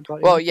then not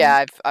got Well, anything?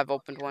 yeah, I've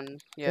opened one.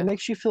 It Yeah,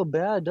 makes you feel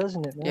bad,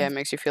 doesn't it, yeah, man? it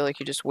makes you feel like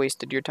you just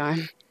wasted your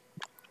time.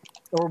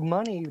 Or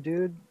money,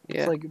 dude. It's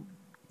Yeah, like I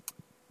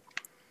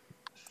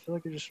feel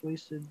like I just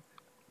wasted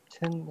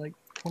 20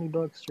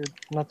 bucks or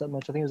not that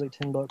much. I think it was like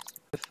 10 bucks.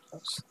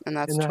 and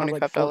that's And then I have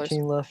like $25.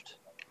 14 left.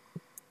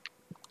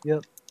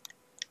 Yep.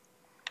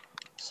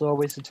 So I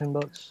wasted 10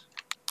 bucks.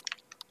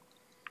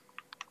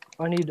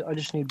 I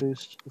just need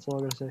boost. That's all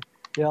I gotta say.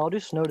 Yeah, I'll do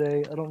snow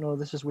day. I don't know.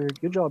 This is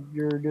weird. Good job.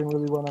 You're doing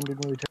really well. And I'm doing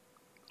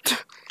really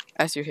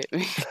As you hit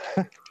me.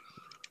 terrible.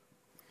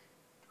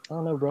 I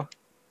don't know, bro.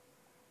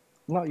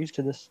 I'm not used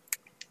to this.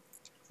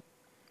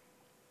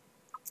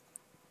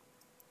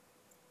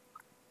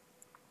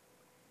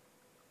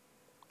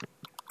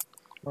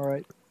 All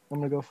right, I'm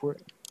gonna go for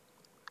it.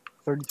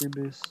 33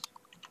 boost.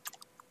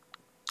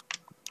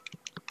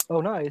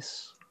 Oh,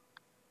 nice.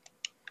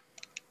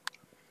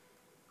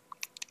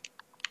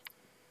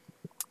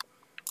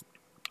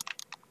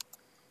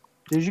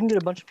 Dude, you can get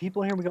a bunch of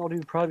people in here. We can all do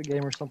a private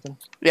game or something.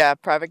 Yeah,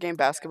 private game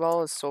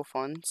basketball is so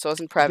fun. So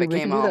isn't private Dude, we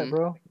game can do that,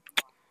 bro.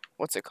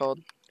 what's it called?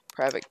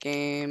 Private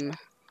game,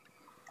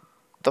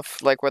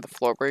 like where the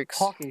floor breaks.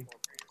 Hockey.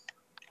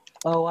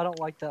 Oh, I don't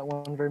like that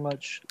one very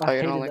much. I Oh,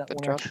 you don't hated like that the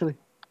one drop? actually.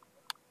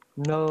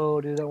 No,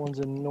 dude, that one's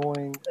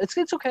annoying. It's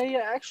okay.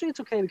 Yeah, actually, it's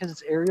okay because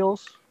it's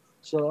aerials,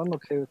 so I'm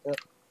okay with that.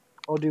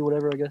 I'll do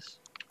whatever, I guess.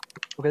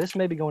 Okay, this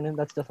may be going in.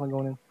 That's definitely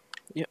going in.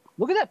 Yep.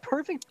 Look at that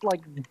perfect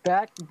like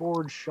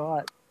backboard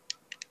shot.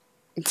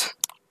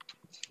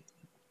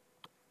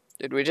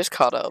 Dude, we just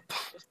caught up.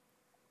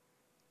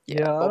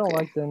 Yeah, I don't okay.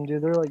 like them,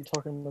 dude. They're like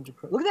talking a bunch of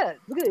crap. Look at that.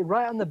 Look at it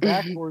right on the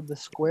backboard, the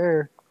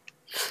square.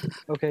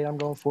 Okay, I'm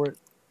going for it.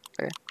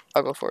 Okay,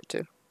 I'll go for it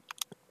too.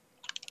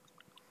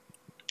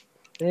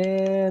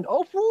 And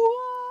oh,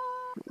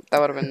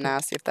 That would have been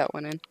nasty if that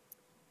went in.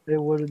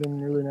 it would have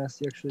been really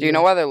nasty, actually. Do you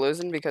know why they're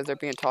losing? Because they're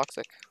being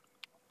toxic.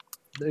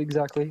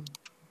 Exactly.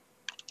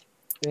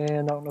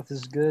 And I don't know if this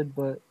is good,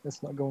 but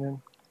it's not going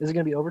in. Is it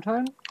gonna be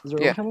overtime? Is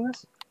there Yeah. overtime in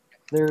this?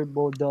 There,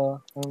 well, duh.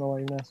 I don't know why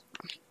you asked.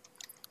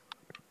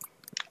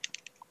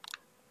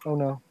 Oh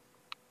no.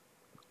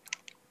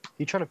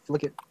 He tried to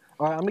flick it.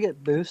 All right, I'm gonna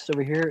get boost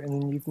over here,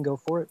 and then you can go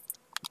for it.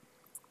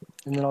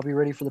 And then I'll be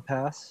ready for the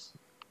pass.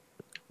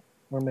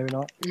 Or maybe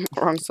not.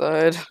 Wrong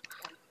side.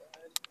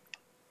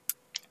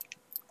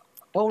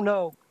 Oh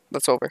no.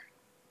 That's over.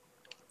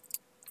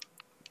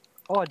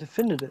 Oh, I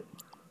defended it.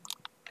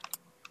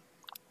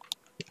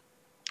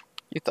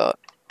 You thought.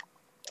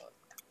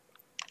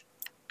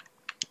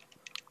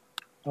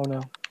 Oh no.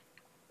 I'm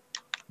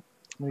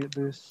gonna get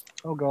boost.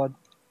 Oh god.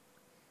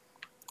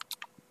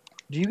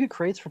 Do you get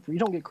crates for? You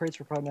don't get crates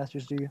for Prime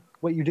Masters, do you?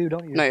 Wait, you do,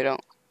 don't you? No, you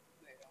don't.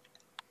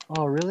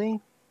 Oh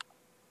really?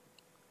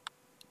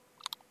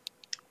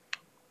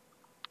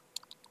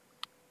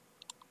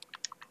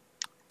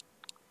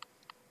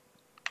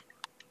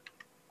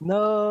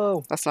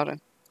 No. That's not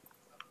in.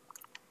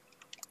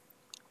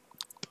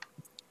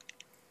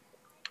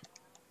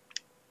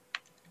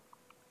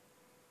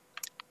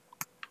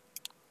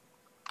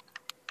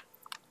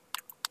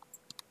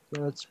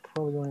 That's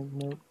probably going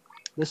in. Nope.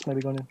 This may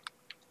be going in.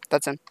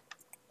 That's in.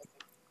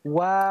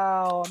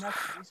 Wow, I'm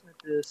actually decent at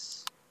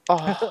this.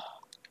 Oh,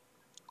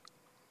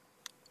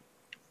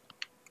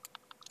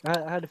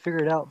 I had to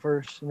figure it out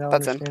first, and now I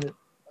That's in. understand it.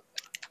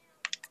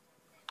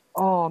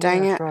 Oh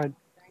Dang man, I it. tried.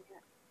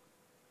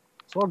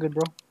 It's all good,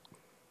 bro.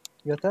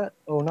 You got that?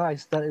 Oh,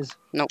 nice. That is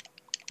Nope.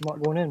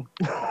 not going in.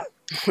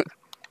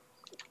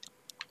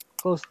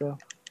 Close though.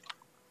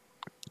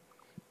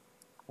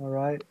 All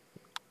right.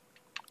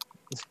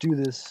 Let's do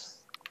this.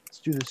 Let's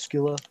do this,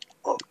 Skilla.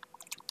 Oh.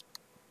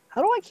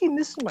 How do I keep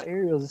missing my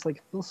aerials? It's like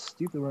it feels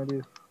stupid when I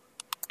do.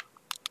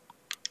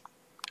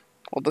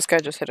 Well, this guy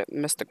just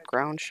missed a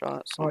ground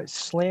shot. So. All right,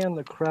 slam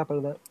the crap out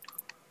of that.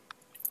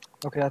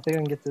 Okay, I think I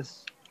can get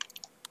this.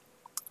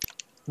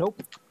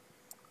 Nope.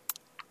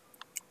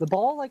 The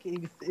ball, like,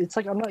 it's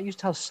like I'm not used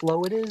to how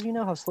slow it is. You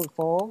know how slow it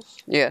falls.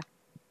 Yeah.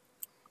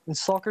 In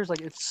soccer's like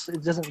it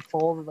doesn't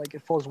fall, like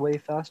it falls way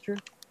faster.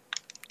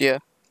 Yeah.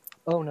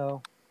 Oh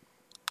no.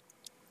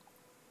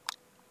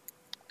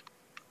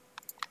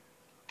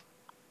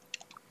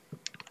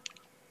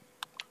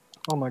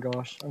 Oh my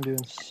gosh, I'm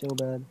doing so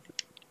bad.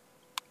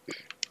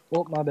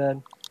 Oh, my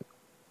bad.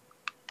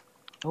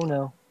 Oh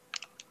no.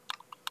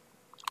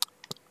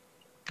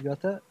 You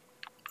got that?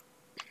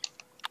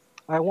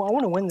 I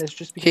want to win this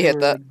just because He hit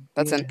we're, that. like,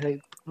 That's being in.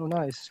 hate. Oh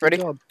nice. Ready?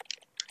 Good job.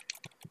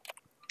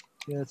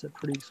 Yeah, that's a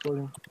pretty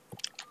explosion.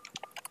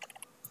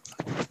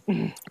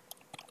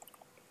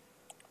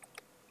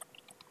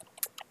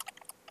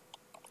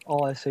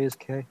 All I say is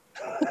K.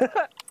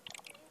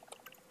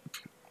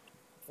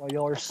 While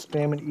y'all are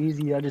spamming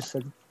easy, I just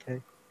said K.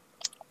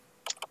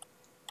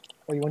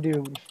 Oh, you want to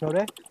do snow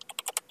day?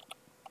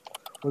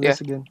 Or Yeah.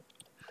 this again?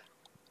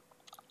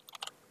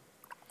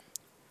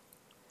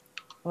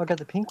 Oh, I got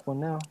the pink one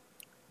now.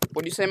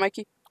 What do you say,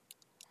 Mikey?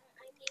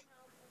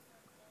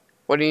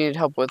 What do you need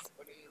help with?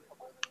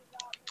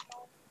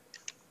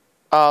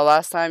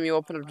 Last time you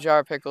opened a jar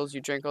of pickles,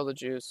 you drank all the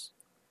juice.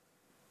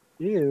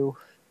 Ew.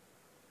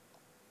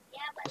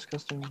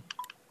 Disgusting.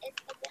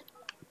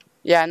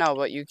 Yeah, I know,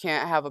 but you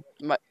can't have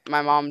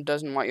my mom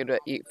doesn't want you to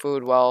eat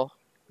food while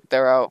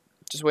they're out.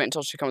 Just wait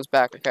until she comes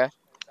back, okay?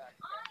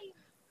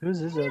 Who's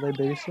this? Are they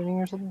babysitting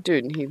or something?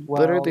 Dude, he Wow.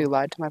 literally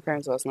lied to my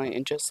parents last night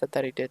and just said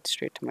that he did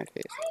straight to my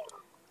face.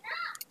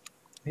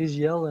 He's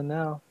yelling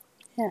now.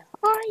 Yeah.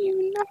 Are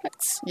you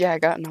nuts? Yeah, I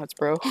got nuts,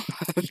 bro.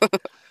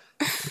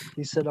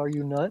 He said, "Are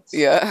you nuts?"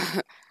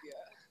 Yeah.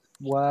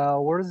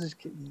 Wow. What is this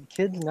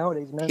kids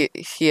nowadays, man?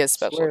 He is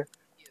special. Swear.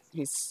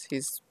 He has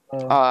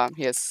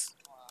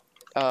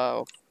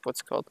what's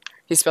it called?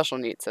 He's special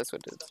needs. That's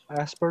what it is.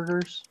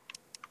 Asperger's.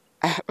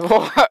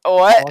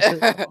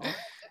 What?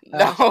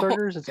 No.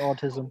 Asperger's. It's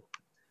autism.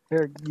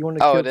 Here, you want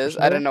to? Oh, it is.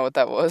 I didn't know what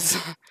that was.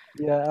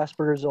 Yeah,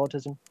 Asperger's is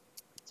autism.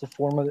 It's a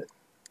form of it.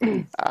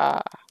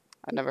 Ah,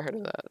 I never heard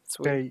of that. It's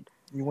weird. Okay,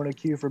 you want a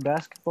cue for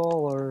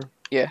basketball or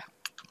Yeah.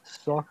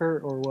 soccer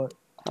or what?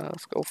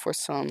 Let's go for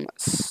some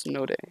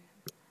snow day.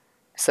 It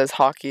says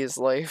hockey is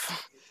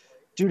life.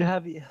 Dude,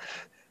 have you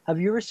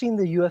ever seen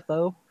the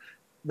UFO?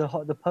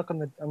 The puck on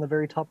the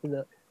very top of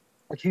the,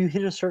 like you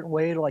hit a certain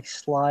way to like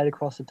slide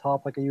across the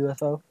top like a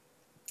UFO.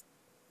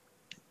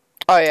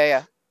 Oh yeah,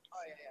 yeah.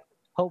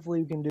 Hopefully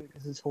you can do it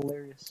because it's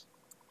hilarious.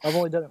 I've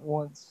only done it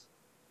once.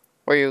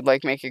 Where you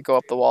like make it go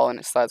up the wall and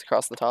it slides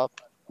across the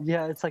top.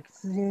 Yeah, it's like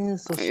so Yeah,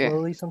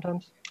 slowly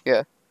sometimes.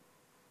 yeah.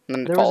 And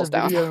then it There was a falls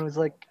down. video and it was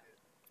like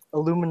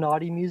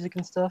Illuminati music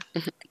and stuff.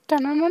 Yeah,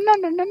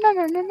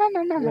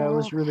 it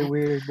was really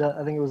weird.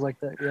 I think it was like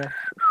that. Yeah,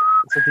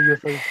 it's like the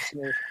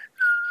UFO.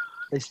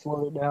 They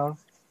slowed it down.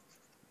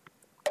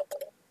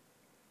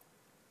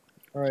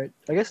 All right.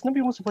 I guess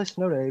nobody wants to play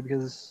Snow Day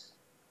because.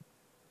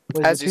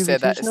 Wait, is As it you say 2v2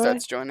 that, it Snow Day?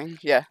 starts joining.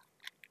 Yeah.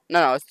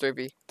 No, it's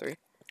 3v3.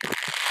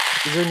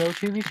 Is there no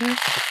 2v2?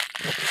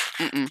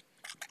 Mm-mm.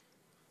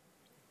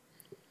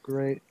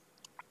 Great.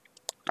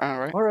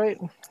 Alright. All right.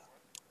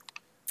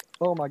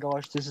 Oh my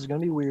gosh, this is gonna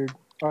be weird.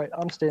 All right,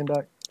 I'm staying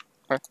back.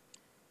 Alright.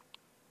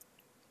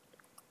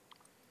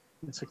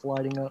 It's like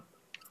lighting up.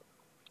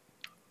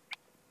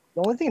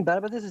 The only thing bad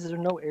about this is there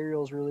are no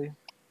aerials really.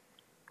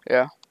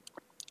 Yeah.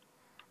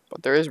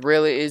 But there is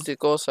really easy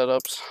goal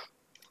setups.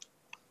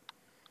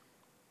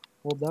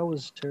 Well, that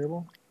was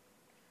terrible.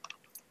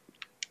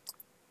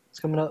 It's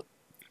coming up.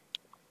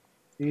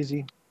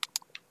 Easy.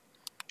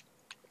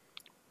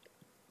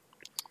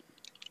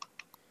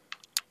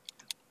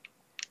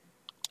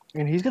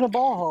 And he's gonna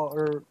ball hog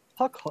or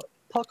puck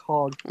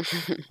hog.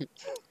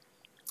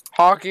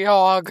 Hockey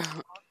hog.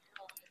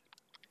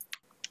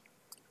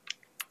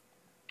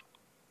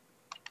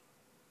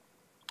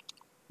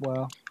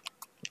 Wow.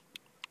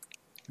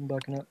 I'm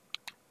backing up.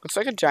 Looks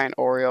like a giant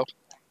Oreo.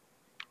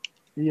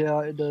 Yeah,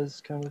 it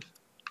does kind of.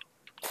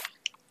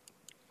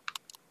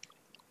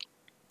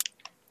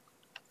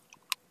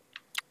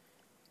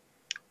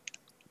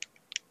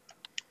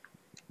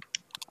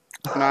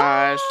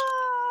 Nice.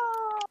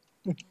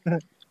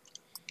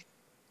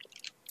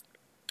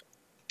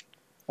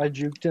 I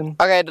juked him.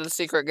 Okay, to the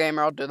secret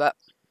gamer, I'll do that.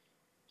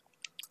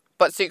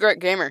 But secret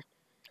gamer,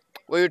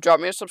 will you drop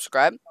me a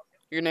subscribe?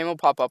 Your name will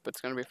pop up.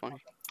 It's gonna be funny.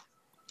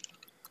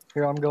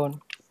 Here, I'm going.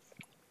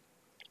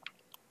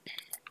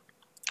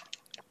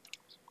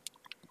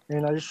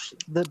 And I just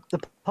the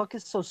puck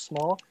is so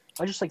small.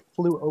 I just like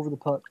flew over the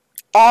puck.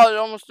 Oh, it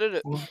almost did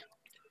it.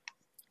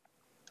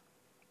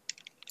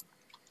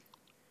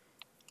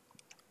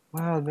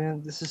 Wow,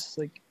 man, this is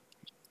like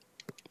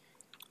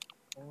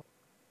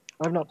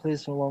I've not played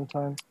this in a long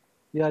time.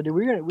 Yeah, dude,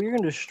 we're gonna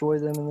destroy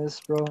them in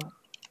this, bro.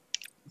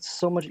 It's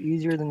so much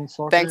easier than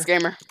soccer. Thanks,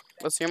 gamer.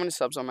 Let's see how many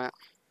subs I'm at.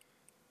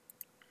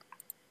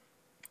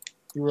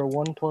 You were a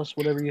 1 plus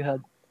whatever you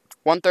had.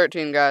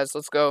 113, guys.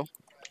 Let's go.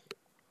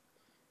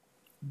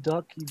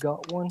 Duck, you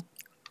got one.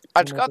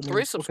 I just got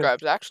 3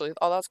 subscribes, actually.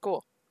 Oh, that's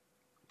cool.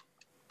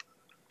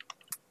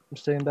 I'm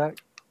staying back.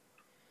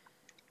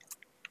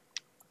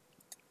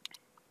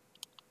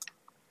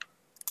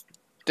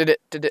 Did it?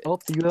 Oh,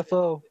 the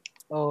UFO.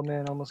 Oh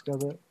man, I almost got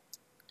that.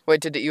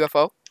 Wait, did it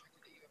UFO?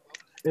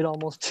 It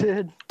almost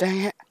did.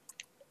 Dang it.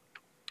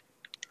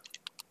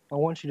 I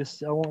want you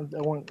to. I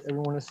want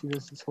everyone to see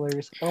this. It's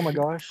hilarious. Oh my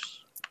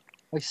gosh.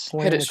 Like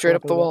slam Hit it the straight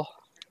up crap the out of wall.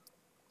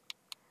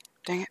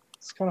 Dang it.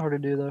 It's kind of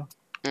hard to do though.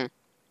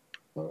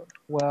 Mm.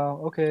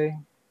 Wow. Okay.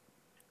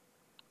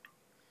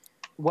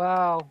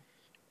 Wow.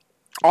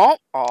 Oh.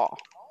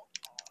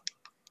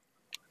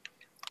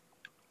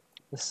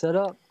 The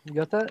setup. You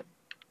got that?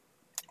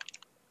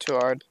 Too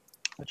hard.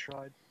 I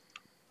tried.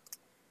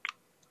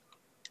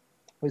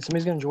 Wait,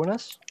 somebody's gonna join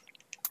us?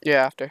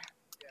 Yeah, after.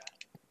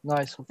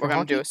 Nice. We're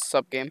gonna do a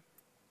sub game.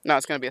 No,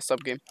 it's gonna be a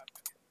sub game.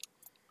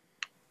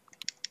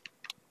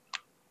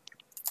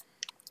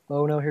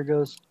 Oh no, here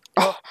goes.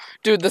 Oh,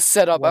 dude, the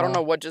setup. Wow. I don't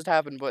know what just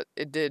happened, but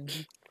it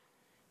did.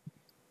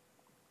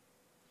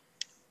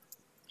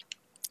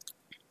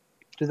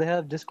 Do they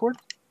have Discord?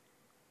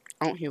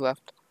 Oh, he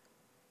left.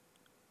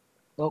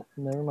 Oh,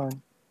 never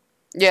mind.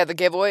 Yeah, the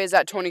giveaway is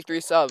at 23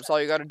 subs.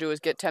 All you gotta do is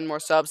get 10 more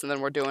subs, and then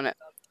we're doing it.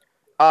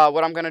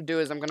 What I'm gonna do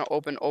is I'm gonna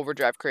open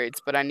overdrive crates,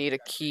 but I need a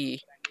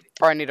key,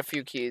 or I need a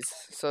few keys.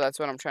 So that's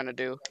what I'm trying to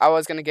do. I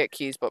was gonna get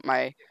keys, but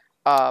my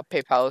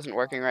PayPal isn't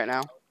working right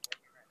now.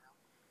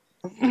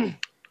 If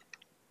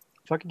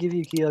I could give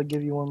you a key, I'd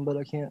give you one, but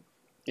I can't.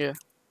 Yeah.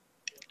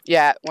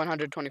 Yeah, at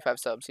 125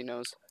 subs, he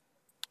knows.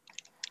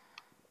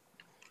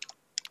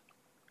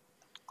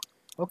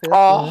 Okay,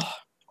 that's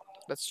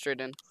that's straight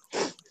in.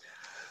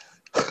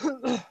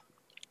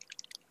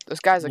 This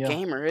guy's a Yeah.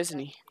 gamer, isn't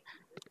he?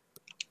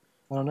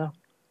 I don't know.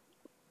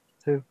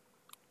 Who?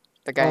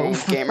 The guy Oh.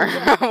 ain't gamer.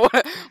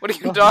 what are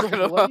you talking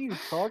about? What are you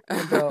talking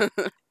about?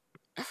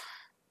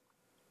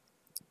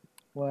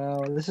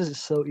 Wow, this is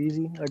so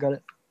easy. I got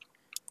it.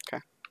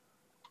 Okay.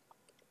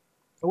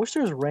 I wish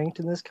there was ranked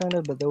in this kind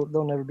of, but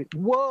they'll never be.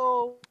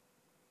 Whoa!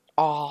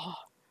 Oh,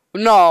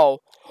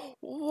 no.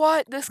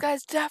 What? This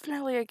guy's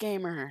definitely a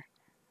gamer.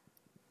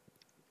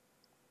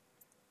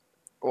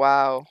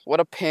 Wow, what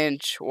a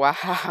pinch.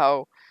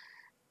 Wow.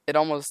 It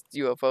almost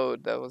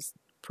UFO'd. That was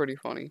pretty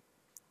funny.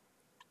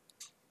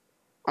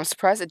 I'm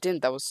surprised it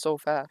didn't. That was so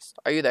fast.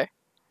 Are you there?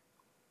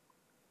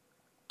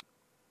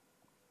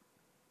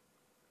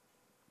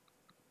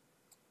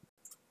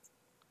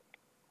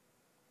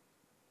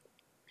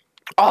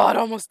 Oh, it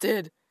almost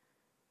did.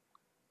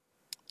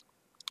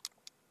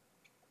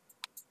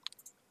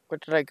 Where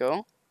did I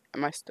go?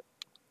 Am I still?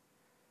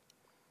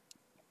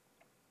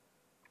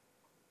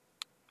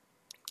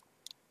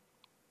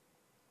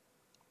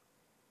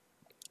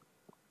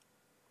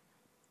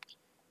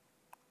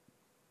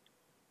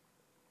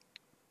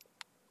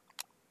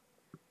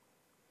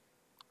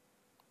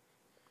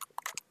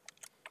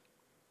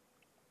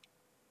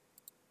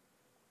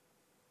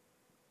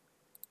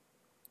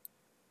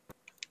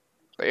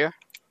 Right here?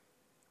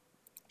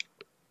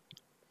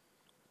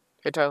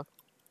 Hey, Tyler.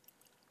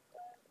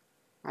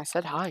 I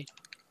said hi.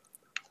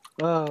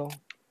 Oh.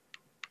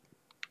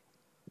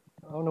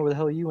 I don't know where the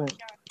hell you went.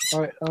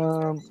 Alright, I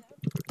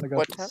got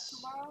What this. tab?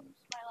 Tomorrow's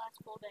my last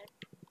full day.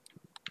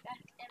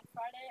 And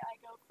Friday I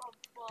go from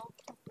 12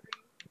 to 3.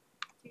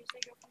 Tuesday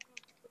go from 12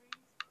 to 3.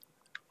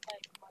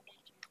 Like Monday,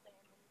 Tuesday,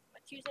 and then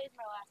but Tuesday is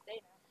my last day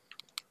now.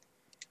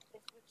 They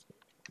switched it.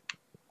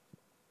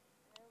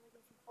 And I only go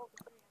from 12 to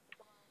 3 after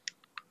tomorrow.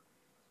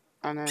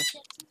 Oh, nice.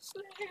 Get some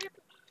sleep.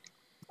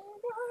 Oh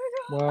my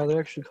god. Wow, they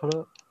actually caught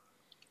up.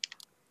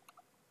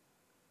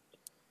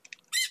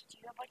 Do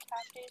you have like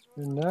half days worth?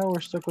 And now we're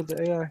stuck with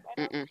the AI.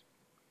 Mm-mm.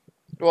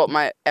 Well,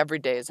 my every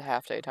day is a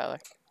half day, Tyler.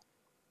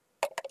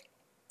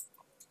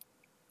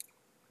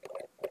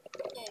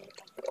 Yeah, you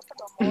go from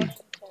the morning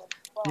to 12.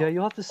 Yeah,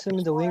 you'll have to send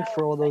me the link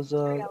for all those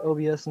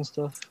OBS and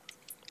stuff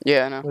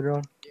Yeah, I know. later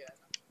on.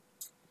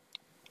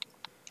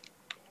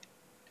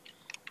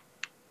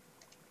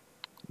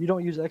 You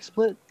don't use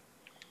XSplit?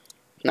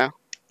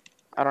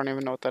 I don't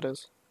even know what that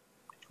is.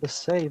 The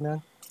say,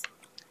 man.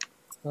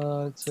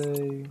 It's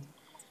a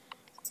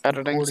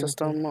Editing recording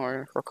system thing.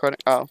 or recording?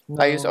 Oh,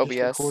 No, I use just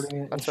OBS.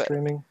 recording it and That's what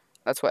streaming.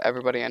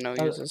 everybody I know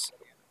uses.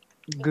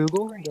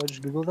 Google? Do I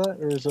just Google that,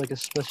 or is it like a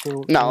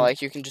special? No, link?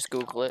 like you can just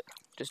Google it.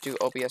 Just do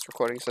OBS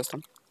recording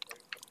system.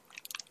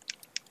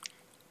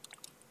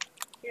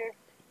 Here,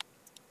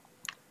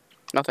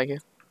 No, thank you.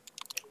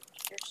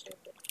 you're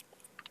stupid.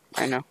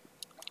 I know.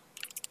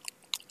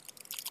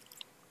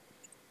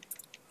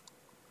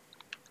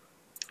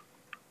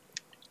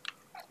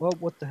 Oh,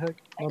 what the heck?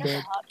 I My got the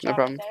bad. hot No shot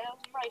problem. today. That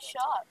was my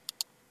shot.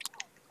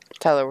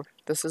 Tyler,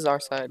 this is our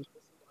side.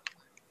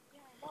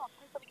 Yeah, I know. I'm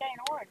playing for the guy in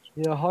orange.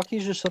 Yeah,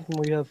 hockey's just something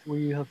where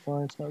you have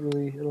fun. It's not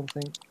really, I don't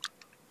think,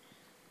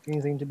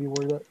 anything to be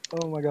worried about.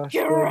 Oh my gosh,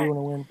 You're but I right. do want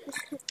to win.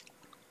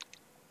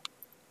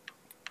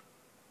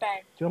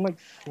 Bang. Dude, I'm like,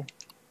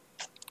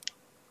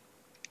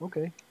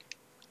 okay.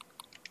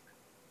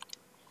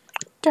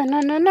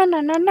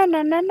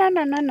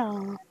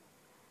 Da-na-na-na-na-na-na-na-na-na-na.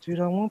 Dude,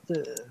 I want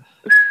the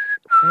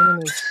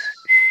anime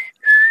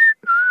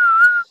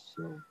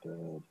so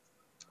bad.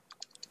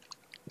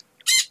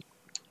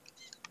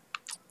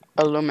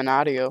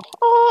 Illuminatio.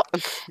 Oh.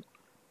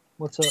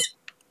 What's up?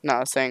 No, I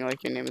was saying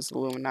like your name is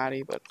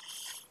Illuminati, but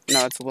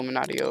no, it's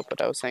Illuminatio.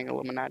 But I was saying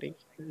Illuminati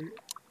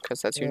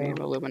because that's your Yeah. name,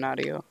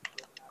 Illuminatio.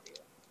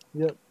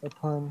 Yep, a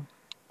pun.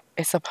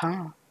 It's a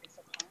pun.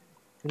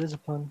 It is a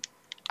pun.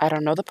 I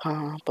don't know the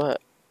pun,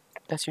 but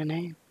that's your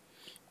name.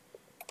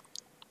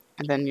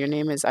 And then your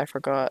name is I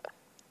forgot.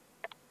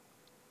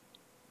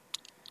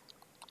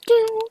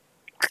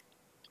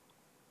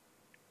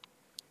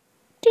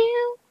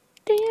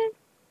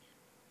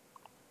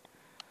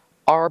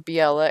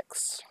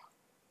 RBLX.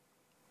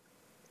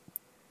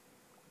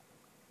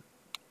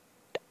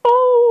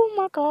 Oh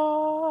my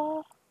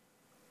god.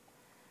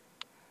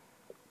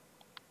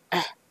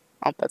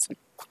 Oh, that's him.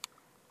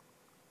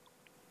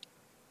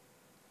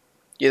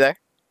 You there?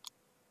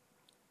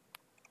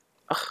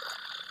 Ugh.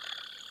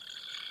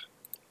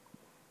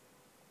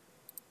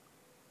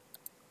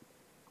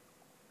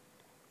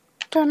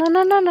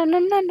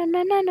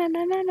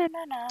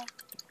 Da-na-na-na-na-na-na-na-na-na-na-na-na.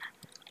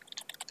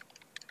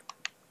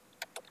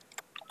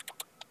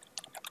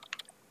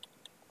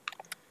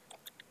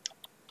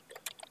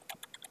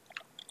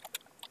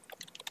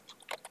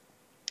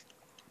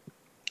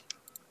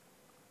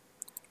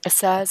 It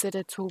says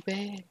it too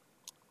big.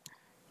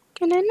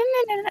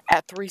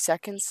 At 3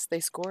 seconds, they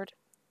scored.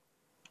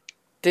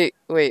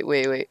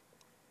 Wait.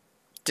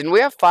 Didn't we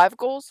have 5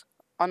 goals?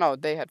 Oh no,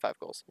 they had 5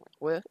 goals.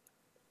 What?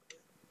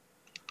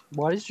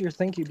 Why does your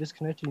thing keep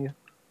disconnecting you?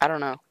 I don't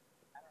know.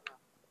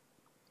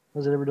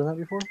 Has it ever done that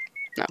before?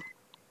 No.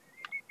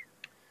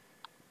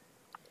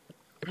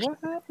 What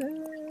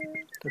happened?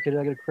 Okay, did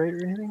I get a crate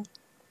or anything?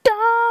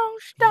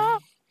 Don't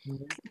stop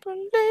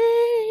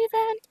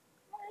believing.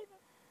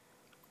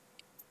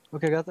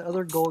 Okay, I got the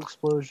other gold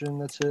explosion.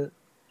 That's it.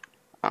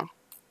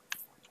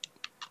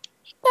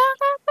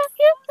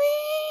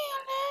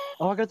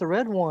 Oh, I got the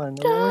red one.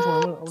 The orange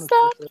one. I'm gonna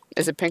Stop. click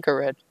Is it pink or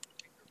red?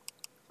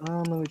 that.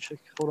 Let me check.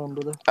 Hold on,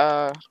 brother.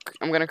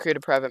 I'm gonna create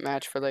a private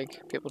match for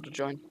like people to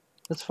join.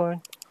 That's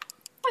fine.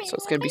 So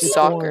it's gonna be It's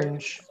soccer,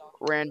 orange.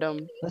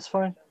 random. That's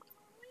fine.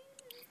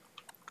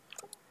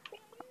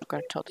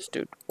 gonna tell this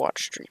dude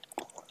watch stream.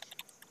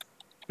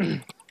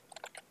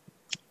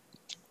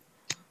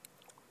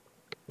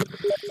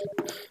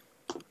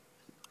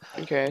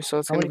 Okay, so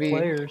it's How gonna many be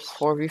players?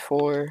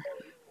 4v4,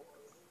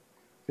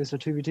 Okay, so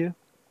 2v2?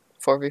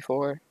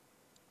 4v4.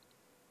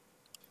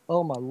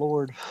 Oh my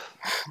lord.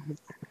 This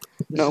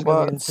No is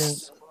gonna be bots.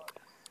 intense.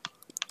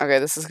 Okay,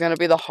 this is gonna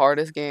be the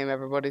hardest game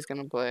everybody's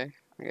gonna play.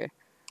 Okay,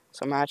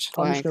 so match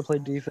I'm just length. gonna play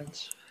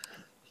defense.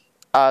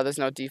 There's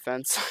no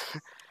defense.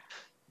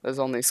 There's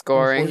only Only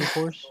scoring.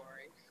 4v4s?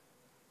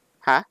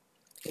 Huh?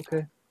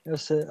 Okay. I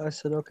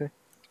said okay.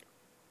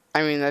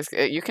 I mean,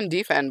 you can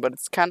defend, but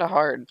it's kind of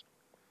hard.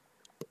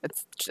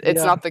 It's Yeah.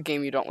 not the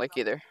game you don't like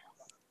either.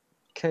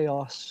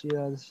 Chaos.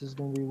 Yeah, this is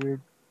gonna be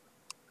weird.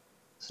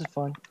 This is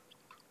fun.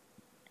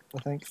 I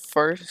think.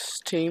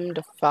 First team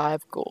to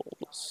 5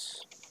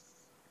 goals.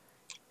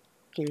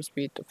 Team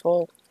speed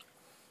default.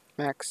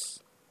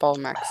 Ball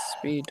max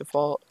speed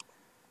default.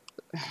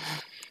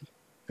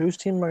 Whose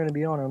team am I gonna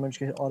be on? Am I just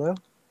gonna hit auto?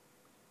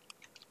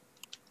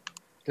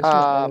 Guess I'm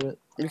gonna auto it.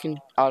 You can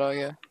auto,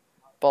 yeah.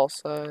 Ball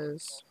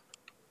size.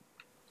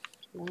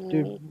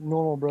 Dude,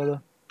 normal,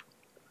 brother.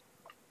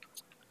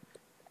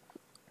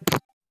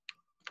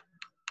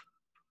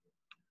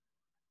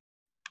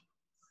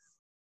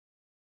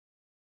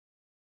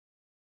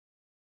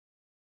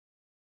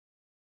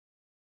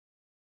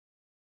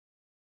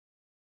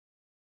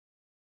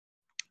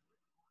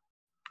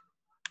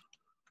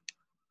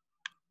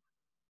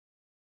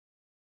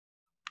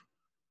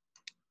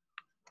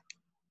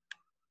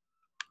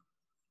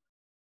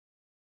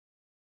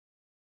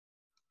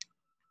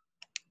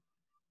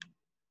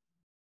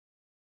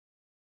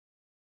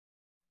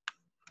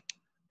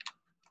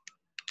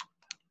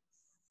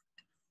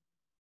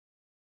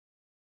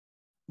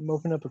 I'm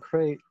opening up a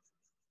crate.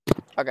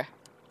 Okay.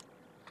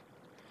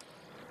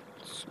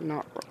 It's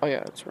not. Oh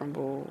yeah, it's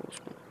Rumble.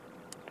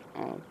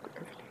 Oh,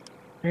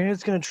 And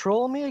it's gonna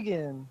troll me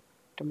again.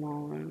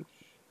 demolish.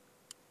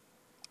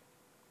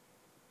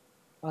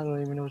 I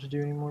don't even know what to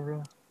do anymore,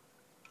 bro.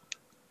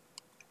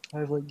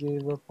 I've like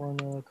gave up on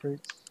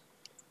crates.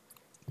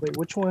 Wait,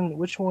 which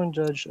one,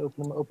 Judge?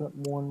 Open up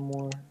one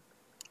more.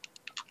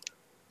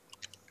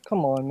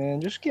 Come on, man.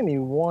 Just give me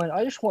one.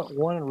 I just want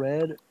one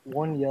red,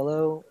 one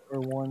yellow, or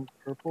one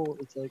purple.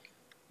 It's like,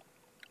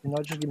 you're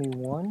not just give me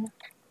one?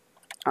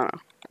 I don't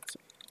know.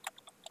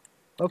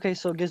 Okay,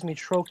 so it gives me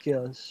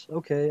trochias.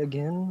 Okay,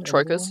 again.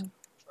 Troikas?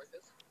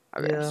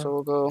 Okay, Yeah. so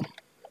we'll go.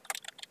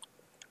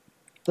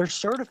 They're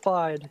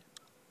certified.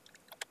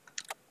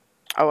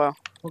 Oh well.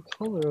 What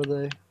color are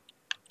they?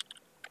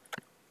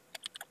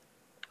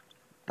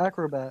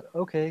 Acrobat.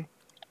 Okay.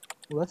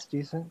 Well, that's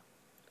decent.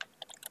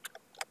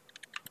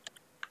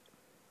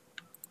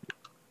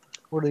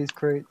 What are these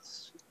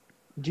crates?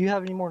 Do you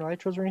have any more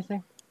nitros or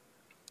anything?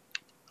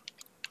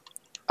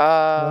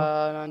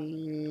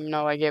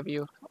 No, I gave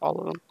you all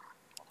of them.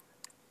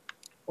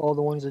 All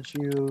the ones that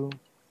you...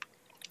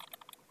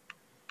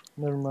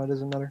 Never mind,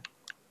 doesn't matter.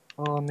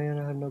 Oh man,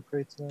 I have no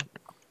crates now.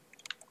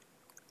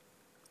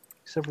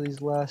 Except for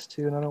these last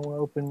two, and I don't want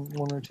to open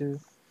one or two.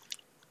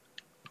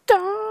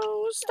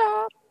 Don't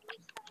stop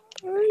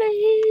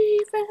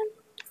believing.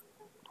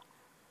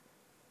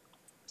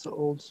 It's an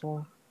old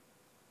song.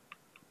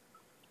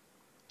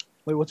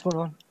 Wait, what's going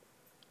on?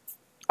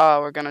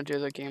 We're gonna do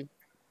the game.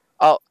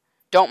 Oh,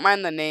 don't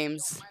mind the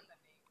names.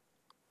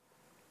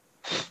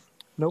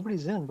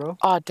 Nobody's in, bro.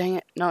 Oh, dang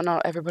it.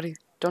 No, everybody.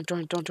 Don't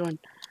join.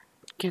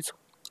 Cancel.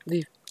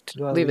 Leave.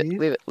 Do I Leave it.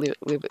 leave? Leave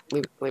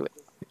it.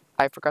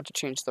 I forgot to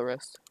change the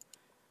rest.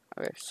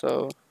 Okay,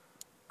 so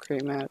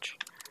create match.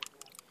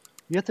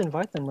 You have to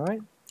invite them,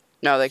 right?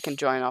 No, they can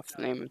join off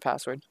the name and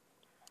password.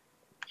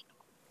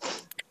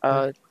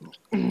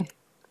 Mutator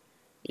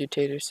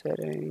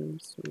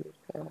settings.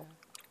 Yeah,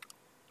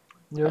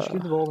 just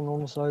keep the ball the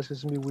normal size because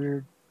it's going to be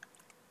weird.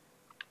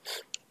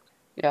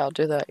 Yeah, I'll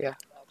do that, yeah.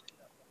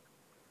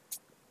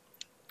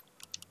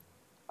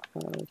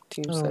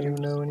 Team I don't settings.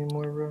 even know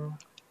anymore, bro.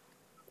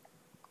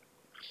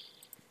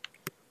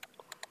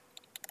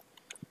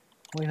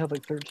 I only have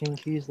like 13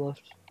 keys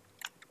left.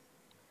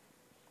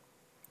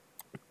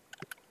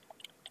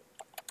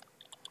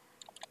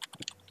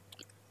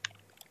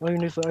 I don't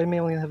even know if I may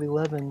only have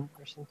 11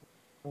 or something.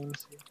 Let me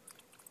see.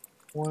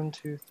 1,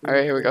 2, 3,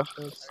 Alright, here we 4,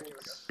 go. 5,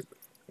 6.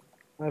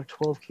 I have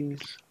 12 keys.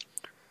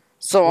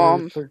 So,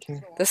 Or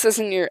 13. this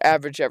isn't your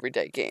average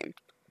everyday game.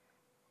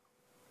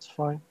 It's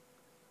fine.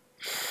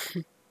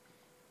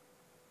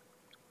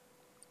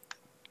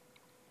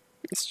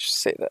 Let's just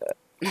say that.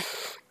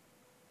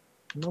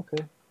 I'm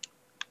okay.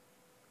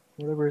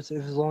 Whatever, it's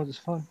as long as it's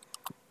fun.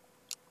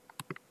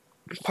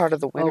 Part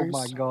of the winners. Oh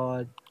my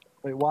god.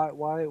 Wait,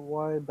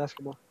 why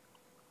basketball?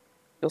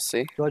 You'll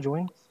see. Do I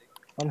join?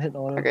 I'm hitting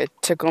auto. Okay,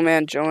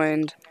 Tickleman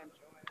joined.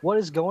 What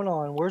is going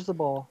on? Where's the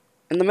ball?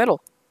 In the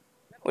middle.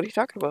 What are you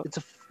talking about?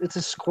 It's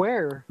a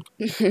square.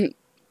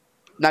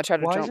 Now try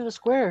to Why jump. is it a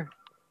square?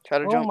 Try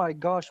to Oh jump. my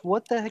gosh,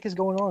 what the heck is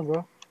going on,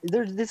 bro?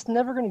 It's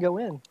never gonna go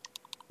in.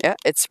 Yeah,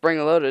 it's spring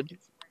loaded.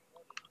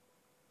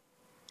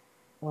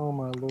 Oh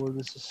my lord,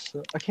 this is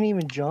so... I can't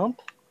even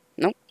jump?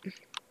 Nope.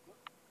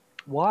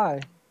 Why?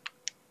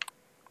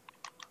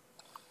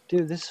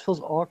 Dude, this feels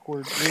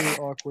awkward. Really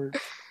awkward.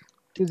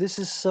 Dude, this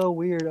is so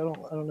weird. I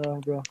don't know,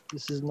 bro.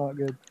 This is not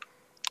good.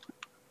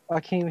 I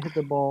can't even hit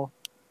the ball.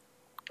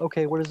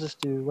 Okay, what does this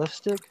do? Left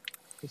stick?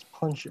 Let's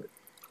punch it.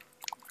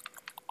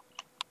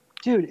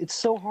 Dude, it's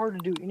so hard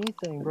to do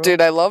anything, bro.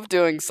 Dude, I love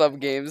doing sub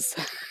games.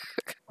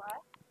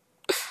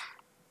 What?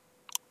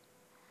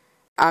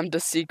 I'm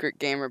the secret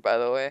gamer, by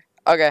the way.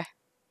 Okay.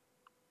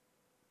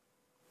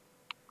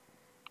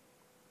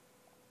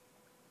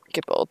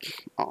 Get bold.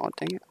 Oh,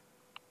 dang it.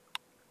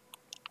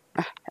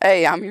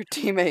 Hey, I'm your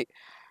teammate.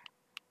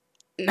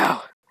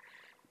 No.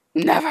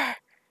 Never.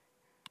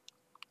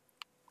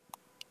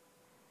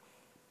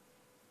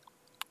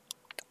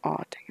 Oh,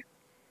 dang it.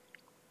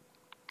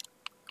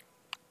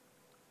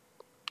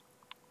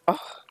 Oh.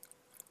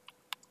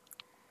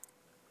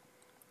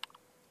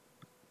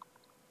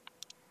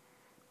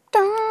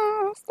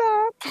 Don't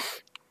stop. I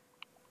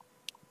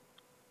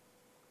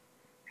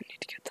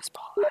need to get this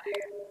ball out of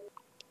here.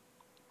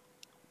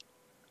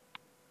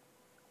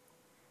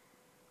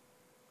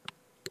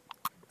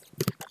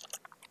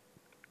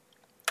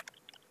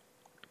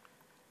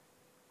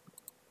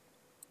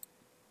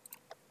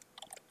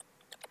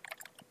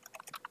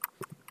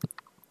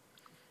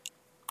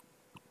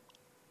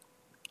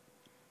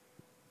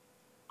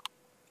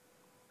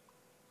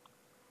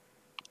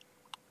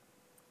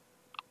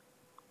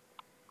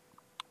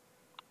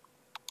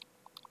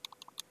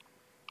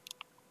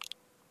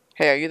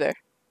 Hey, are you there?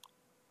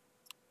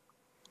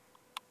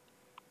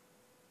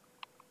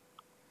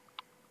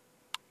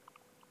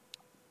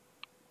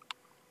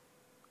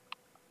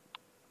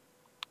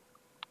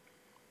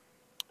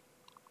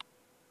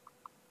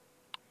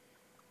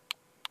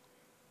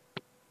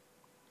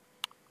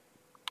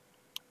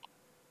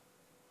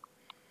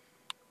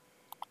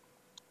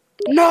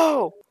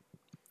 No!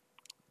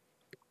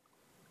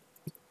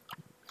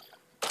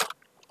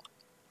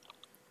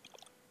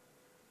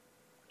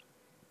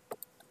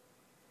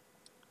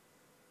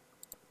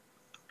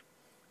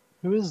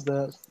 Who is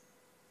that?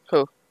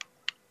 Who?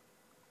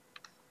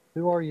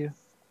 Who are you?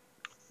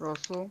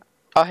 Russell?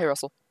 Oh, hey,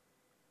 Russell.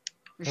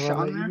 Is Have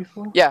I met Sean you there?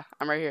 before? Yeah,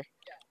 I'm right here.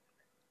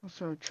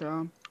 What's up,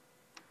 Sean?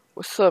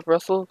 What's up,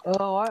 Russell?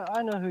 Oh,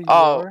 I know who you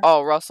Oh,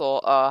 are.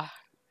 Russell.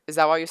 Is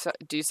that why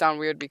do you sound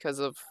weird because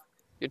of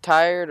you're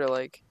tired or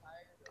like?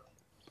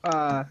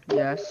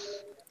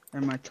 Yes.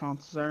 And my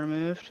tonsils are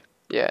removed.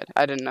 Yeah,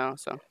 I didn't know.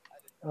 So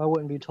I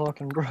wouldn't be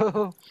talking,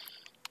 bro.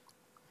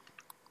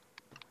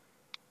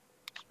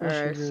 Especially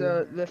Alright,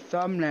 so the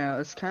thumbnail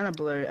is kind of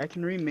blurry. I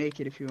can remake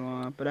it if you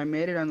want, but I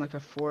made it on like a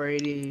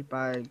 480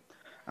 by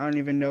I don't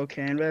even know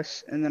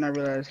canvas, and then I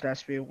realized it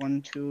has to be a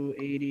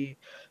 1280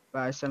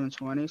 by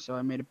 720, so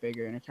I made it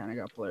bigger and it kind of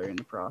got blurry in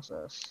the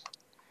process.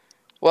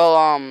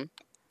 well,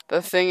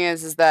 the thing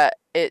is that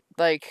it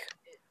like,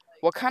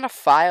 what kind of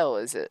file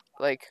is it?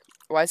 Like,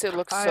 why does it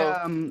look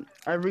so?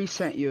 I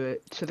resent you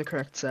it to the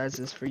correct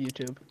sizes for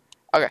YouTube.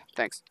 Okay,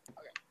 thanks.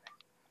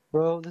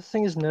 Bro, this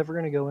thing is never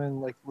gonna go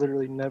in, like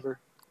literally never.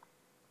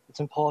 It's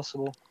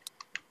impossible.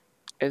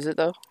 Is it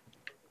though?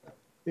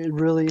 It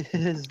really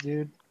is,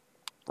 dude.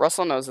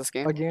 Russell knows this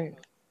game. Again,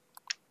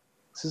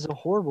 this is a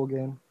horrible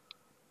game.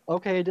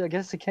 Okay, I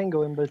guess it can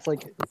go in, but it's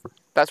like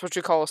That's what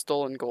you call a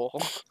stolen goal.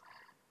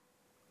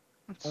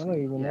 Let's I see.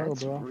 don't even Yeah, know,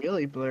 it's bro.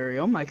 really blurry.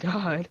 Oh my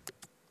god.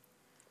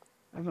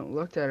 I haven't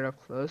looked at it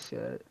up close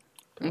yet.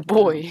 God damn.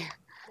 Boy.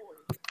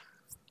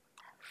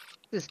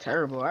 This is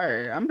terrible.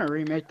 Alright, I'm gonna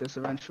remake this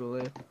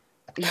eventually.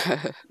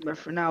 But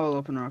for now, I'll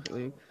open Rocket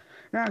League.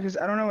 No, because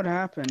I don't know what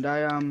happened.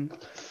 I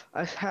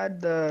had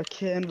the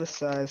canvas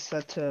size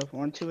set to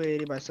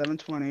 1280 by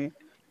 720,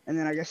 and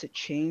then I guess it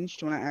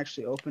changed when I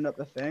actually opened up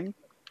the thing.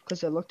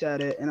 Because I looked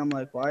at it and I'm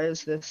like, why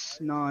is this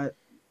not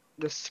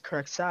this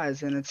correct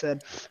size? And it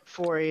said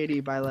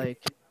 480 by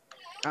like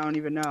I don't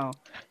even know.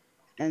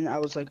 And I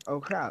was like, oh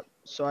crap.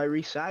 So I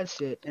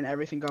resized it and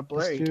everything got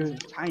blurry because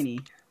dude- it's tiny.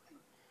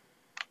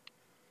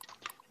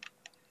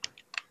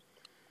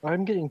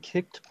 I'm getting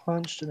kicked,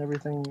 punched, and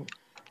everything.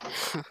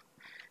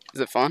 Is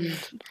it fun?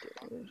 Yes, you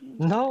did.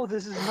 No,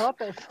 this is not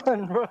that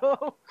fun,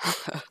 bro.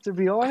 To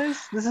be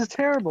honest, this is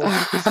terrible.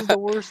 This is the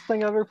worst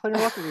thing I've ever played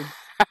in Rocket League.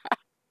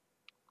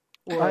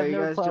 What, I've you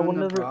never guys played. I doing will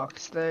the never.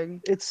 box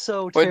thing? It's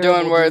so We're terrible,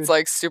 doing where dude. it's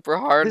like super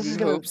hard This is and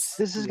gonna. hoops.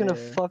 This is gonna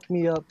Yeah. fuck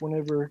me up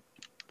whenever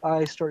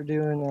I start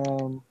doing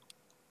what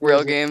Real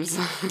is it? games.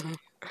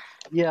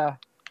 Yeah,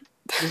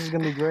 this is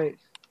gonna be great.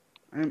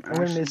 I'm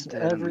gonna actually miss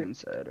dead on the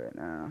inside right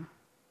now.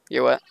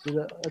 You what? Dude,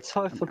 that's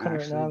how I I'm feel kind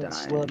of right now. I actually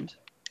haven't dying. slept.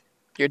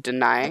 You're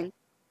denying?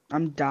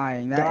 I'm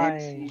dying. That Dying.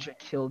 anesthesia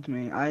killed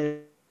me.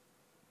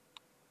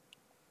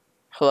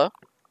 Hello?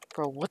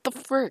 Bro, what the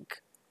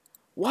frick?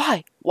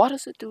 Why? Why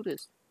does it do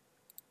this?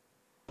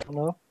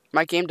 No.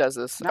 My game does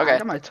this. Nah, I Okay.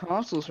 got my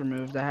tonsils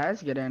removed. I had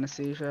to get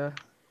anesthesia.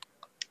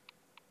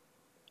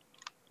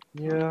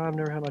 Yeah, I've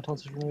never had my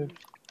tonsils removed.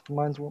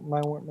 Mine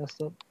weren't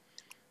messed up.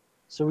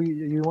 So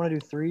you want to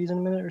do threes in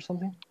a minute or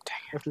something? Dang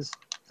After this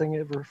thing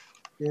ever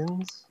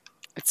ends?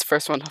 It's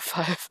first one to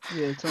 5.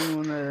 Yeah, it's only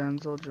when that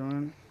ends. I'll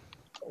join.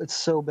 It's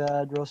so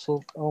bad,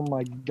 Russell. Oh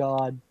my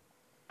god.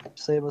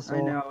 Save us I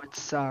all. know, it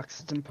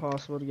sucks. It's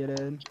impossible to get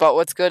in. But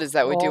what's good is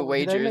that we do Oh,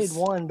 they made wagers.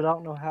 one, but I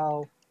don't know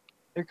how.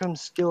 Here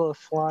comes Skilla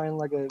flying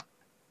like a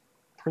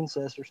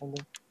princess or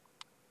something.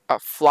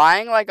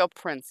 Flying like a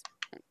prince.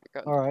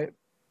 Oh All right.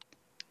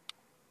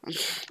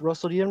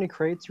 Russell, do you have any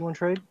crates you want to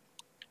trade?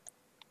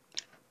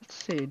 Let's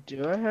see,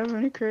 do I have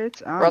any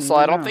crates? I don't Russell,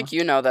 I even don't know. think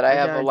you know that I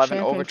have got a 11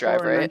 Champion overdrive,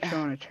 4, a right?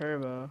 Nitro, and a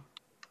Turbo.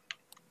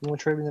 You want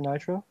to trade me the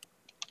Nitro?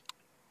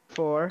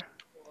 4.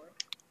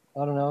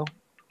 I don't know.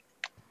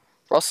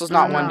 Russell's I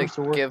not don't one know. Used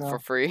to to work give now. for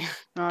free.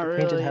 Not A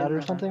painted really. hat or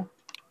No. something?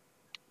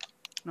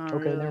 Not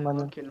Okay, really never mind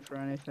then. looking for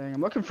anything.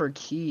 I'm looking for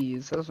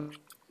keys. Those are-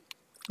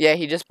 Yeah,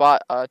 he just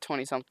bought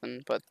 20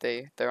 something, but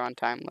they're on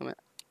time limit.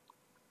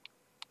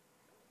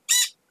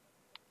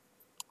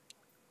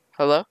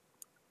 Hello?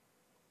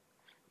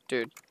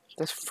 Dude,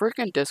 this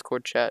freaking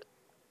Discord chat.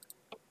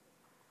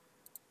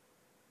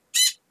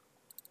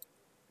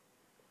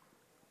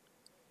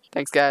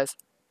 Thanks, guys.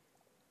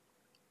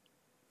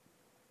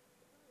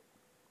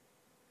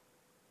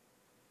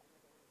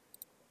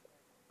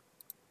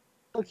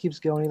 Still keeps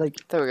going. He, like,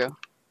 There we go.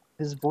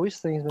 his voice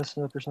thing's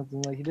messing up or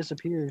something. Like, he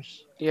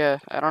disappears. Yeah,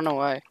 I don't know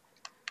why.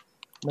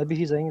 Maybe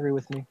he's angry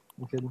with me.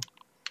 I'm kidding.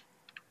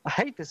 I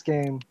hate this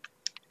game.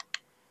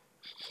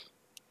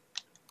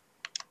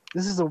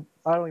 This is a.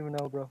 I don't even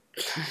know, bro.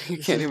 You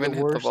This can't is even the hit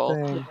the worst ball.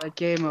 thing. That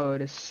game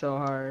mode is so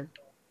hard.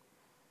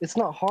 It's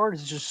not hard.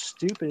 It's just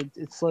stupid.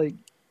 It's like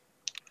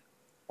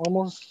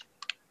almost.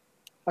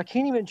 I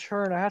can't even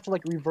turn. I have to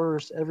like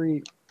reverse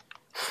every.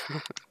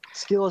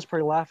 Skill is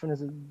probably laughing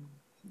his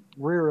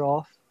rear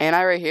off. And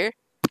I right here?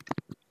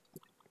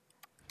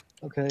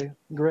 Okay,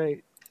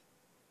 great.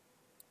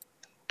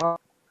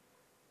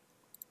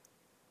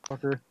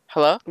 Fucker.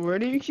 Hello? Where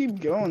do you keep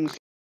going?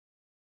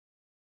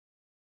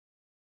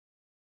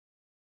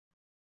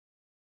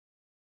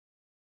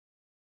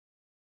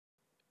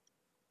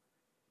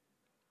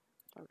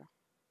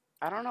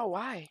 I don't know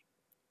why.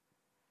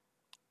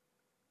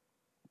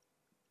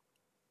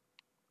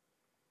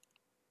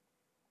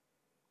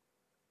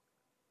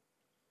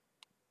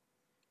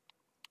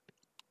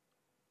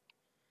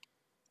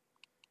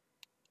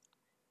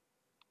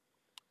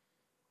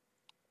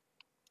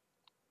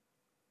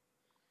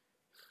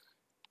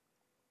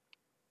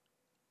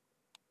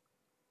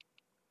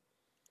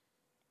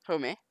 Who,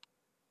 me?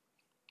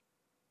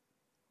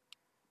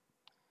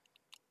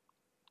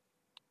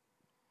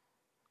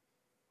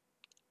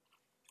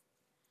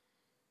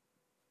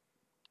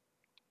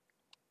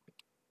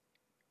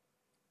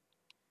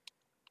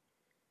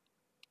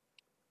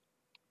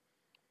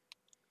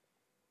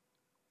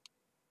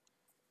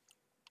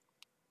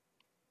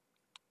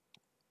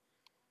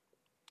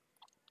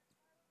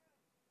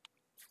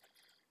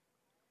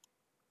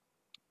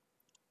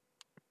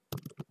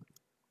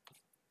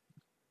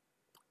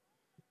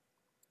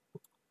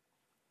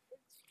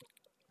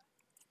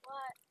 What?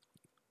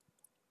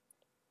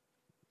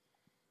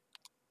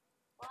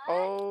 What?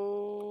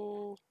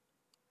 Oh.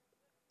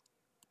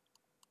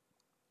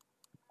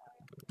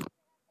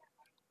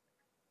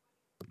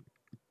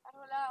 I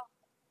don't know.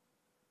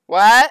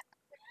 What?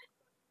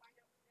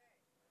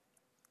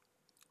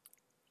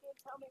 Can't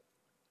tell me.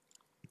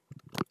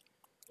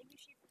 Maybe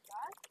she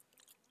forgot?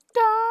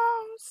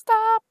 Don't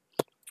stop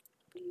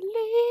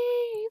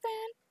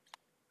believing.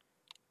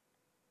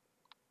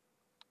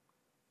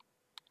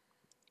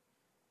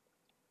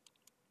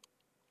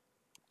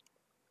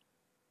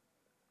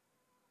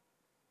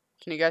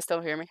 Can you guys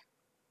still hear me?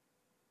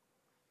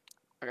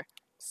 Okay.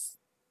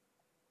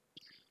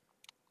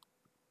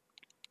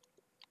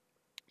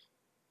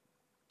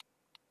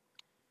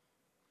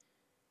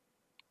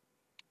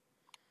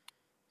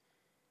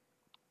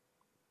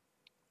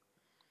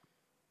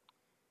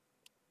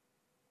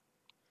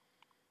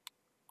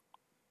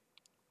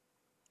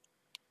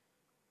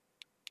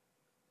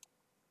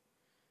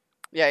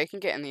 Yeah, you can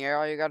get in the air.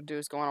 All you gotta do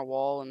is go on a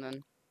wall and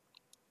then...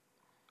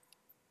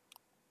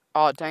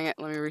 Oh, dang it.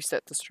 Let me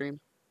reset the stream.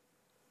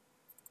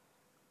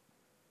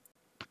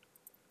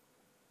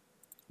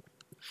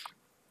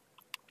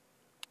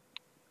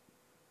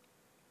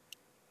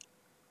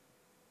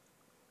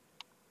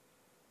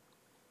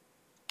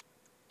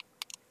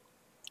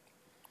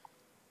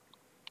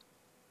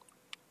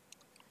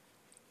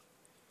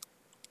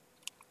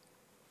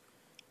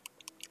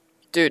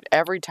 Dude,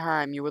 every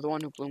time you were the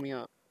one who blew me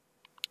up.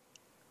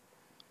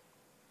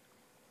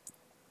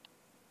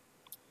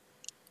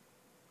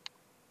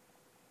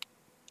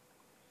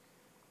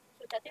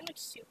 So that thing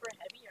looks super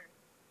heavy, or?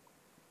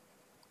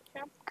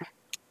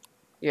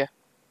 Yeah.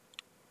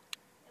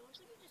 It looks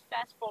like you just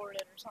fast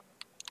forwarded or something.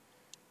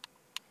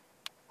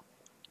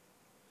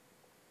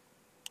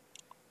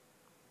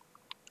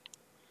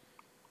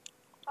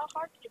 How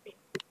hard could it be?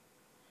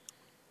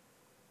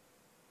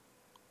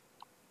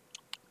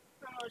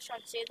 I don't know, I was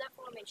trying to save that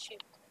for when they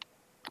shoot.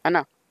 I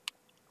know.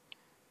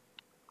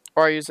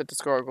 Or I use it to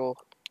score a goal.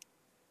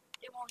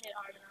 It won't hit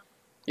hard enough.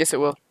 Yes, it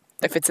will.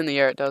 If it's in the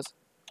air, it does.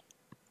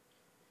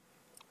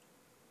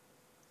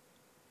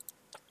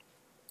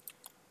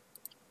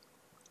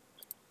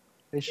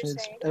 Patience.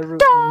 saying.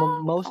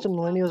 Most of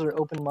millennials are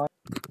open minded.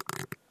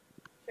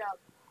 crowd.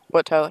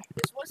 What, Tyler?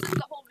 This wasn't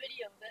the whole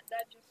video.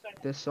 That just started.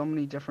 There's so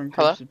many different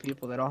Hello? groups of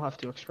people that all have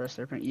to express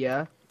their opinion.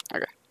 Yeah.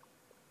 Okay.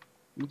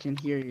 We can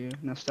hear you.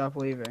 Now stop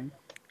leaving.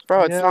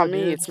 Bro, it's Yeah, not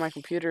me. dude. It's my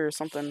computer or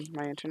something.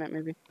 My internet,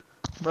 maybe.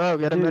 Bro,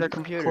 get a Dude, better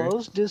computer.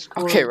 close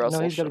Discord. Okay, No,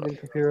 Russell, he's got a shut up. good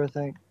computer, I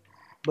think.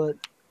 But,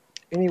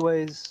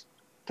 anyways,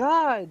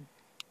 God,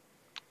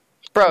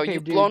 Bro, Okay,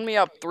 you've dude. blown me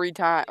up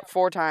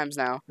 4 times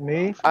now.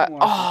 me? Don't watch this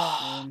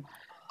Oh. stream.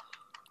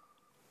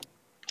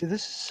 Dude,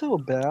 this is so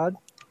bad.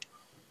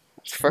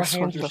 First My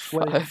one hands are to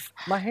sweating. 5.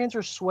 My hands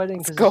are sweating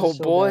Let's because this go, is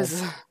so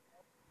boys. bad.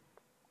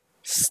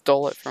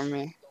 Stole it from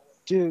me.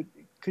 Dude,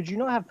 could you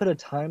not have put a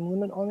time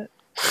limit on it?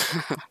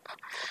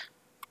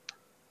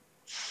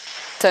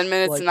 10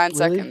 minutes Like, and 9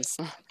 really? seconds.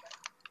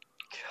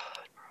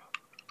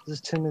 This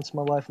is 10 minutes of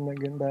my life I'm not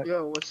getting back.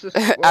 Yo, what's the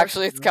score?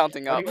 Actually, it's to?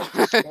 counting What up. do you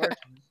want the score to?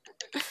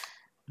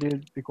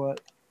 Dude, be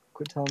quiet.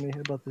 Quit telling me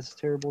about this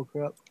terrible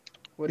crap.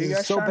 What are you This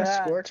is guys so trying to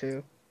bad. score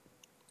to?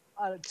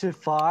 To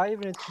 5,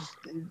 and it's just,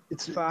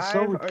 it's so 5?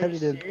 Are you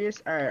repetitive.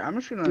 serious? Alright, I'm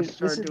just gonna Dude, this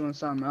start is- doing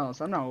something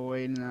else. I'm not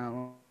waiting that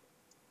long.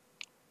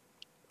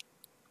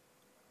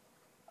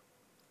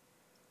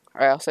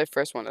 Alright, I'll say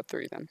first one to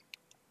 3 then.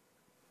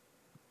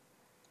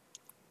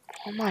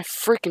 Oh my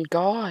freaking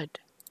god.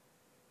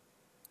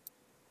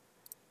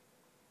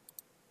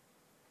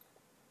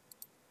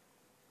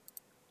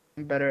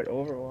 I'm better at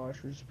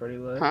Overwatch, which is pretty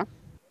lit. Huh?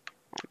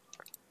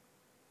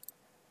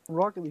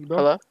 Rocket League, bro.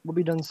 Hello? We'll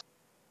be done. What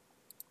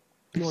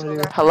do you want to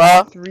do?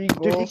 Hello? 3 Dude,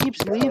 goals. he keeps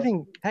to go.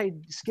 leaving. Hey,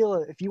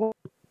 Skilla, if you want.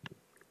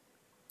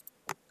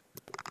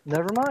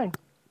 Never mind.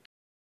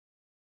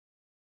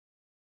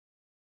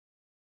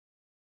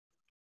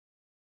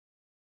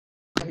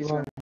 He's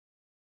gonna-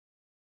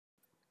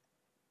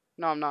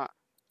 No, I'm not.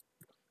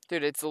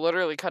 Dude, it's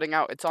literally cutting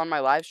out. It's on my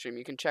live stream.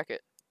 You can check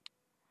it.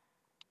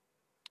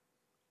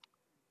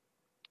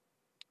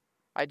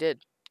 I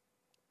did.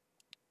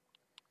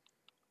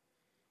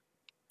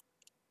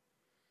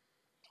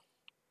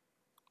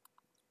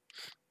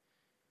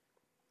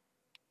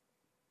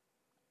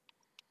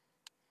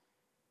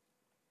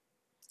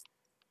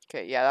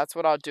 Okay, yeah, that's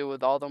what I'll do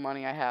with all the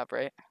money I have,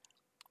 right?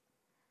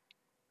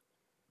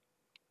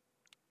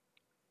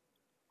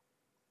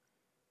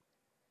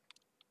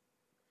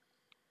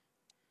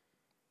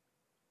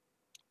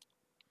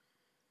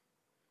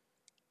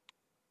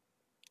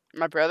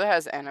 My brother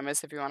has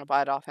Animus if you want to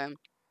buy it off him.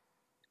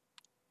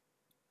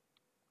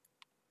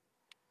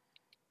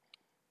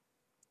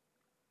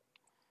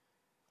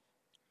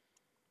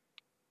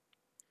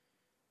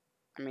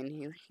 I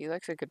mean, he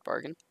likes a good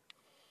bargain.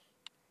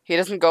 He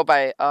doesn't go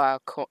by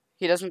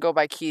he doesn't go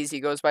by keys. He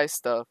goes by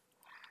stuff.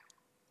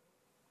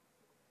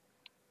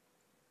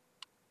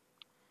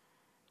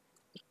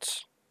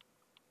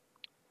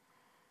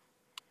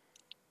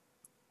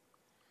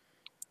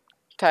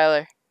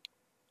 Tyler.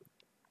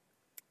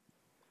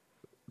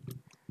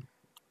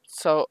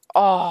 So,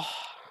 so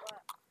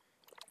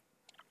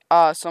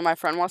my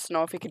friend wants to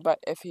know if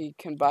he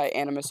can buy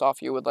Animus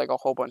off you with like a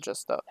whole bunch of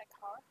stuff. That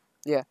car?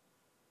 Yeah.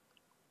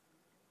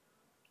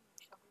 Can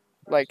you show me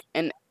first? Like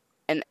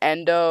an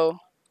endo.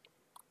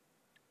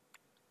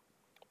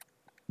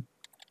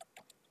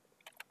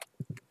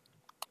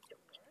 Is it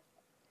worth?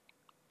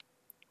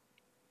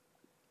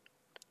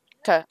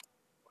 Ta-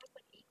 Worth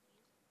like 8 keys?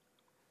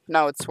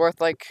 No,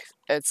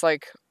 it's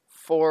like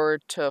 4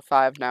 to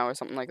 5 now or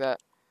something like that.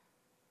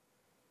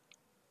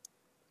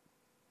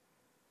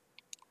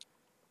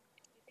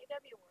 Do you think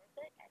that'd be worth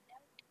it?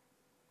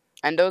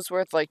 And then Endo's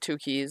worth like 2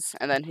 keys,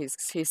 and then he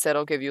said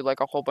he'll give you like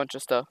a whole bunch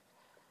of stuff.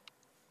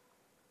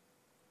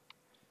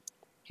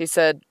 He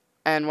said,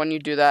 and when you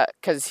do that,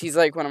 because he's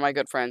like one of my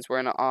good friends, we're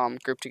in a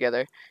group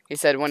together. He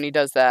said when he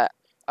does that,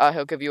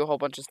 he'll give you a whole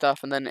bunch of stuff,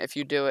 and then if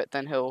you do it,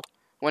 then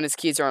when his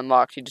keys are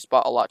unlocked, he just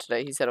bought a lot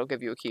today. He said he'll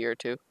give you a key or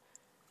 2. can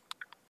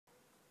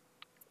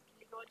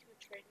you go into a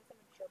trade with him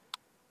and show me?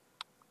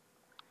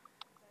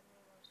 'Cause I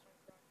really want to start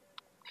Rocket.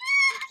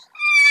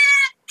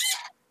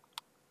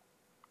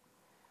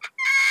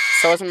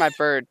 So wasn't my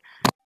bird.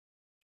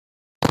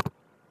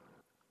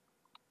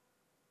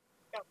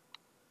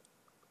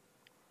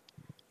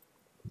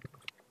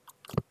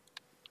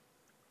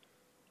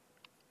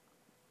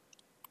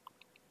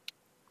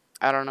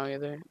 I don't know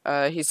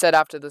either. He said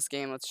after this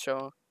game,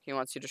 he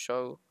wants you to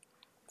show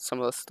some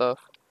of the stuff.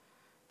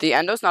 The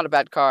Endo's not a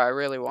bad car. I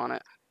really want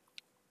it.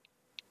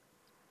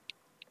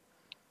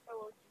 Oh,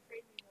 well, you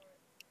trade me more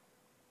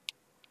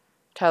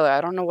Tyler,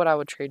 I don't know what I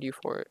would trade you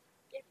for it.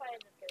 if I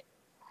end up getting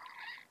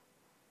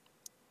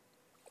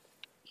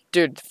it.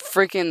 Dude,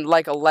 freaking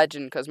like a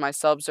legend, because my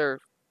subs are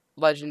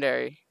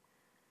legendary.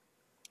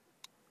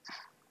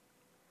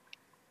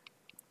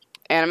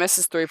 Animus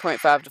is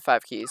 3.5 to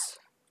 5 keys.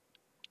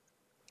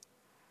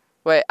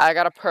 Wait, I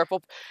got a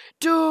purple.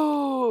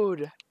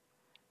 Dude!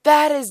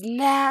 That is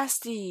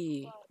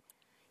nasty! Well,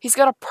 He's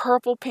got a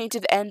purple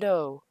painted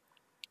endo.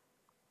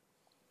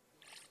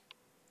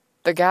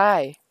 The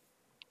guy.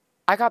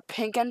 I got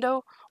pink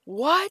endo?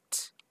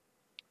 What?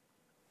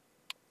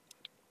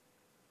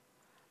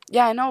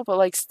 Yeah, I know, but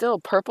like still,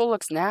 purple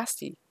looks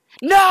nasty.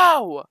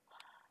 No!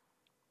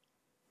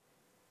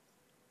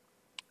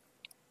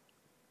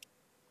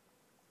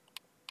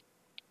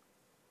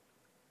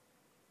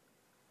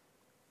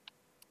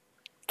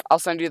 I'll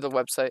send you the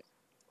website.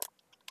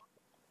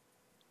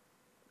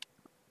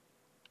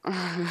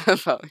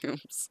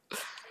 Volumes. Are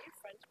you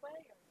French way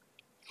or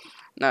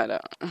No, no. are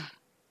you yelling?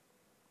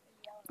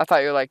 I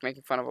thought you were like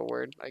making fun of a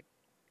word. Like,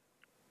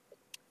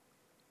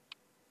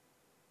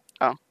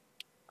 Go,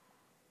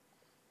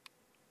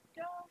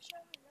 show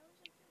me, no,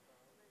 shake your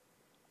ball.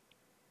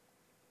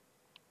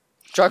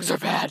 drugs are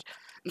bad.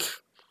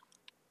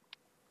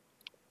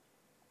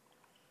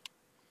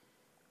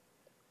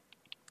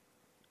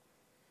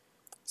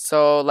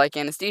 So, like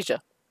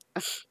anesthesia.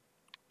 Go.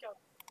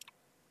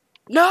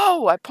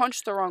 No, I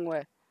punched the wrong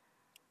way.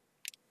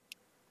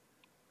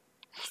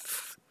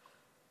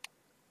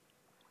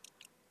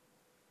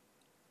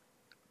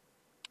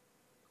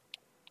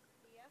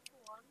 The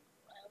F1,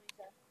 at least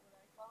that's what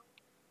I call it.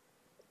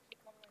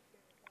 It's one of my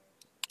favorite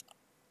cars.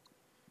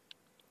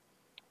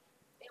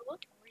 It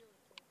looks really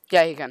cool.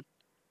 Yeah, you can.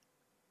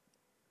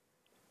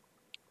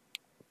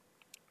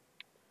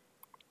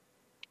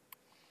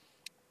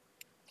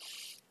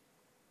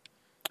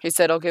 He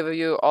said, I'll give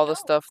you all the No.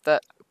 stuff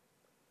that.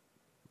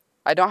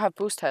 I don't have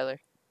boost, Tyler.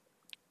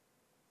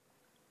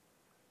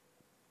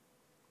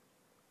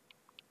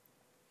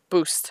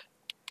 Boost.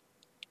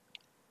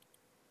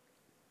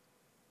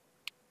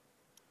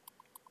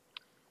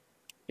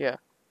 Yeah.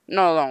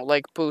 No, no,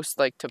 like boost,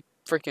 like to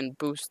freaking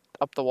boost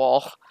up the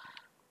wall.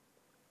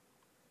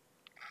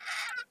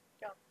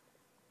 Go.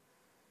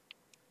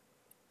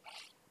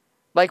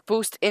 Like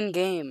boost in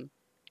game.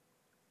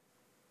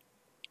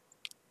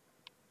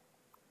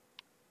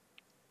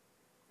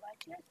 Why'd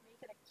you guys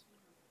make it a key?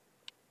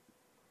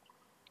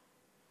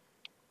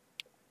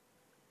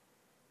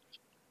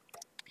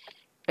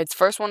 It's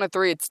first one of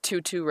 3. It's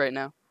 2-2 right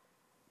now.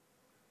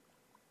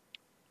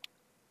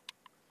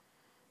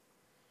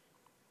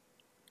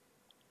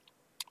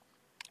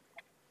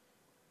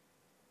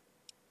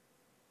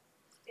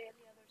 Stay on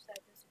the other side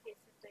just in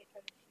case if they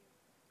try to shoot.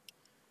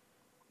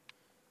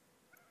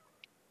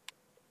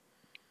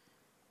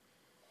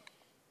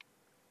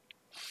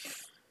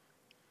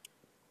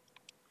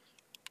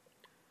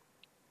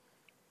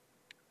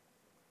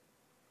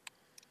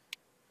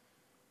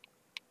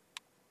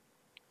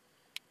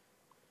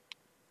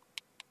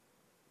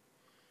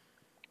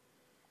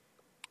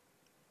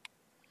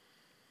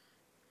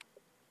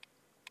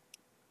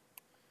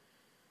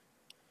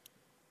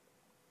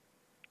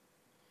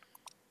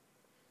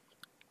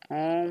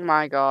 Oh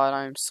my god,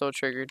 I'm so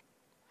triggered.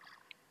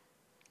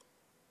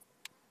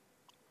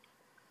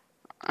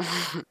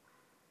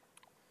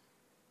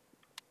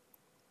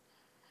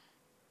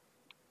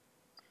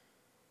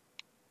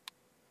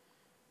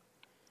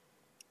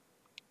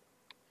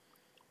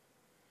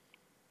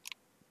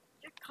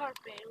 Your car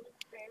barely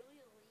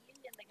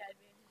leaned and the guy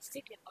managed to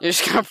get up. You're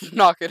just gonna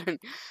knock it in.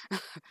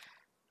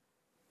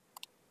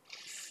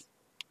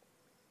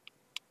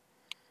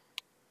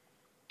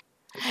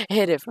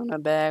 Hit it from the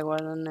back while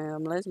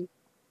I'm listening.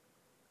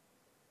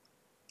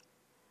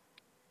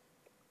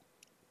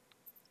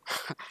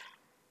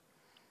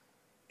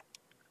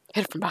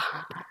 Hit it from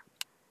behind.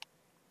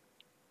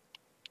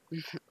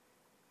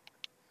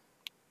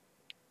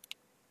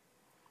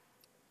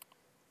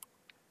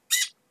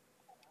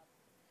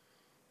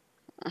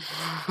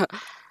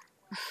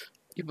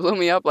 You blew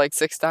me up like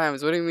 6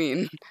 times. What do you mean?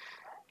 No,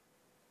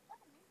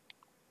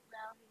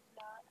 he's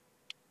not.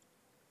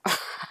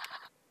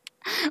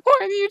 Why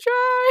do you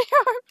try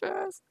your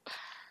best?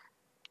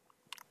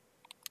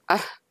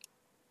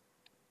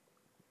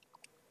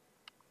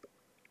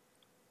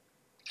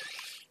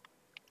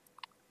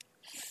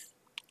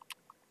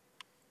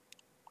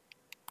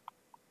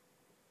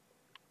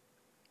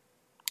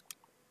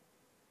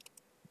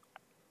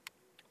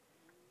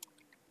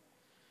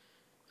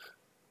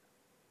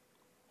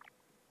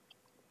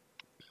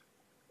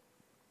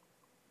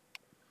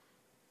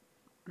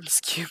 This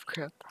cube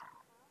crap.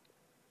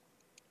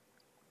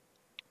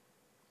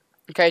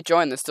 Okay,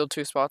 join. There's still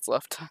 2 spots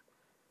left.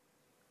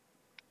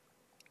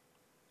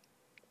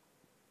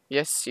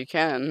 Yes, you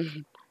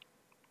can.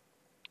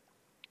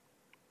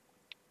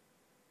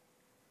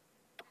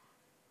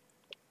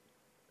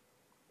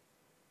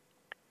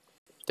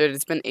 Dude,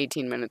 it's been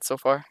 18 minutes so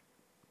far.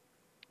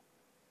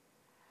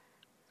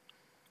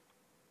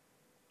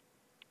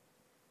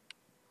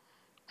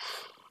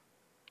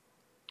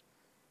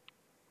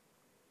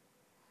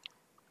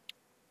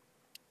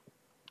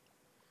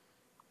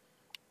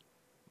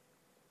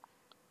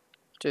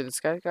 Dude,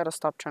 this guy gotta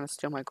stop trying to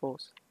steal my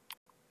goals.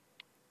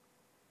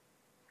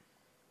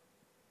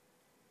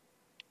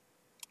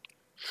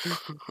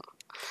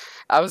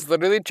 I was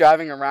literally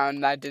driving around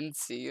and I didn't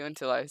see you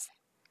until I...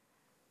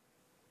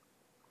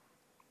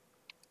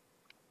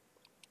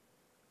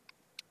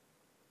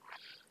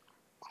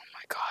 Oh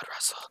my god,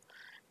 Russell.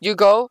 You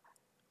go...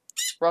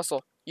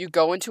 Russell, you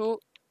go into,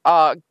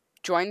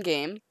 join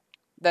game,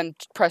 then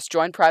press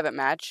join private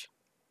match.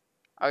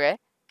 Okay?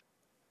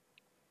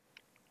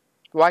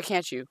 Why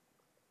can't you?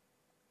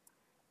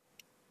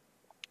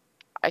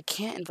 I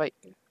can't invite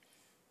you.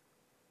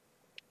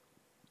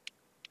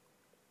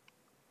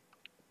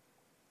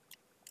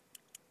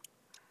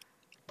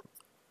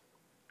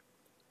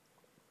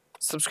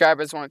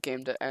 Subscribers want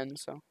game to end,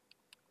 so.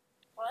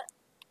 What?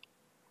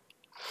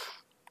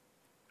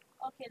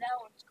 Okay, that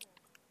one's cool.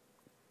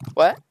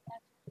 What?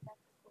 That's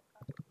a cool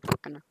color.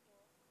 I know.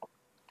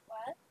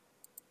 What?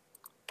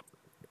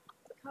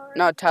 The color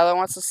No, is Tyler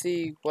wants to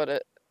see what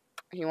it.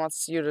 He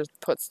wants you to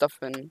put stuff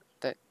in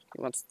that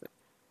he wants to.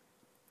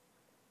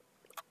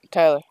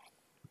 Tyler.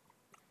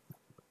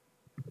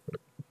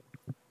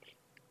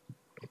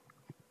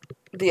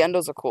 The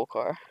Endo's a cool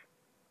car.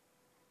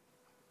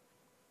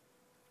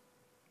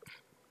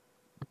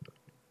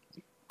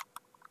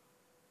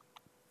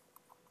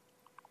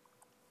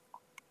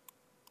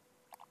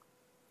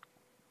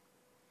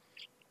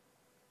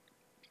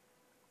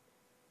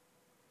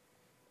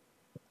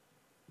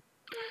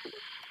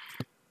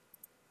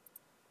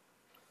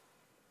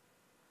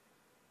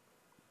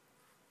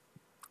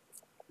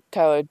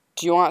 Tyler,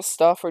 do you want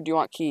stuff or do you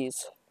want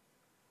keys?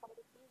 How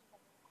many keys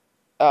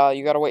you have?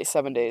 You gotta wait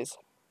 7 days.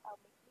 How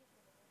many keys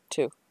you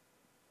 2. have?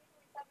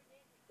 Usually 7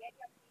 days to get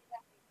your keys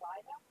after you buy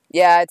them.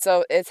 Yeah,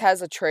 it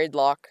has a trade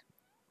lock.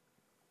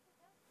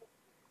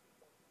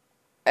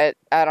 I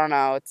don't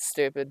know. It's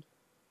stupid.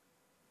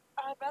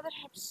 I'd rather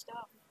have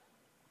stuff.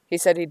 He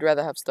said he'd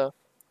rather have stuff.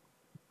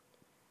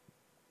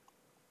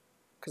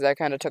 Because I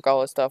kind of took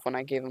all his stuff when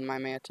I gave him my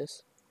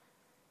mantis.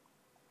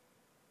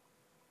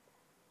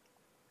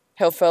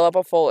 He'll fill up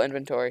a full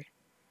inventory.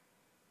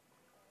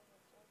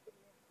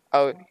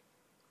 Oh, I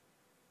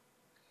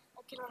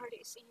can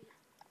already see.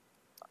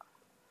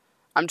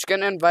 I'm just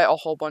gonna invite a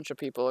whole bunch of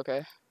people,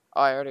 okay?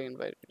 Oh, I already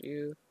invited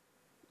you,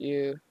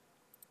 you,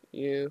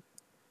 you,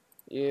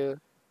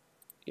 you,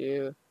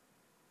 you,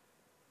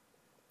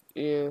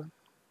 you,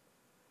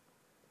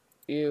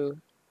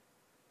 you,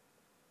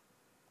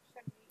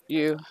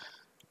 you.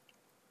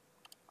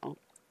 Oh.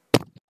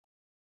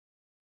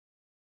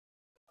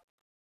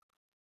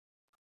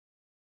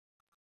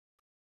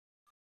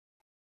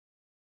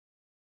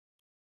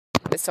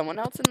 Is someone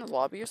else in the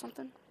lobby or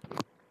something?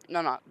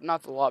 No,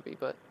 not the lobby,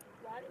 but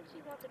Why did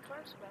you have the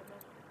cars about that?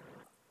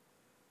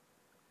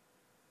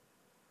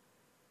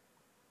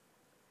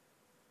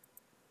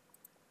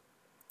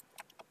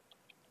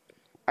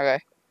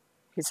 okay.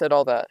 He said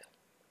all that.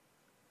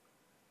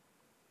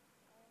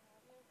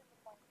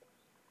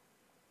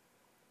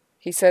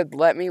 He said,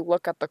 let me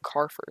look at the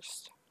car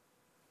first.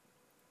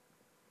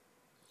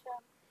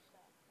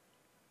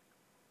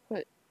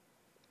 What?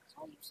 That's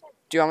how you said it.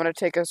 Do you want me to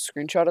take a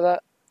screenshot of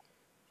that?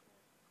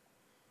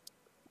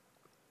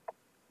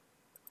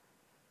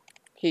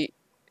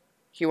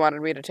 He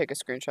wanted me to take a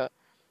screenshot.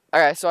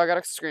 Okay, so I got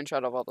a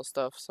screenshot of all the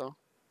stuff, so.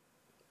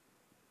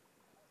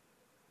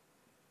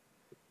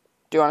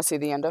 Do you want to see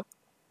the endo?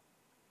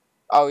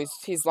 Oh,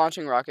 he's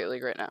launching Rocket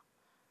League right now.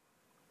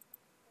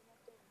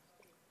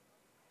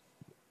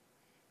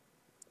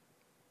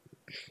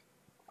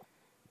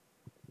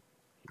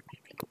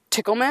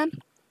 Tickleman?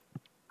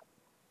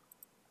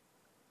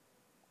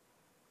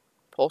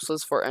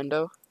 Pulses for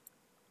endo.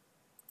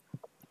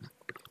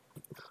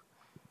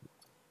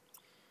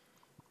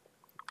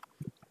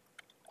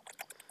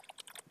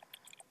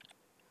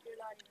 You're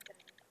not even gonna.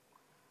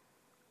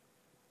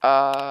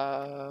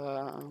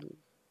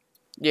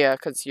 Yeah,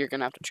 because you're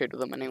gonna have to trade with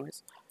them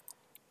anyways.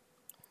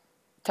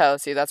 Tyler,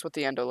 see, that's what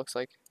the endo looks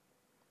like.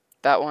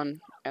 That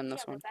one and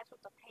this Yeah, one. but that's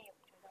what the paint,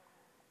 which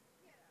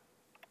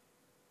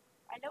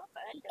I don't know. I know what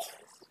the end is.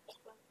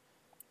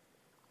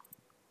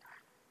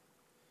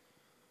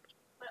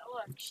 But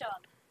look, Sean.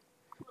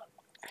 Look.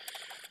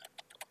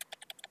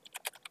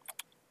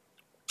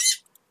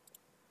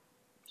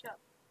 Sean,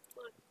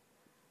 look.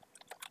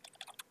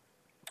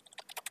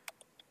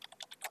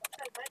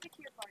 Sean, invite me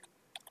to your party.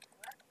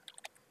 What?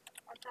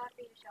 I'm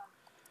talking to Sean.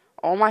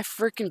 Oh my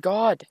freaking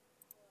god.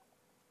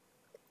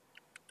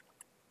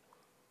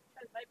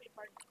 Sean, invite me to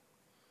party.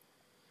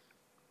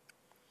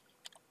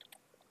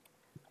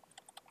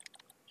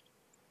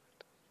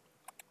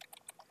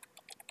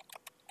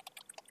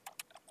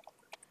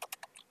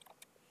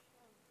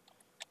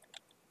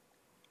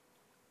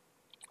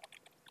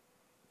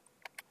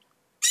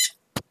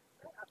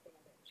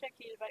 Check,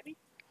 can you invite me?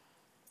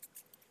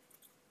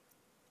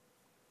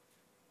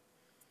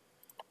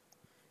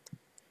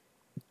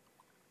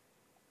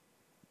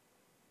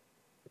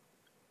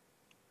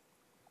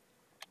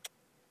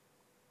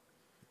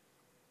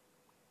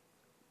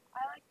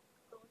 I like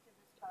the look of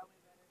this car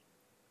way better.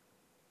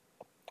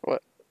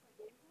 What?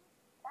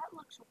 That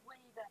looks way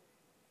better.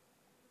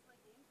 Looks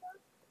like GameStop?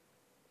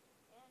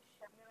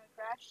 Ish, I'm gonna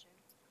crash soon.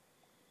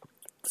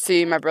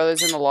 See, my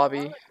brother's in the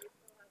lobby.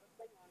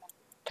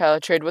 Tyler,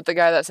 trade with the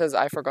guy that says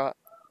I forgot.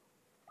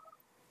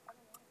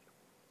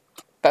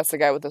 That's the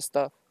guy with the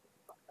stuff.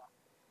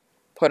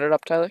 Put it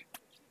up, Tyler.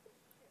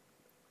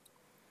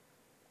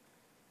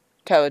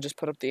 Tyler, just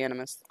put up the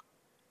Animus.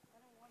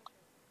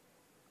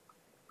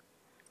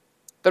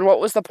 Then what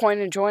was the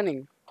point in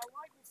joining? I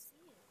wanted to see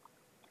it.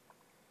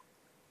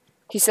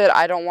 He said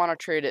I don't want to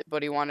trade it,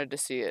 but he wanted to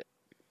see it.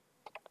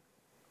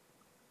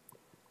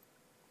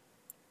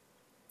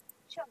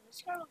 Sean,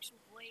 this car looks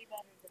way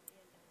better than the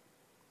Endo.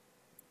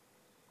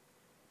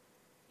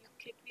 You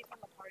kicked me from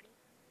the party.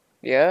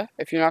 Yeah?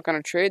 If you're not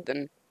gonna trade,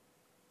 then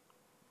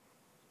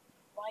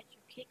Why'd you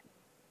kick me?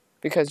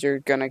 because you're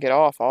gonna get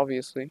off,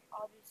 obviously.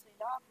 Obviously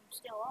not. I'm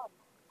still on.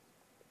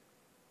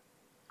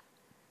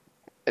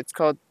 It's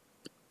called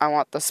I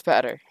want the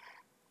spatter.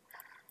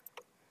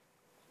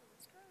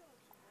 This guy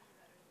looks way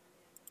better than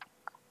me.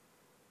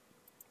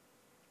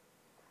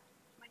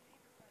 My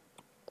favorite part.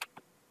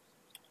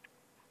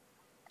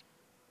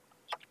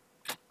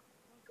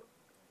 Go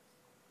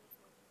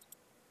for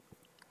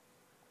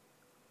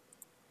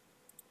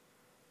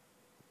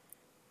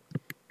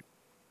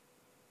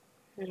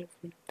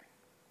Mm-hmm.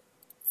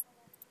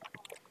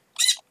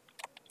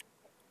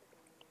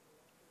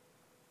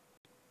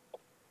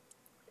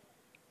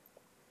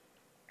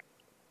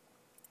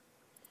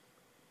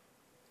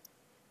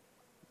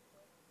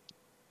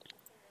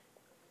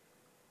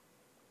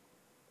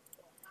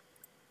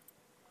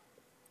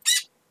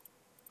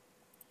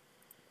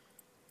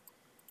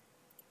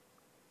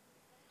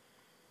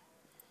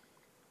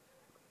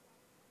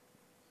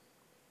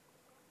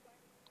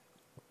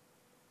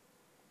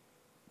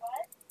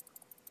 What?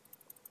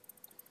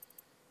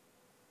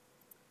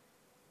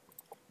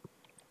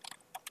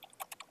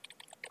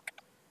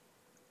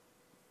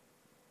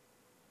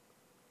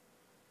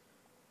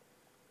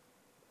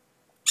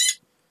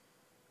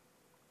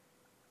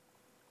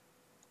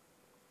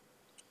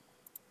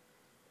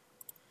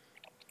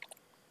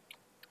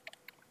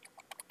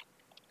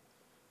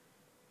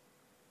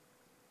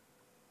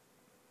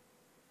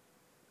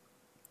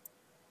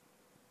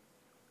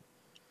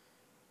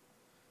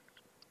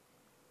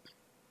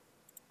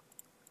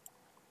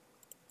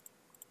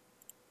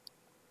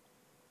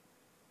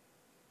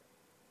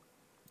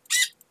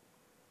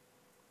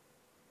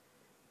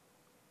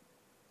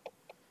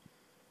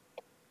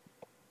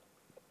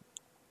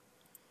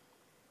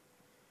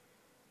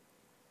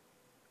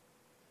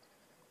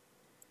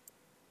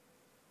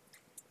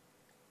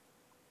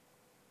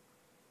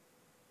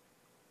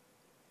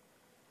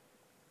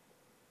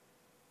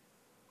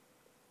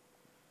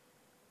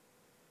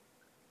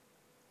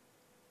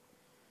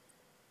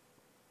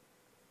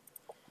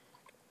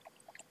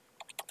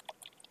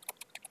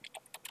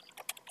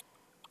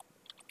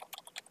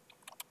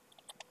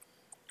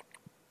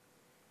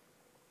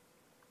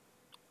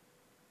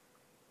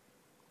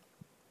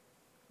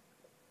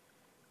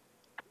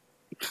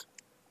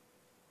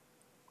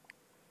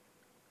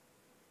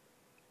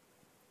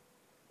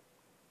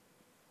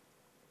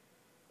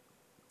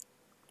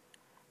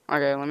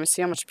 Okay, let me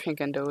see how much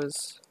pink endo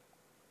is.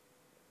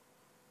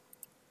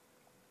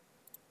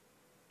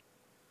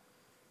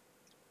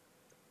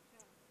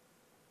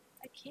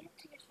 I can't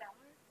take a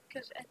shower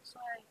because it's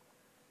like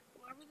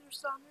wherever there's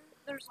thunder,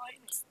 there's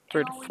lightning,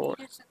 3 and to all we 4.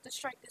 need is to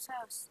strike this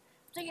house.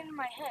 I'm thinking in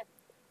my head,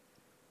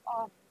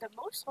 the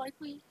most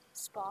likely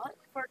spot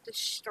for it to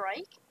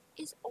strike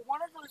is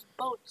one of those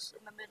boats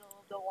in the middle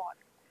of the water.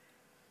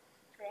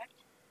 Correct?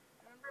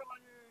 Remember when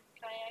we were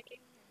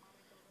kayaking and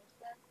mommy told us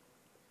that?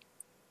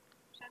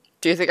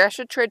 Do you think I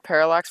should trade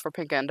Parallax for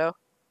pink endo?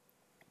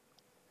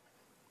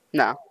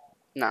 No.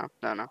 No,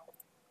 no, no.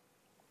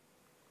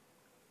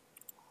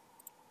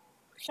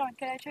 Sean,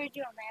 can I trade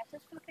you a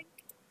mantis for pink?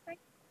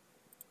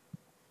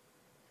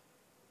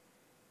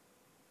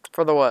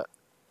 For the what?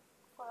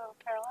 For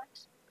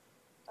parallax?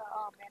 The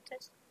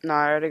mantis? No,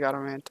 I already got a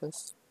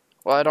mantis.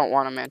 Well, I don't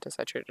want a mantis.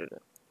 I traded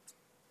it.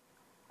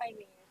 I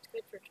mean, it's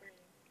good for trading.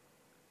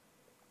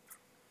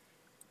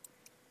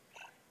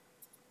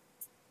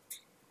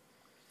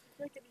 I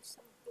feel like it'd be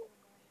so cool in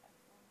my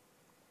iPhone.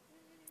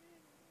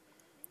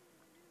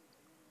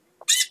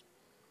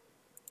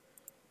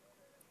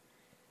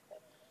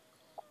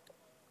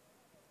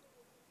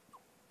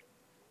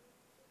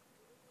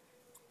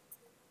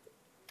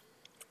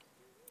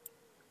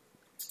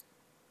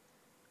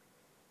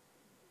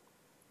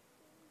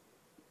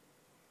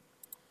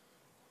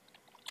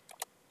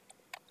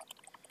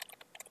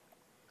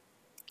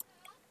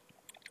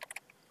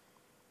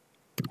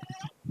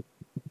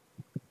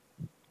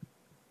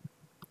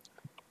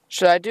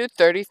 Should I do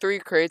 33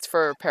 crates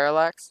for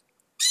Parallax?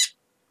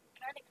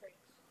 Kind of crazy.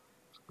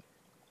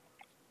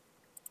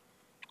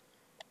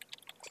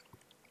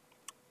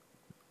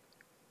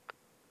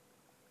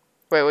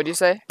 Wait, what'd you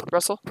say,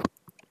 Russell?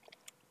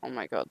 Oh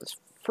my god, this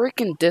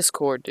freaking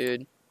Discord,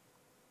 dude.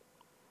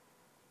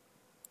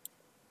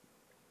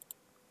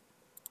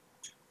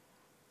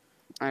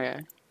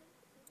 Okay.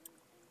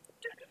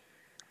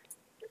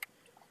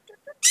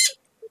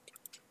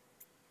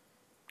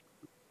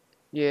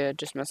 Yeah,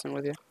 just messing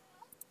with you.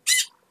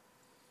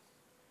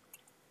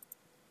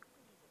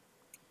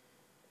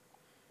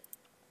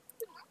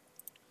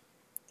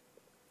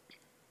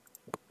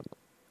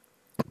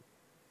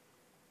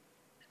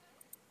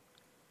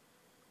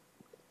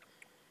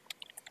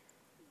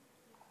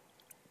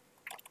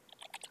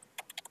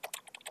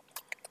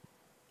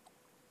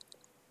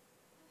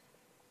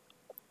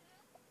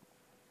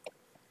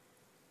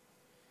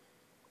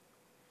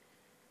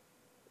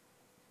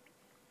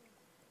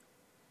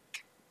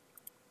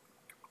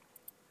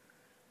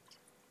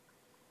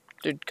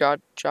 Dude,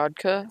 God,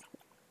 Jodka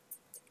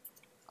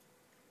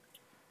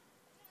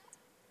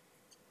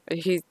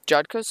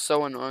Judka's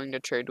so annoying to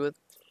trade with.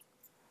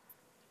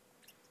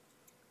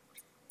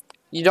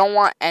 You don't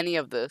want any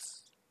of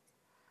this.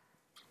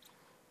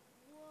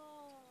 Whoa.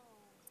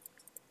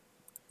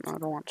 No, I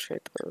don't want to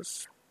trade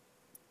those.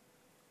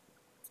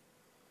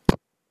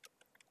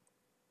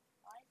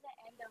 Why is that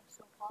endo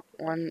so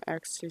popular? One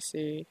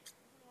XCC.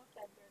 What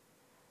ender?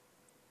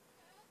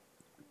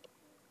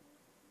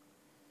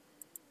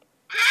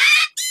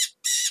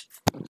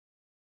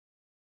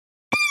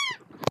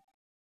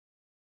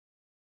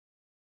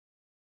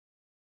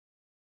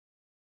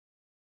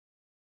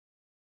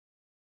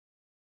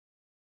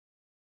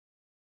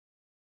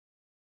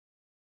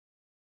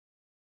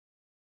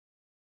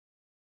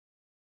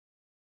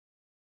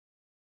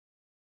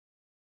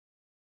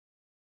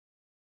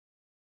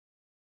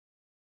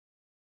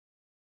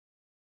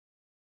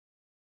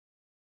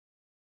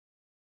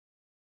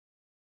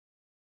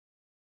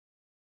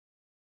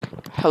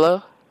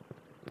 Hello?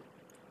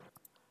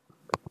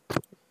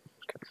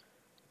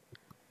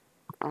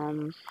 I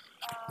can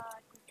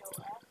go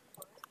ask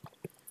for it. Give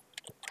me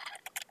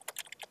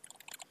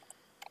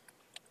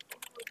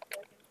 1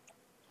 second.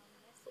 I'm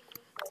missing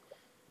 1 second.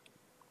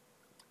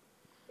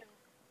 Go.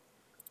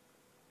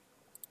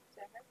 Is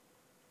that her?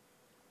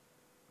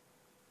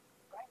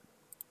 Right.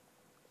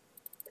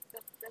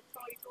 That's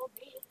all you told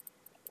me.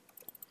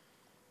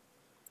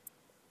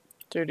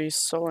 Dude, he's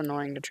so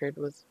annoying to trade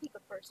with. The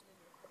person in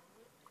your phone.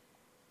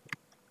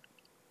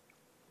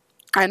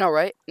 I know,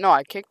 right? No,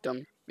 I kicked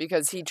him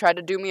because he tried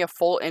to do me a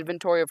full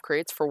inventory of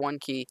crates for 1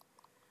 key.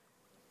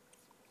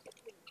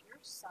 Your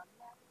son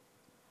now?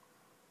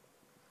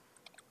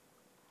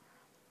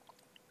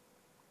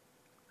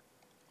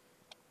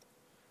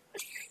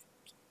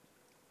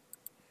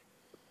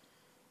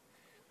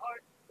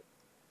 Or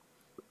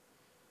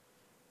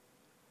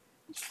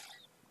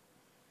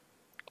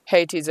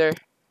Hey, teaser.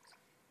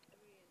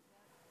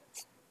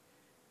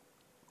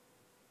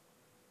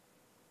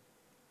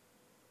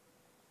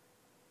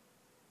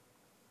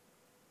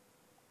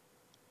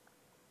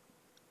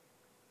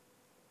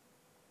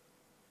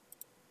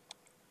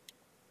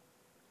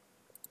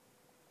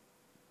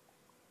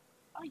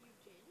 oh, you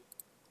did?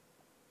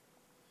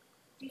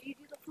 Did you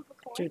do the flip a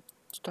coin? Dude,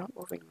 stop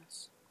moving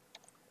this.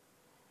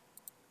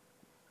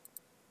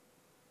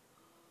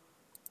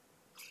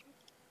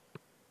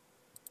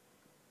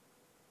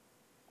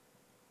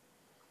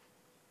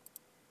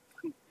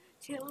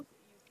 Tails,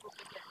 you flip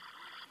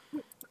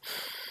again.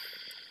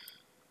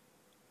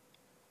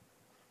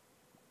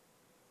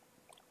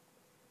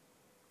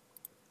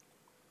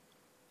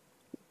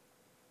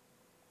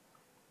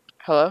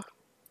 Hello?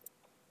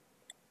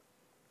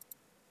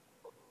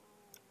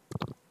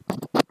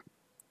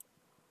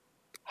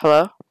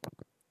 Hello?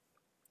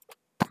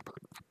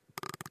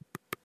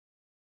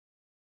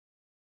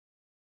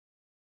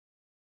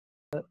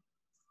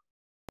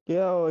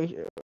 Yo,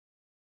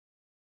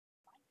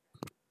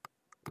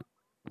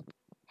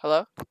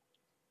 Hello?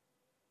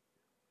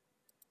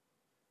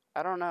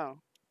 I don't know.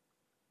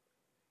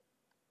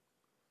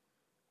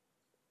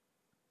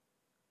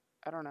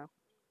 I don't know.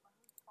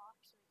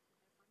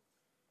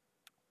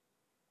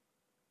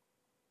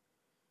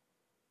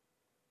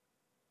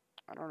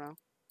 I don't know.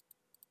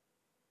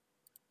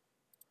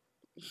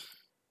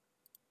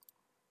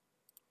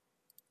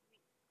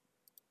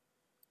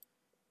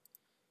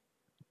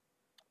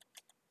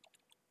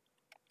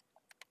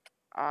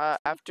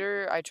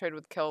 After I trade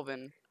with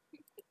Kelvin,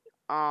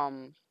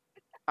 I'm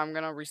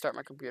gonna restart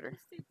my computer.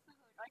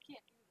 I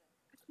can't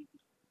do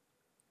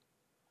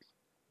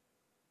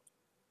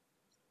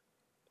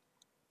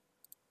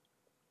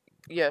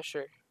that. Yeah,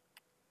 sure.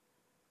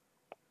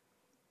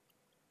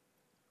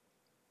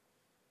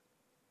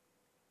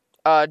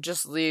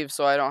 Just leave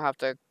so I don't have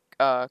to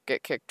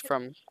get kicked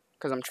from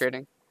because I'm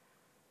trading.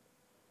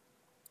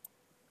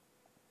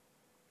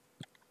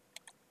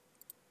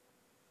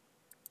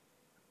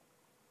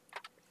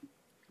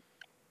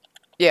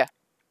 Yeah.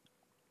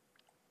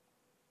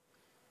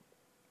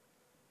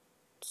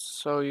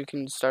 So you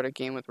can start a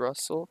game with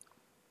Russell.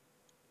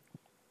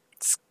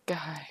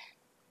 Sky.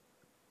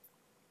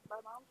 My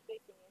mom's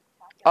baking it.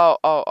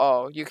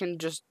 Oh. You can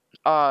just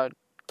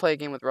play a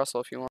game with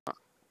Russell if you want.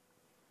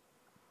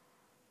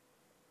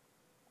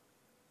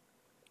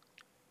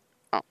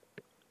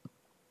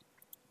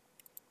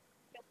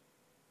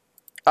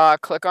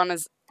 Click on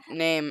his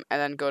name and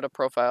then go to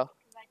profile.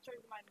 I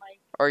turned my mic.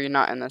 Or you're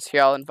not in this.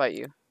 Here, I'll invite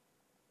you.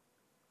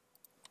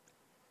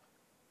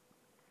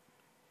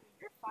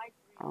 You're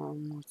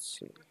 5'3". Let's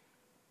see.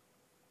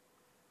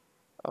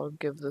 I'll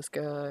give this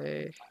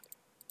guy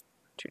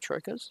 2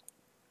 troikas.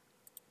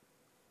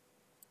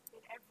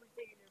 And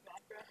everything in your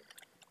background.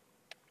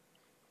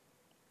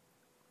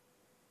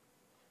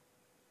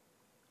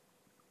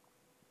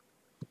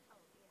 Oh,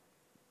 yeah.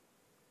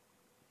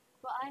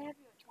 But I have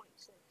you at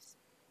 26.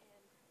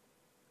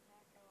 And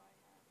Marco I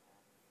have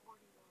at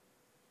 41.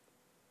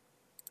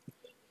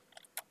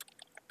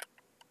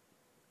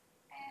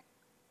 Eh.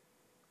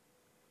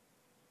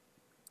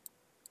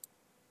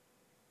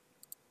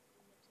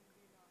 Nixon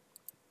do not.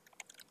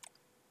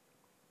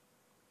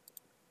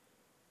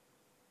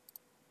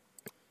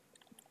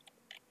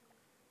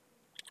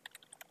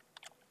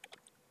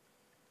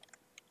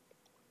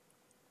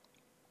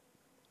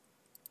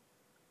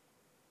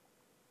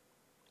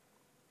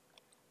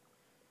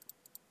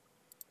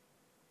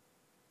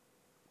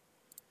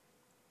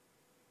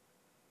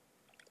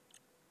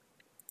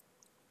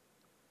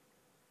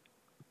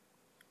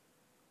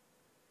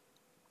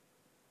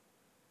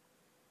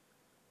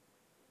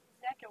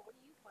 Okay, what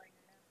are you playing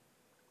right now?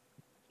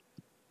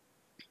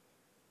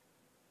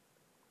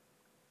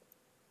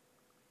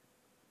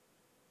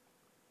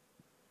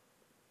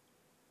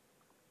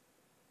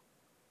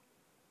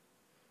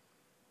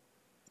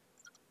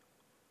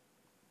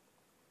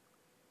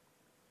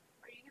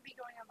 Are you gonna be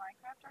going on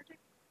Minecraft, Arctic?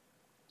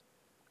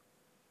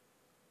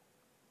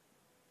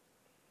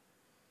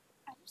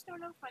 I just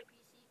don't know if my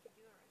PC can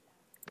do it right now.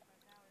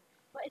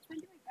 But it's been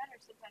doing better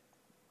since I.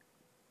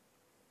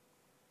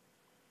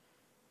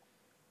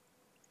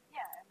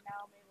 Yeah, and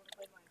now I'm able to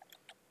play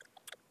Minecraft.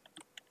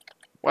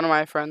 One of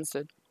my friends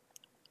did.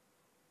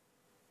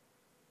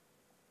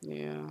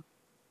 Yeah.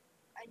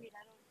 I mean,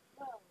 I don't.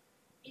 Well,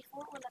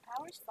 before when the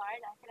power's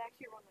fine, I could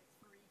actually run like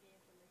 3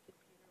 games on the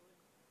computer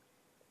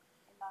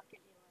and not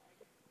get any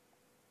lag.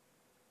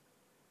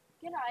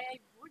 Yeah, I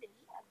wouldn't.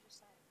 I'm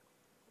just saying.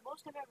 The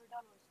most I've ever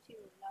done was 2,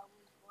 and that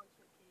was once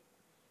with Kate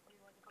when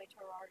we went to play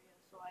Terraria.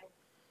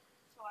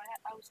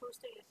 I was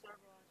hosting a server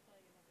and I was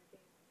playing another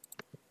game.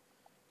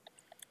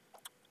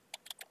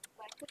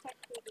 But I could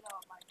technically do that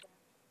on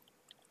Minecraft.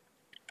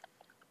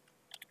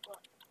 But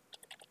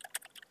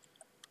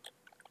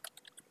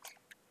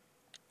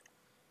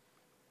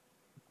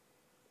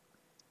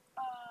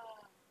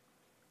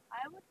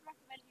I would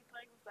recommend you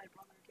playing with my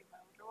brother too. My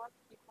older one,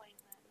 he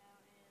plays that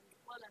now, and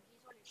well, no,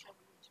 he's on his show.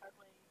 He can start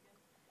playing again.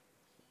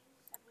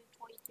 He's I believe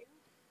 22.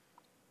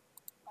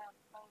 My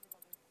older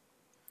brother.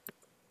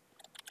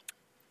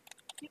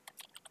 Yep,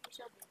 he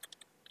showed me.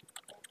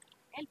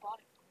 And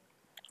bought it for me.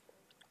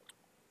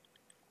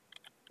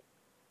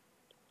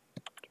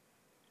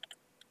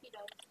 He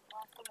does.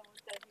 Last time I was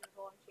there, he was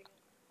watching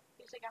it.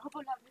 He was like, I hope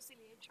I'm not missing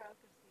the intro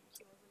because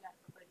she wasn't at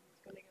the thing. He was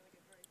going to get like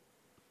a drink.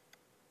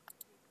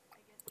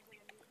 I guess there's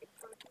like a new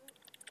intro to it,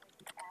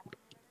 like Adam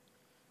or whatever.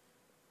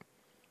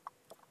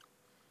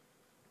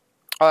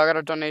 Oh, I got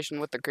a donation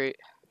with the crate.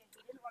 Yeah,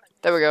 he didn't want to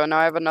There we miss go. it. Now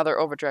I have another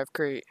overdrive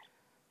crate.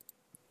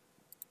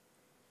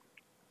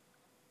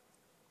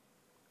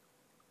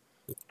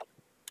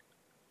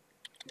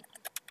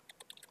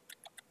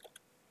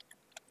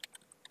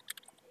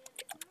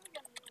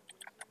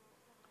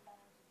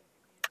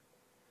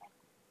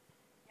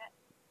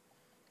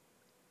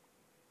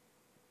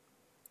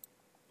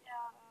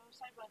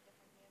 Side by a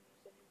different game,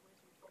 there's a new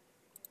wizard for a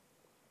different game.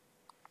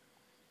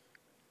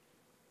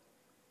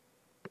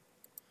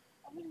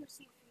 I'm gonna go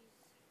see if he's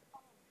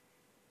on.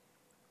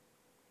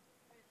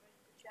 I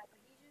invited the chat, but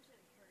he's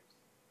usually curse.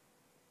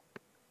 He's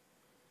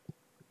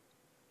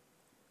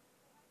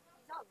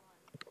online.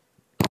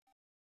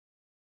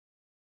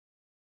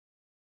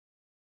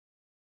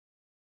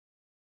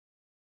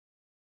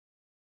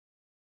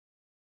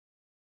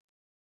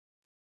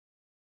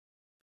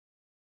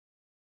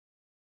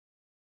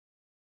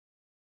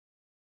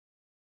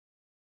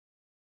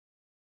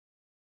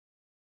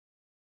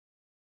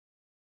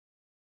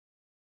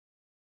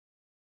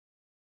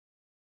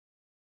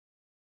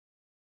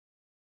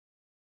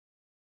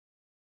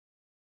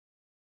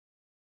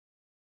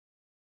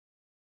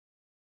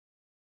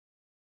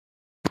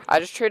 I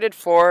just traded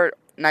 4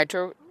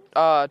 nitro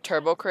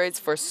turbo crates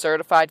for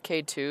certified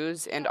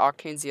K2s and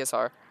Octane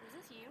ZSR.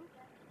 Is this you?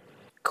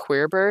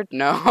 Queerbird?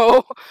 No.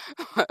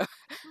 Who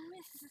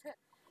is this?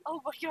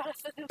 Oh my god, I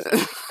said this.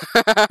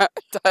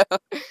 Tyler,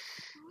 Who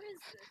is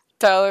this?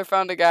 Tyler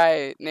found a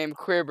guy named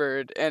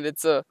Queerbird, and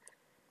it's a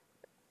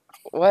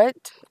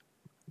what?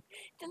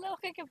 Doesn't it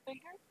look like a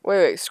finger?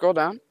 Wait, scroll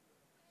down.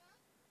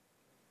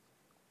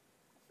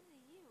 This is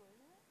you,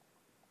 isn't it?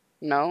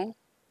 No,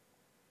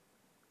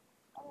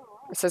 Oh,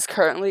 wow. it says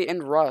currently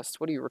in Rust.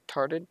 What are you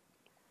retarded?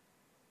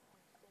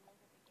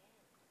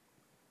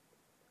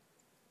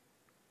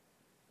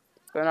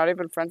 They're not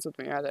even friends with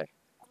me, are they? I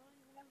don't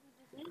even know who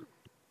this is.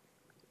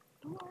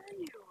 Who are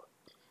you?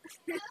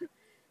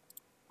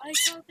 I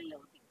saw the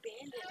looking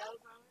bandit. I was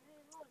like,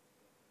 hey, look.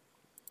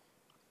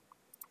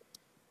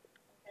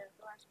 Okay,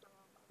 the last one.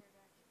 I'll be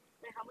back.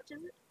 Wait, how much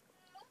is it?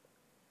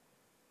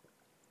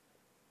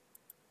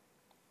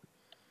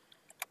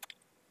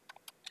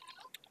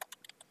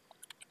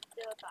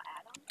 The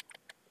add-on?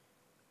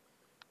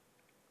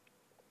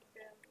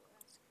 Okay, I'll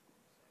ask.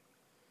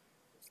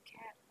 This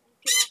cat.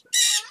 Get off of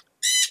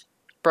it.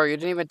 Bro, you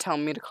didn't even tell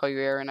me to call you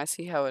Aaron. I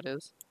see how it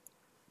is.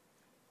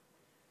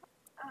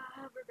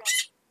 We're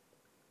back.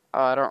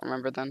 Oh, I don't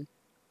remember then.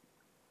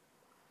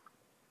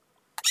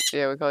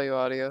 Yeah, we call you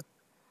Audio.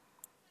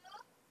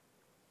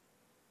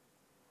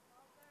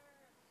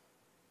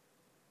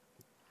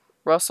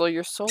 Russell,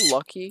 you're so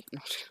lucky.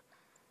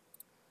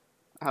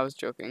 I was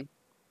joking.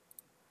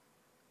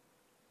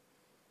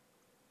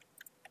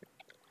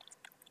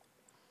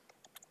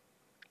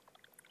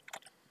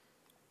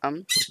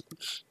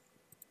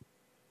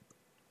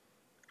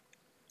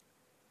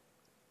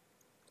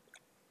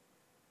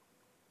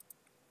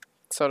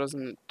 So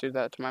doesn't do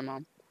that to my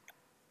mom.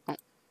 Oh.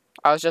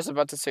 I was just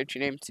about to search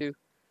your name too.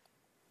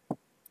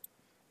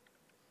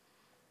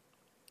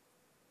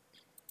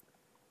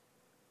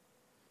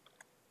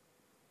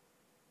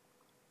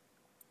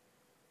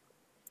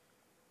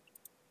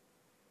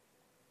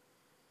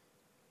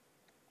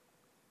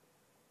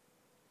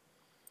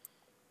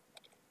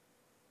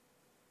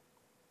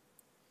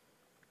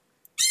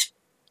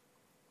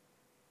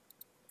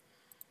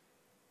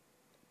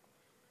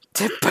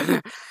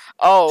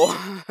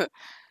 Oh.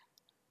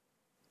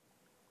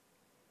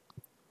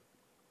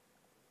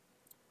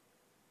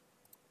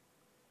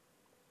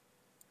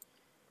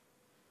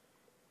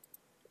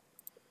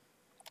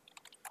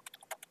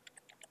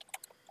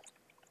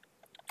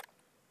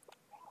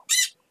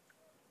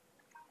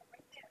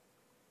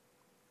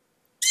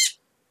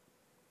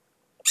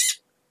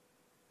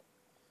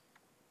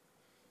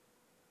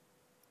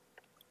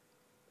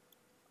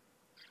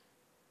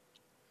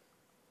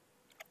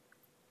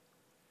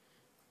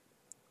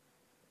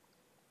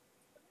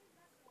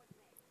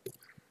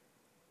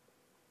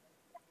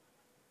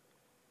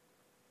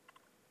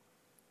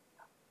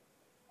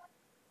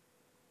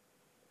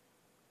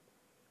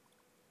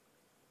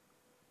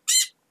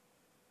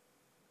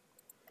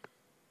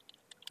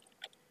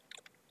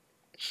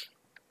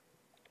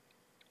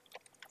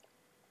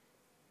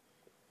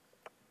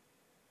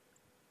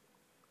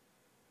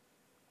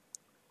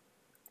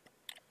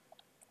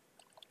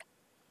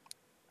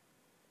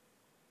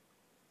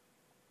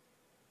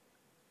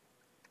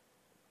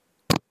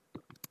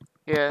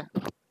 Yeah.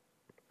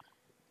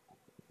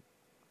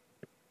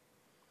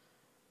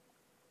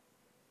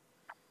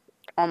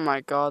 Oh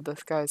my god,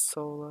 this guy's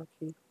so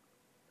lucky.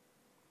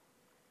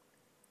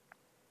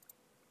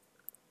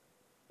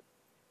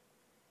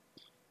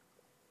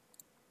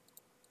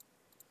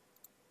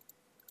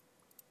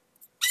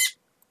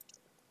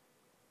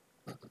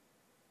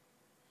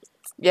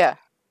 Yeah.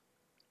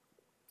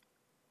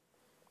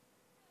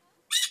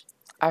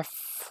 I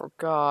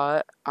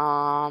forgot.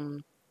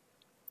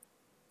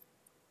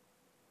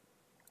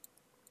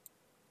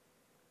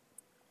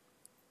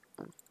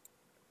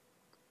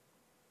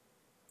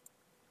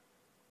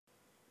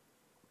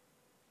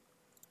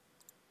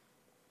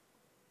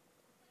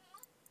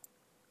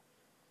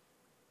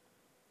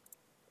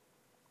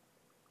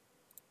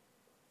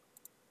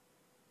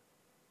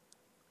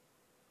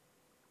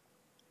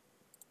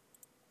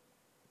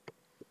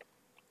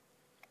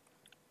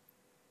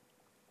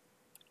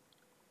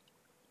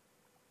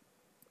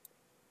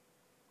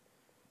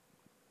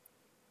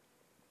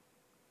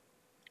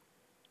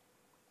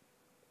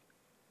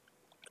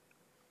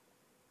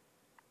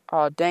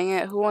 Oh, dang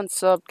it. Who wants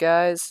sub,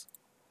 guys?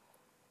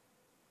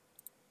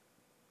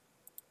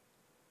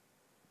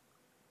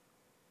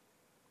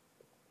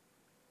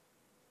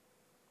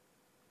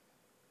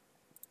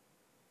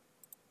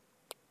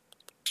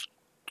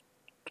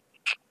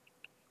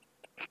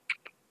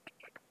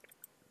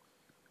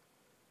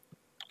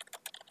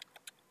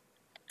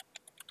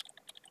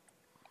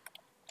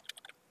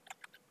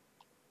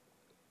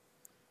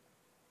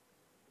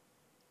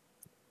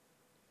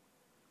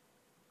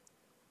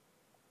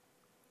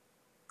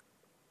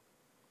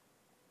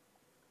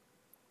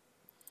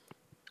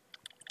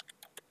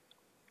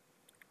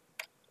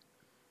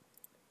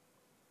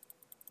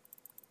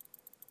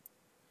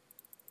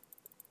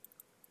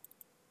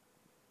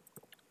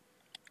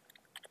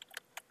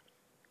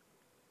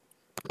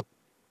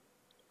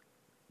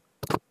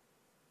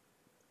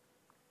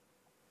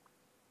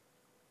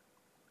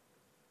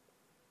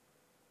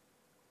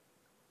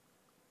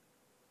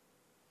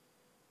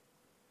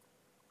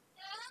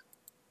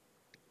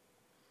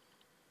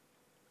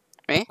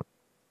 Me?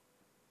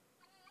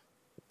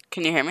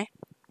 Can you hear me?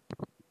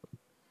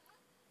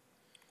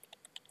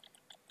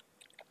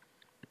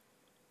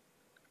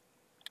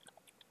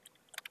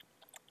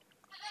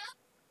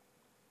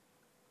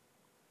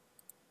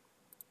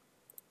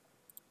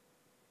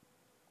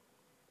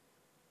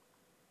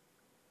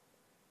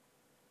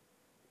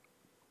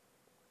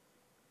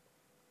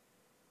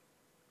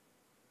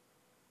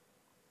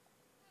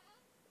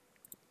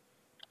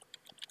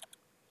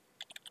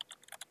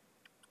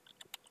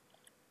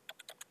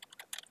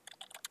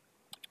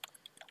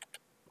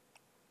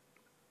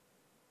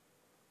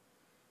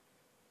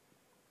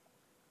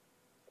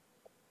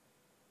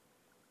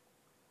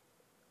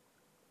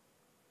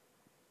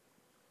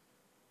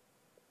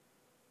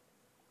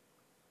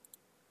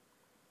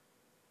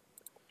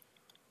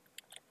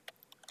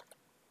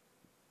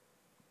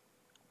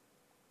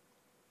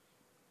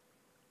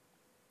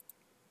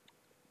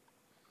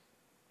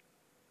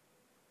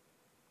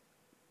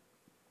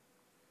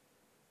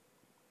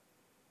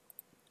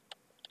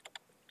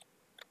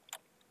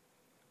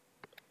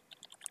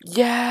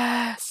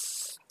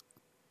 Yes!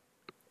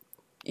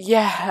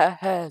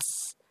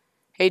 Yes!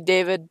 Hey,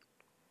 David.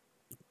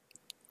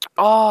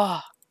 Oh!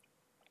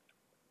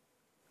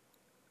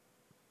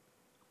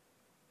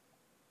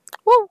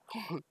 Woo!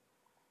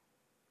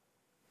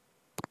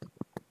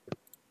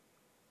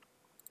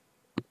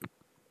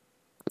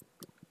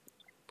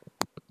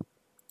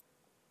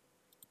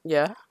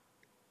 Yeah.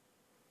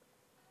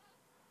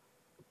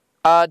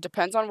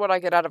 Depends on what I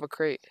get out of a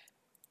crate.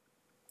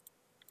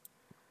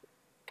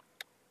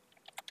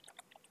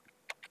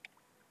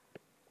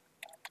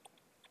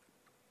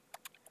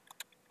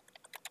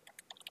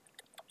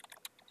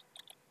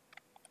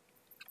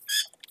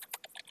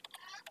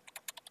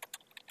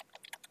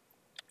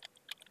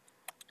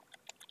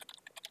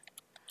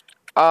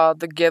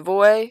 The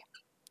giveaway.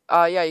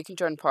 Yeah, you can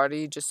join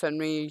party. Just send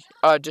me,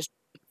 just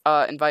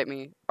invite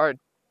me or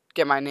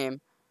get my name.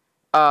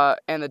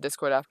 And the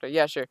Discord after.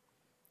 Yeah, sure.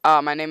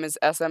 My name is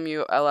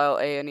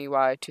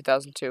SMULLANEY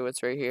 2002.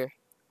 It's right here.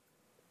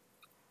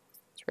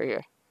 It's right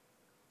here.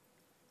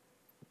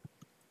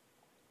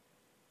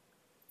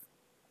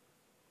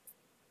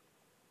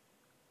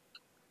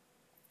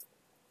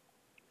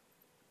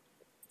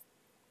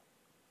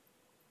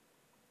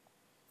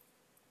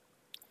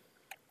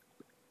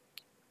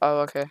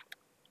 Oh, okay.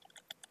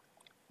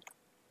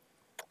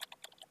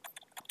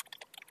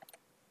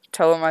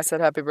 Tell him I said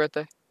happy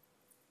birthday.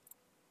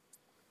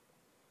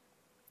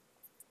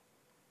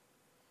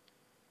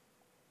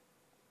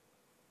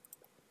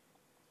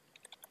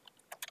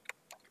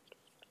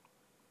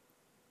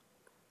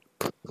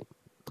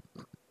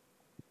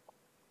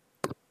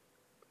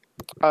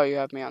 Oh, you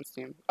have me on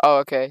Steam. Oh,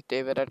 okay,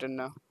 David, I didn't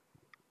know.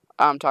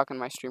 I'm talking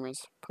to my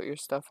streamers. Put your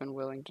stuff in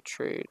willing to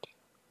trade.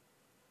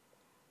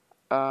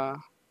 Uh,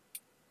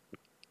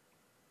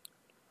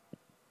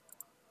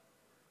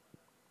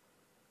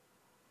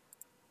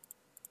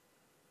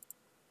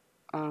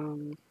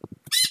 um,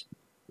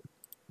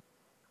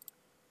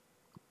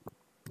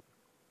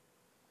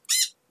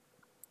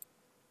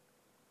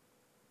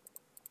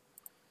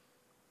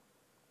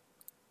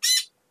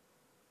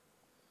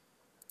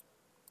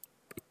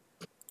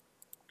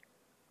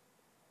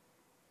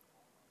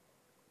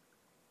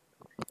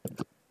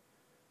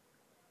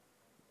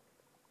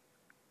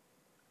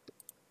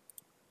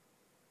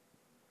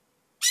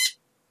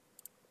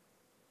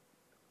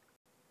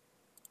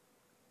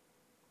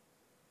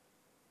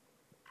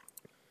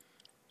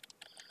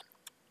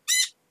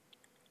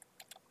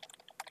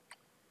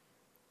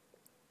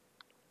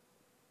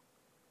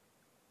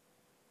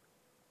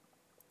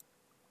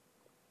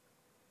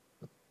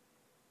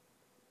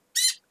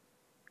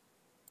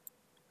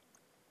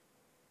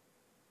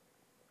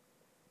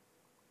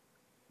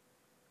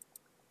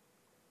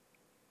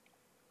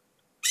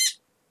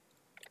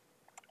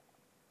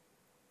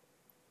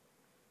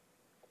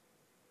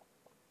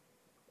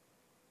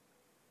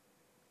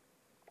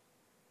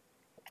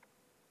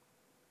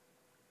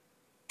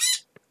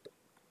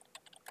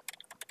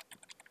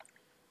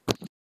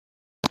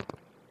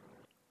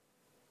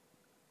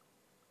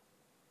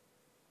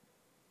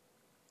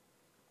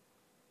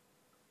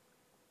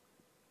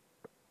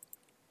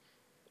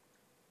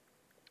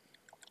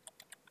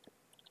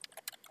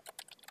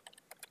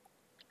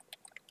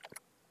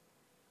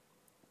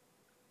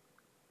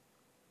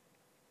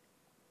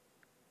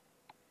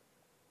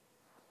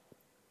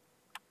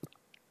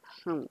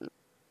 hmm.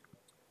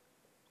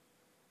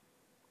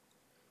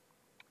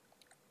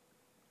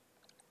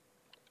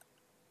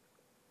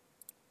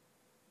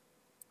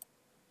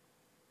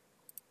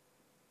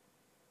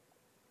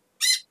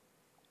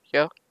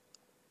 Yo,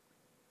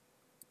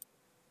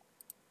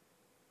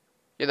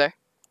 you there?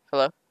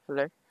 Hello?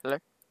 Hello? Hello?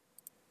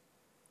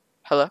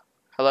 Hello?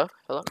 Hello?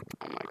 Hello?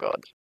 Oh my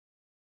god.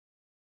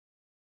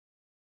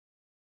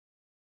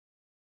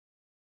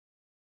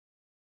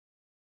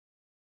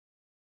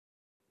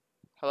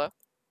 Hello?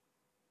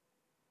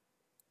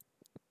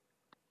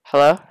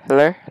 Hello?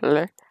 Hello?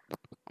 Hello?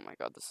 Oh my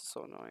god, this is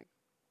so annoying.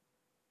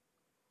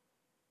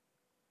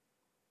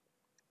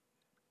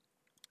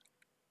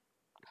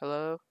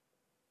 Hello?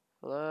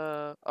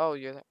 Hello? Oh,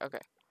 you're there.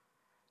 Okay.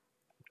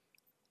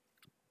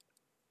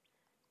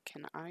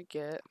 Can I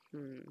get...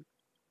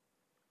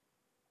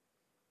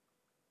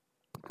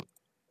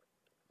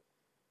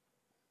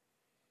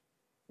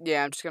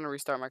 Yeah, I'm just gonna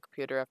restart my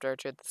computer after I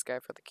trade this guy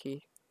for the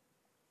key.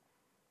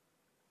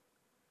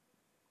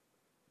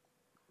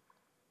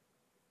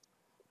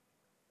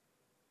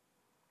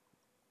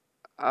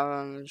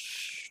 I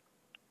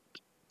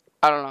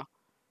don't know.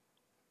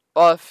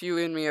 Well, if you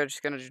and me are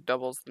just gonna do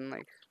doubles, then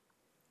like...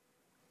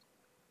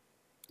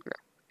 Okay.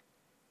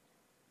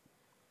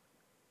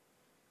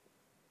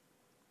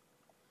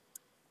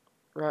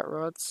 Rat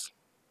rods.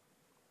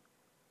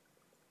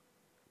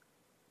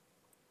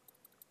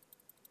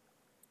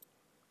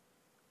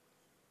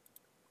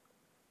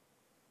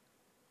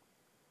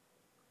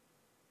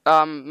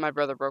 My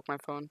brother broke my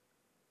phone.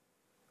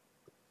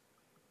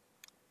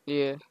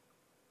 Yeah.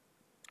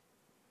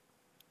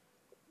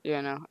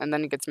 Yeah, no. And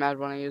then he gets mad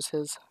when I use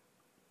his.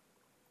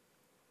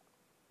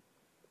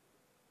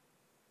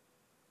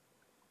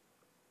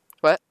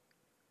 What?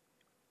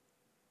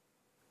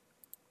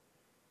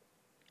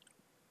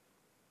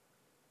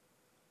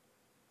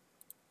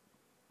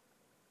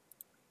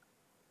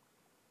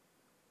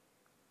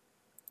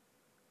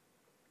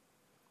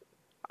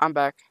 I'm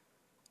back.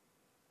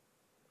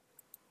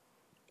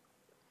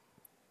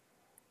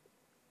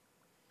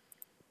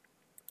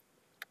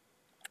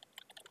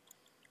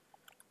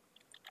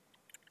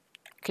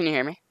 Can you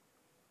hear me?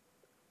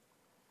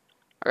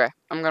 Okay.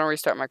 I'm gonna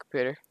restart my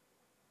computer.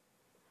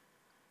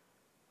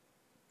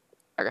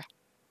 Okay.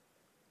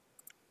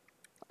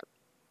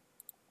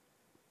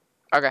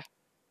 Okay.